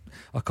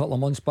a couple of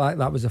months back,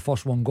 that was the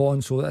first one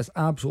gone, so it's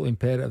absolutely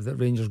imperative that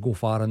Rangers go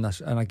far in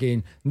this, and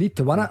again need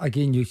to win it.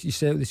 Again, you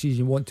set out the season,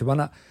 you want to win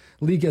it.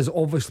 League is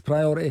obvious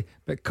priority,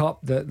 but cup,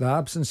 the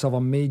absence of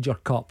a major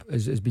cup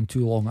has been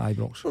too long at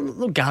Ibrox. Well,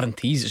 no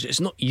guarantees. It's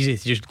not easy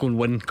to just go and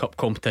win cup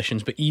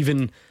competitions, but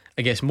even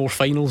I guess more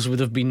finals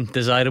would have been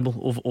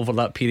desirable over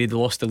that period. They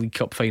lost the League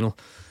Cup final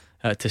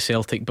to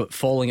Celtic, but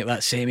falling at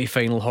that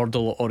semi-final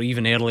hurdle or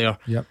even earlier,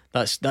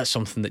 that's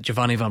something that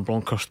Giovanni Van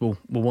Bronckhorst will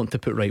want to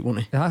put right, won't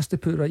he? It has to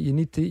put right. You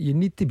need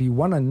to be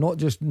winning, not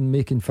just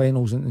making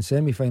finals and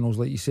semi-finals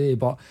like you say.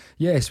 But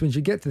yes, when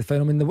you get to the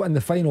final, I mean, in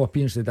the final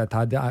appearance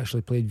they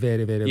actually played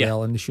very, very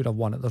well, and they should have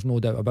won it, there's no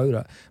doubt about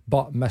it,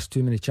 but missed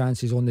too many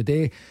chances on the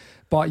day.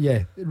 But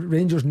yeah,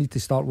 Rangers need to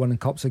start winning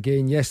cups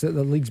again. Yes, the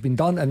league's been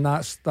done, and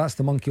that's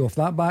the monkey off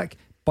that back.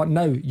 But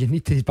now you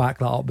need to back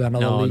that up with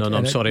another league. No,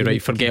 I'm sorry,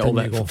 right? Forget all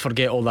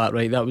that,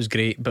 right? That was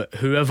great. But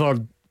whoever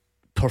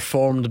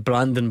performed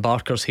Brandon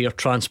Barker's hair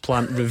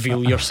transplant,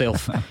 reveal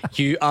yourself.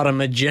 You are a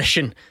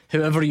magician,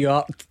 whoever you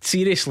are.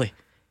 Seriously,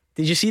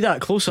 did you see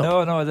that close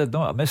up? No, I did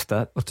not. I missed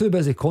that. We're too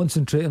busy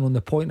concentrating on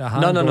the point at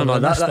hand. No.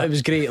 That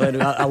was great.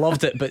 I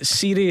loved it. But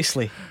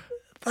seriously,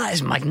 that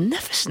is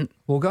magnificent.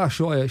 We'll get a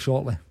shot at it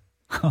shortly.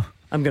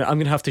 I'm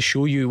gonna have to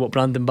show you what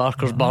Brandon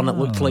Barker's Barnet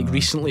looked like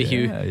recently,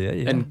 Hugh.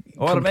 And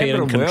compare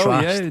and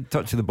contrast. Well,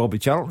 touching the Bobby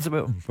Charltons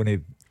about him when he.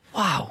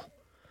 Wow.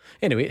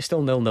 Anyway, it's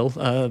still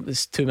 0-0.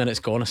 It's 2 minutes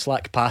gone. A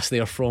slack pass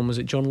there from, was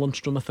it John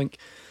Lundstrom, I think?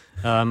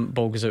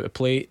 Ball goes out of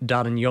play.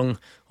 Darren Young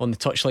on the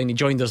touchline. He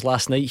joined us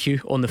last night,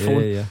 Hugh, on the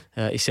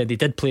phone. He said he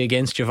did play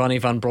against Giovanni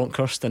Van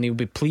Bronckhorst, and he'll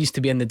be pleased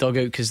to be in the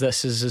dugout because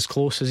this is as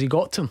close as he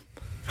got to him.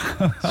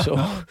 So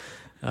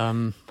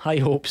high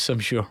hopes, I'm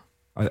sure,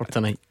 for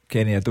tonight.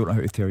 Kenny, I don't know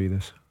how to tell you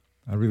this.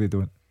 I really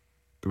don't.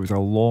 There was a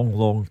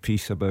long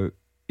piece about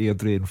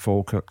Airdrie and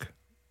Falkirk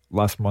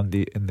last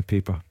Monday in the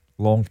paper.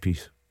 Long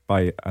piece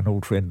by an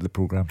old friend of the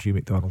programme, Hugh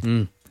McDonald.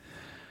 And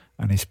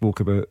he spoke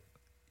about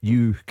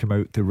you came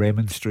out to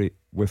remonstrate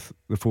with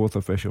the fourth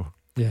official.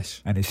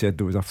 Yes. And he said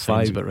there was a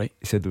Sounds about right.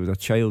 He said there was a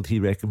child he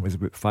reckoned was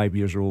about 5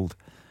 years old,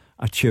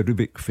 a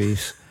cherubic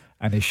face,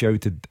 and he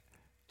shouted,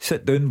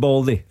 "Sit down,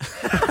 Baldy."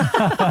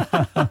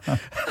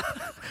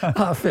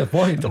 Fair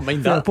point. Don't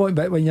mind fair that. point.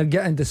 But when you're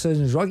getting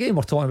decisions, again,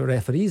 we're talking about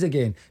referees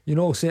again. You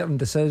know, certain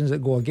decisions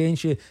that go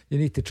against you, you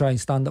need to try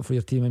and stand up for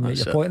your team and make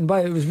That's your it. point. And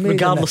by it was made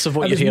Regardless of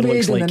what your hair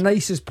looks in like. the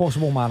nicest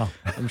possible manner.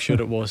 I'm sure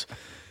it was.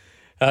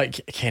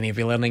 Kenny,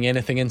 be learning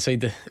anything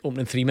inside the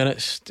opening 3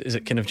 minutes? Is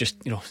it kind of just,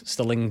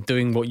 Stirling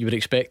doing what you would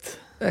expect?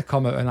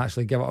 Come out and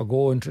actually give it a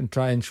go and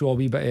try and show a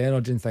wee bit of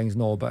energy and things.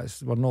 No, but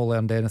we're not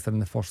learned anything in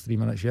the first 3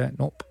 minutes yet.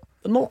 Nope.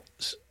 They're not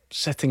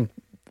sitting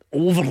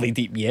overly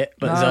deep yet,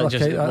 but is that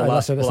just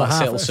will that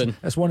settle soon?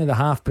 It's one of the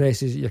half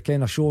presses that you're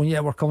kind of showing,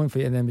 yeah, we're coming for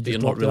you, and then we just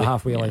drop to the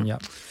halfway line.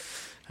 Yep.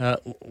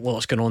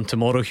 What's going on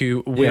tomorrow,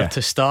 Hugh? Where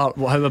to start?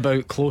 How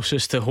about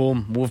closest to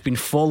home? We've been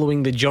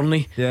following the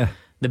journey. Yeah.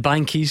 The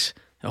Bankies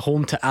at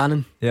home to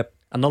Annan. Yep.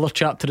 Another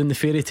chapter in the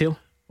fairy tale.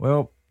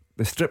 Well,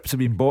 the strips have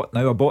been bought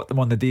now. I bought them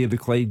on the day of the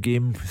Clyde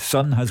game.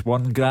 Son has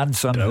won,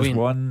 grandson Brilliant. has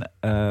won.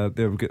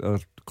 They've got their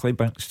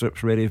Clydebank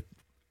strips ready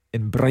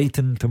in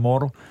Brighton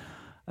tomorrow.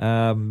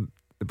 The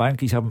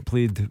Bankies haven't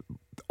played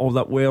all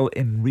that well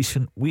in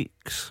recent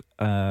weeks.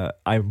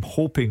 I'm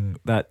hoping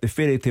that the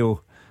fairy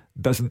tale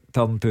doesn't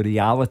turn to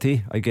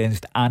reality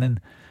against Annan.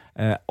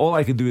 All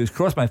I can do is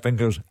cross my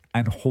fingers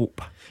and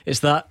hope. It's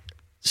that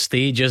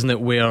stage, isn't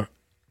it, where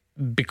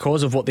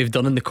because of what they've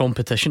done in the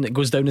competition, it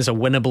goes down as a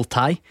winnable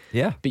tie.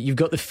 Yeah. But you've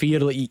got the fear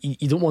that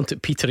you don't want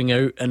it petering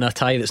out in a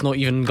tie that's not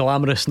even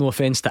glamorous. No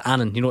offence to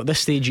Annan. At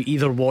this stage, you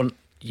either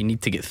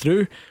need to get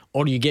through,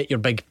 or you get your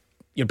big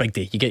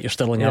day. You get your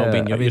Stirling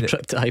Albion, your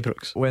trip to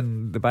Ibrox.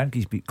 When the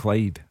Bankies beat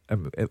Clyde,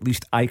 at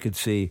least I could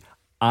say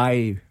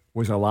I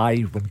was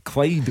alive when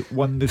Clyde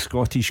won the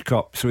Scottish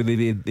Cup. So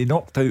they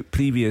knocked out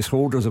previous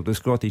holders of the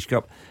Scottish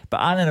Cup.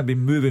 But Annan have been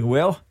moving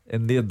well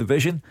in their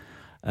division.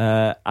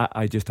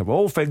 I just have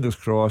all fingers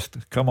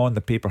crossed. Come on,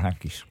 the paper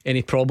hankies.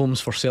 Any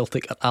problems for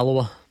Celtic at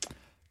Alloa?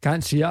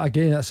 Can't see it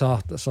again. It's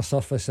a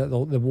surface that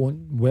they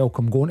won't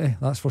welcome going to,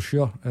 that's for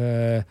sure.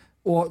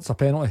 It's a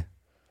penalty.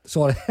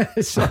 Sorry,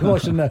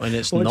 watching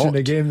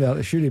the game there,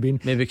 it should have been.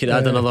 Maybe we could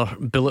add another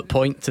bullet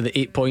point to the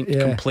 8-point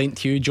complaint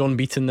to you. John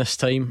Beaton this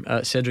time.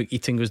 Cedric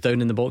Eaton goes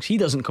down in the box. He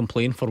doesn't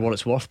complain for what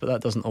it's worth, but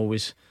that doesn't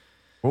always.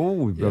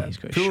 He's got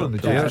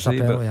a shot.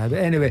 But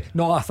anyway,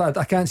 no,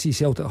 I can't see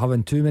Celtic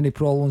having too many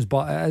problems,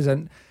 but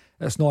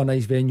it's not a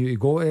nice venue to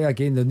go to.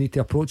 Again, they need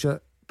to approach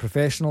it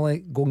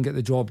professionally, go and get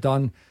the job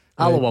done.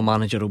 Alloa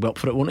manager will be up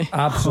for it, won't he?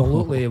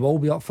 Absolutely, he will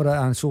be up for it,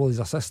 and so will his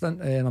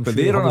assistant. And but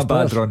they're on a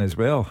bad run as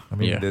well. I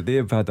mean,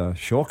 they've had a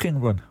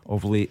shocking run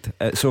of late.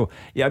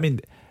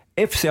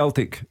 If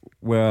Celtic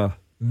were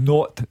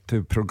not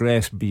to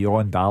progress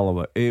beyond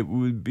Alloa, it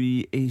would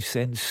be a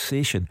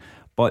sensation.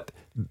 But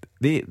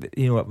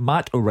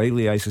Matt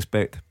O'Reilly, I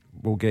suspect,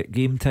 will get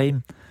game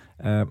time.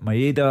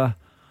 Maeda,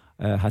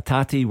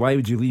 Hatate, why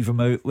would you leave him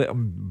out? Let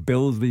him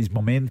build his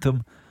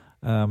momentum.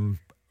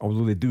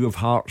 Although they do have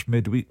Hearts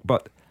midweek,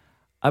 but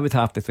I would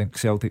have to think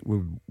Celtic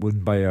would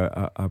win by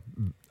a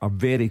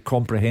very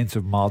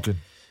comprehensive margin.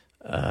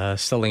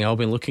 Stirling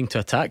Albion looking to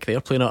attack. They're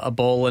playing a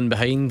ball in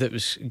behind. It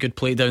was good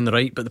play down the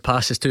right, but the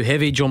pass is too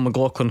heavy. John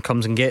McLaughlin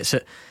comes and gets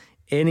it.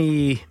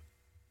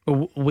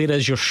 Where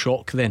is your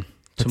shock then?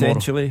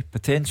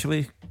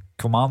 Potentially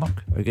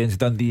Kilmarnock against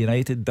Dundee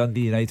United.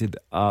 Dundee United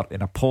are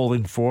in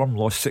appalling form,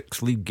 lost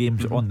 6 league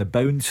games on the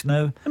bounce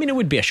now. I mean, it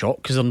would be a shock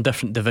because they're in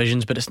different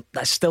divisions, but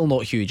that's still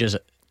not huge, is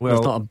it? Well,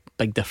 there's not a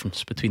big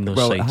difference between those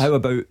sides. How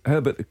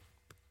about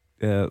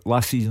the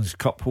last season's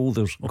cup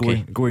holders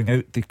going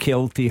out to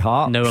Kelty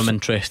Hearts? Now I'm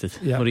interested.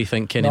 What do you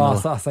think, Kenny?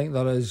 I think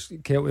there is.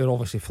 Kelty are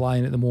obviously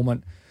flying at the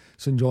moment.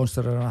 St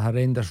Johnstone are on a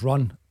horrendous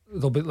run.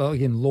 They'll be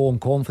again low on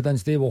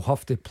confidence. They will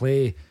have to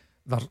play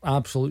their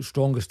absolute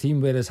strongest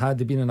team, whereas had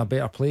they been in a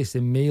better place, they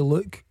may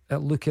look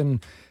at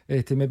looking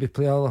to maybe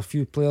play a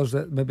few players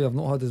that maybe have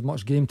not had as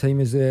much game time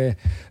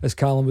as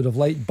Callum would have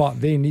liked.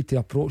 But they need to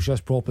approach this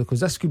properly,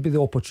 because this could be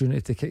the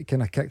opportunity to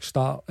kind of kick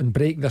start and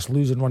break this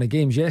losing run of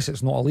games. Yes,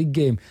 it's not a league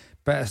game,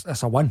 but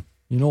it's a win.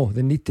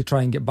 They need to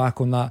try and get back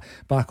on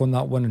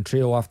that winning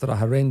trail after a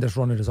horrendous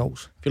run of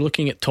results. If you're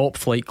looking at top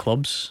flight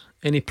clubs,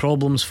 any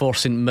problems for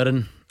St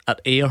Mirren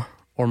at Ayr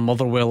or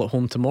Motherwell at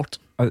home to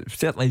Morton?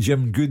 Certainly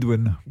Jim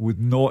Goodwin would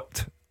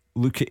not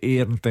look at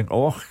Ayr and think,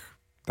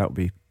 that would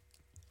be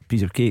a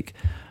piece of cake.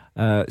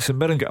 St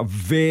Mirren got a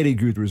very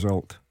good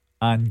result,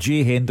 and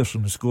Jay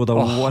Henderson scored a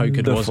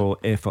wonderful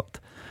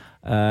effort,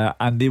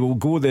 and they will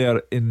go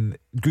there in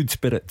good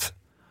spirits,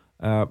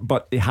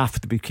 but they have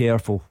to be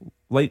careful.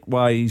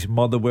 Likewise,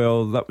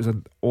 Motherwell, that was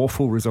an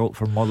awful result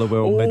for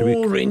Motherwell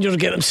midweek. Rangers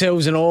get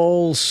themselves in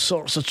all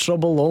sorts of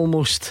trouble,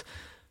 almost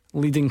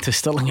leading to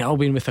Stirling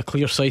Albion with a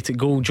clear-sighted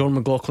goal. John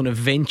McLaughlin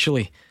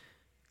eventually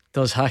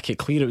does hack it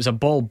clear. It was a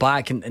ball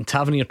back, and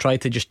Tavernier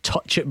tried to just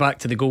touch it back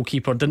to the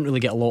goalkeeper, didn't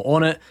really get a lot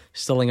on it.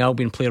 Stirling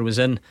Albion player was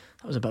in.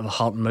 That was a bit of a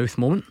heart and mouth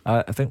moment.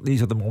 I think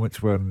these are the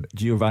moments when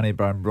Giovanni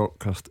Brown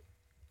Brockhurst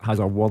has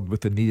a word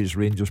with the nearest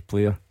Rangers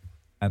player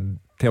and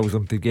tells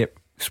them to get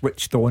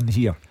switched on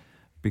here,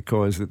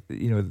 because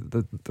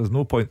there's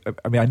no point.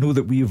 I mean, I know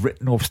that we've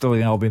written off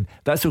Stirling Albion.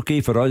 That's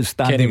okay for us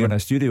standing Kenny, in a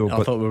studio.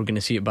 I thought we were going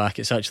to see it back.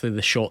 It's actually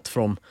the shot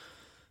from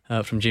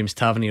James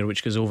Tavernier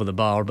which goes over the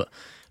bar, but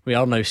we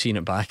are now seeing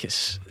it back.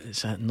 It's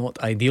not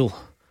ideal.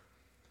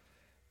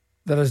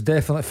 There is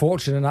definitely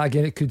fortune in that.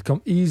 Again, it could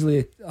come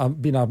easily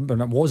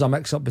when it was a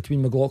mix-up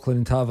between McLaughlin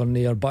and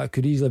Tavernier, but it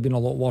could easily have been a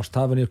lot worse.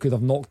 Tavernier could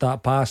have knocked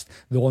that past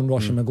the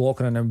onrush of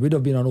McLaughlin, and it would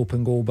have been an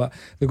open goal, but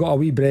they got a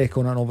wee break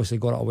on it and obviously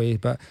got it away.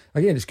 But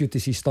again, it's good to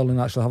see Stirling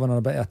actually having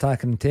a bit of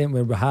attacking intent,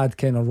 where we had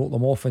kind of wrote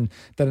them off and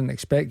didn't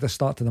expect the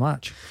start to the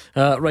match.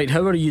 Right,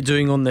 how are you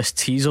doing on this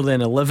teaser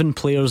then? 11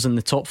 players in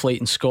the top flight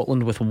in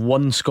Scotland with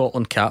 1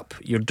 Scotland cap.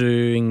 You're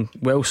doing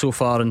well so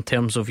far in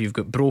terms of, you've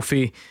got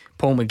Brophy,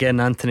 Paul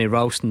McGinn, Anthony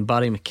Ralston,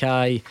 Barry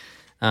Mackay,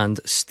 and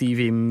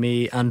Stevie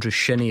May, Andrew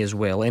Shinnie as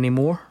well. Any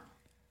more?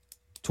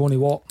 Tony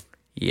Watt.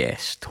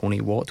 Yes, Tony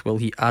Watt. Will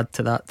he add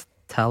to that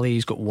tally?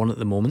 He's got 1 at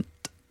the moment.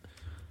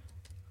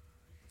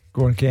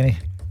 Go on, Kenny.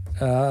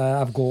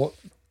 I've got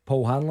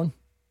Paul Hanlon.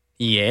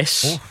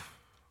 Yes.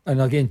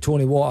 And again,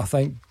 Tony Watt, I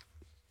think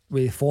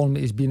with the form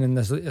that he's been in,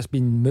 it's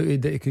been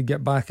mooted that he could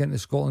get back into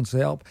Scotland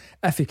setup.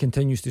 If he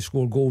continues to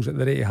score goals at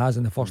the rate he has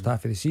in the first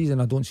half of the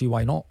season, I don't see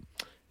why not.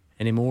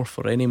 Any more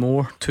for any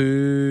more?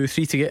 2,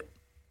 3 to get.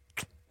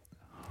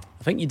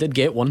 I think you did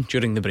get one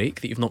during the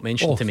break that you've not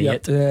mentioned to me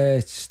yet.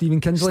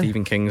 Stephen Kingsley.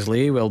 Stephen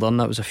Kingsley, well done.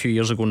 That was a few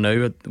years ago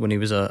now, when he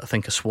was I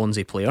think a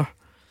Swansea player.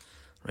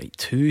 Right,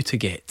 2 to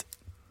get.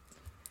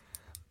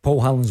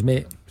 Paul Hanlon's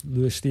mate,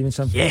 Lewis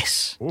Stevenson.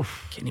 Yes.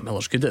 Kenny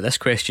Miller's good at this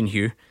question,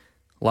 Hugh.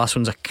 Last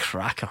one's a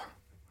cracker.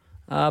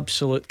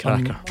 Absolute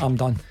cracker. I'm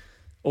done.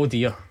 Oh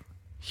dear,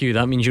 Hugh,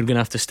 that means you're going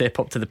to have to step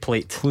up to the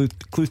plate. Clue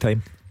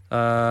time.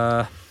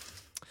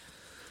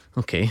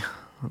 Okay,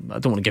 I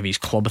don't want to give you his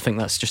club. I think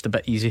that's just a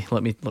bit easy.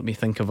 Let me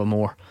think of a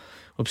more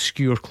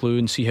obscure clue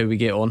and see how we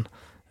get on.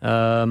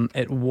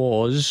 It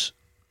was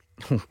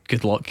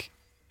good luck.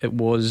 It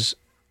was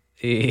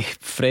a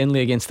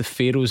friendly against the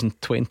Faroes in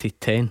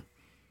 2010.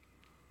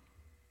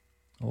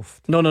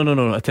 No,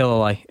 I tell a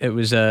lie. It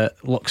was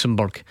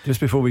Luxembourg. Just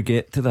before we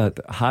get to that,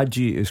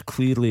 Hadji is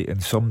clearly in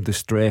some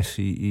distress.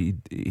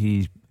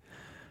 He's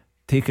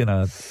taken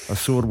a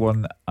sore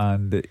one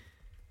and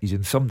he's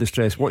in some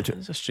distress. Watch it.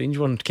 It's a strange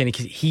one, Kenny,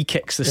 'cause he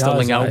kicks the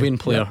Stirling Albion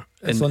player.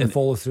 It's on the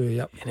follow through.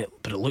 Yep.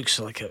 But it looks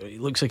like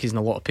he's in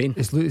a lot of pain.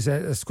 It's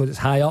because it's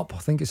high up. I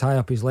think it's high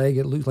up his leg.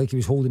 It looks like he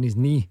was holding his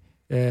knee.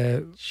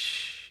 So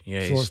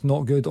it's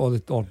not good, or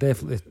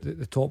definitely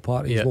the top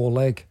part of his lower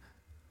leg.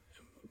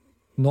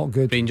 Not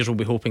good. Rangers will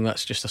be hoping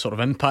that's just a sort of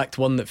impact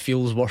one that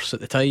feels worse at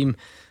the time.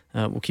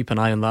 We'll keep an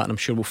eye on that, and I'm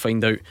sure we'll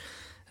find out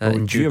in due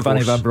course.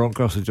 Giovanni Van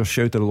Bronckhorst has just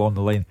shouted along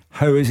the line,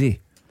 how is he?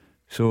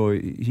 So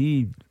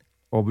he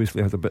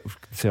obviously has a bit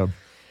of concern.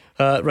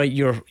 Right,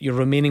 your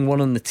remaining one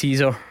on the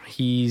teaser.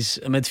 He's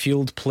a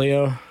midfield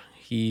player.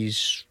 I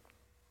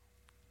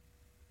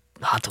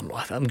don't know,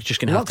 I'm just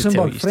going to have to tell you.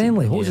 Luxembourg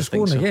friendly. What was he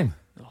scoring in the game?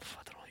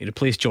 He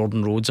replaced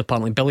Jordan Rhodes.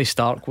 Apparently Billy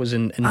Stark was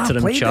in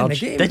interim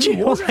charge. In the game. Did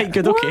you? Right,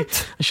 good. What?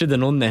 Okay, I should have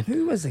known then.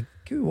 Who was it?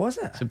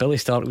 So Billy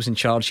Stark was in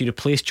charge. He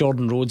replaced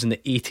Jordan Rhodes in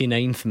the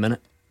 89th minute.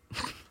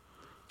 But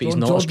he's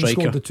not Jordan a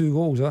striker. Scored the 2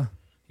 goals, huh?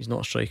 He's not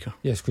a striker.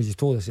 Yes, because you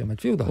told us he's a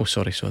midfielder. Oh,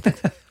 sorry, so I did.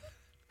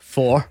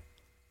 4.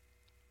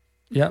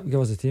 Yeah,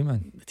 give us the team,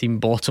 man. The team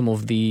bottom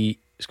of the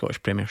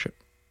Scottish Premiership.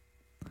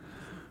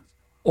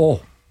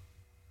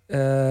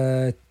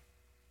 Wasn't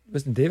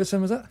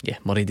Davidson, was it? Yeah,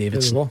 Murray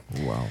Davidson.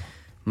 Wow.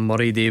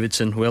 Murray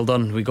Davidson, well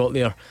done. We got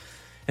there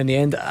in the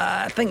end.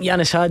 I think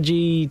Yanis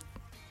Hadji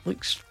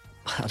looks,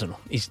 I don't know,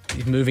 he's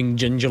moving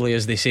gingerly,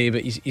 as they say,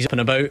 but he's up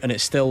and about, and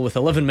it's still with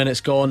 11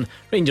 minutes gone.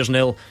 Rangers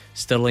 0,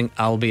 Stirling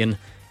Albion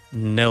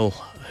 0.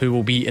 Who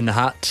will be in the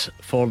hat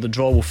for the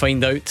draw? We'll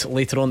find out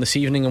later on this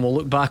evening, and we'll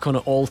look back on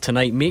it all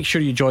tonight. Make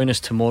sure you join us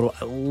tomorrow.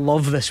 I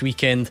love this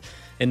weekend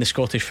in the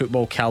Scottish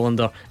football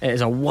calendar. It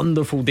is a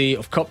wonderful day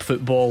of cup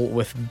football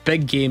with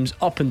big games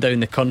up and down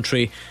the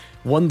country.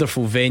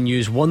 Wonderful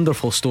venues,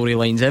 wonderful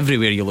storylines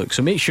everywhere you look.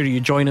 So make sure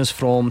you join us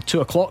from 2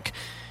 o'clock,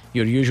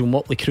 your usual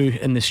motley crew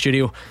in the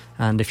studio.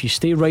 And if you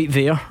stay right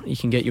there, you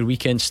can get your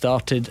weekend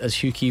started, as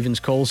Hugh Keevins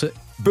calls it.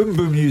 Boom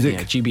boom music.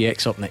 Yeah,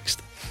 GBX up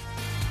next.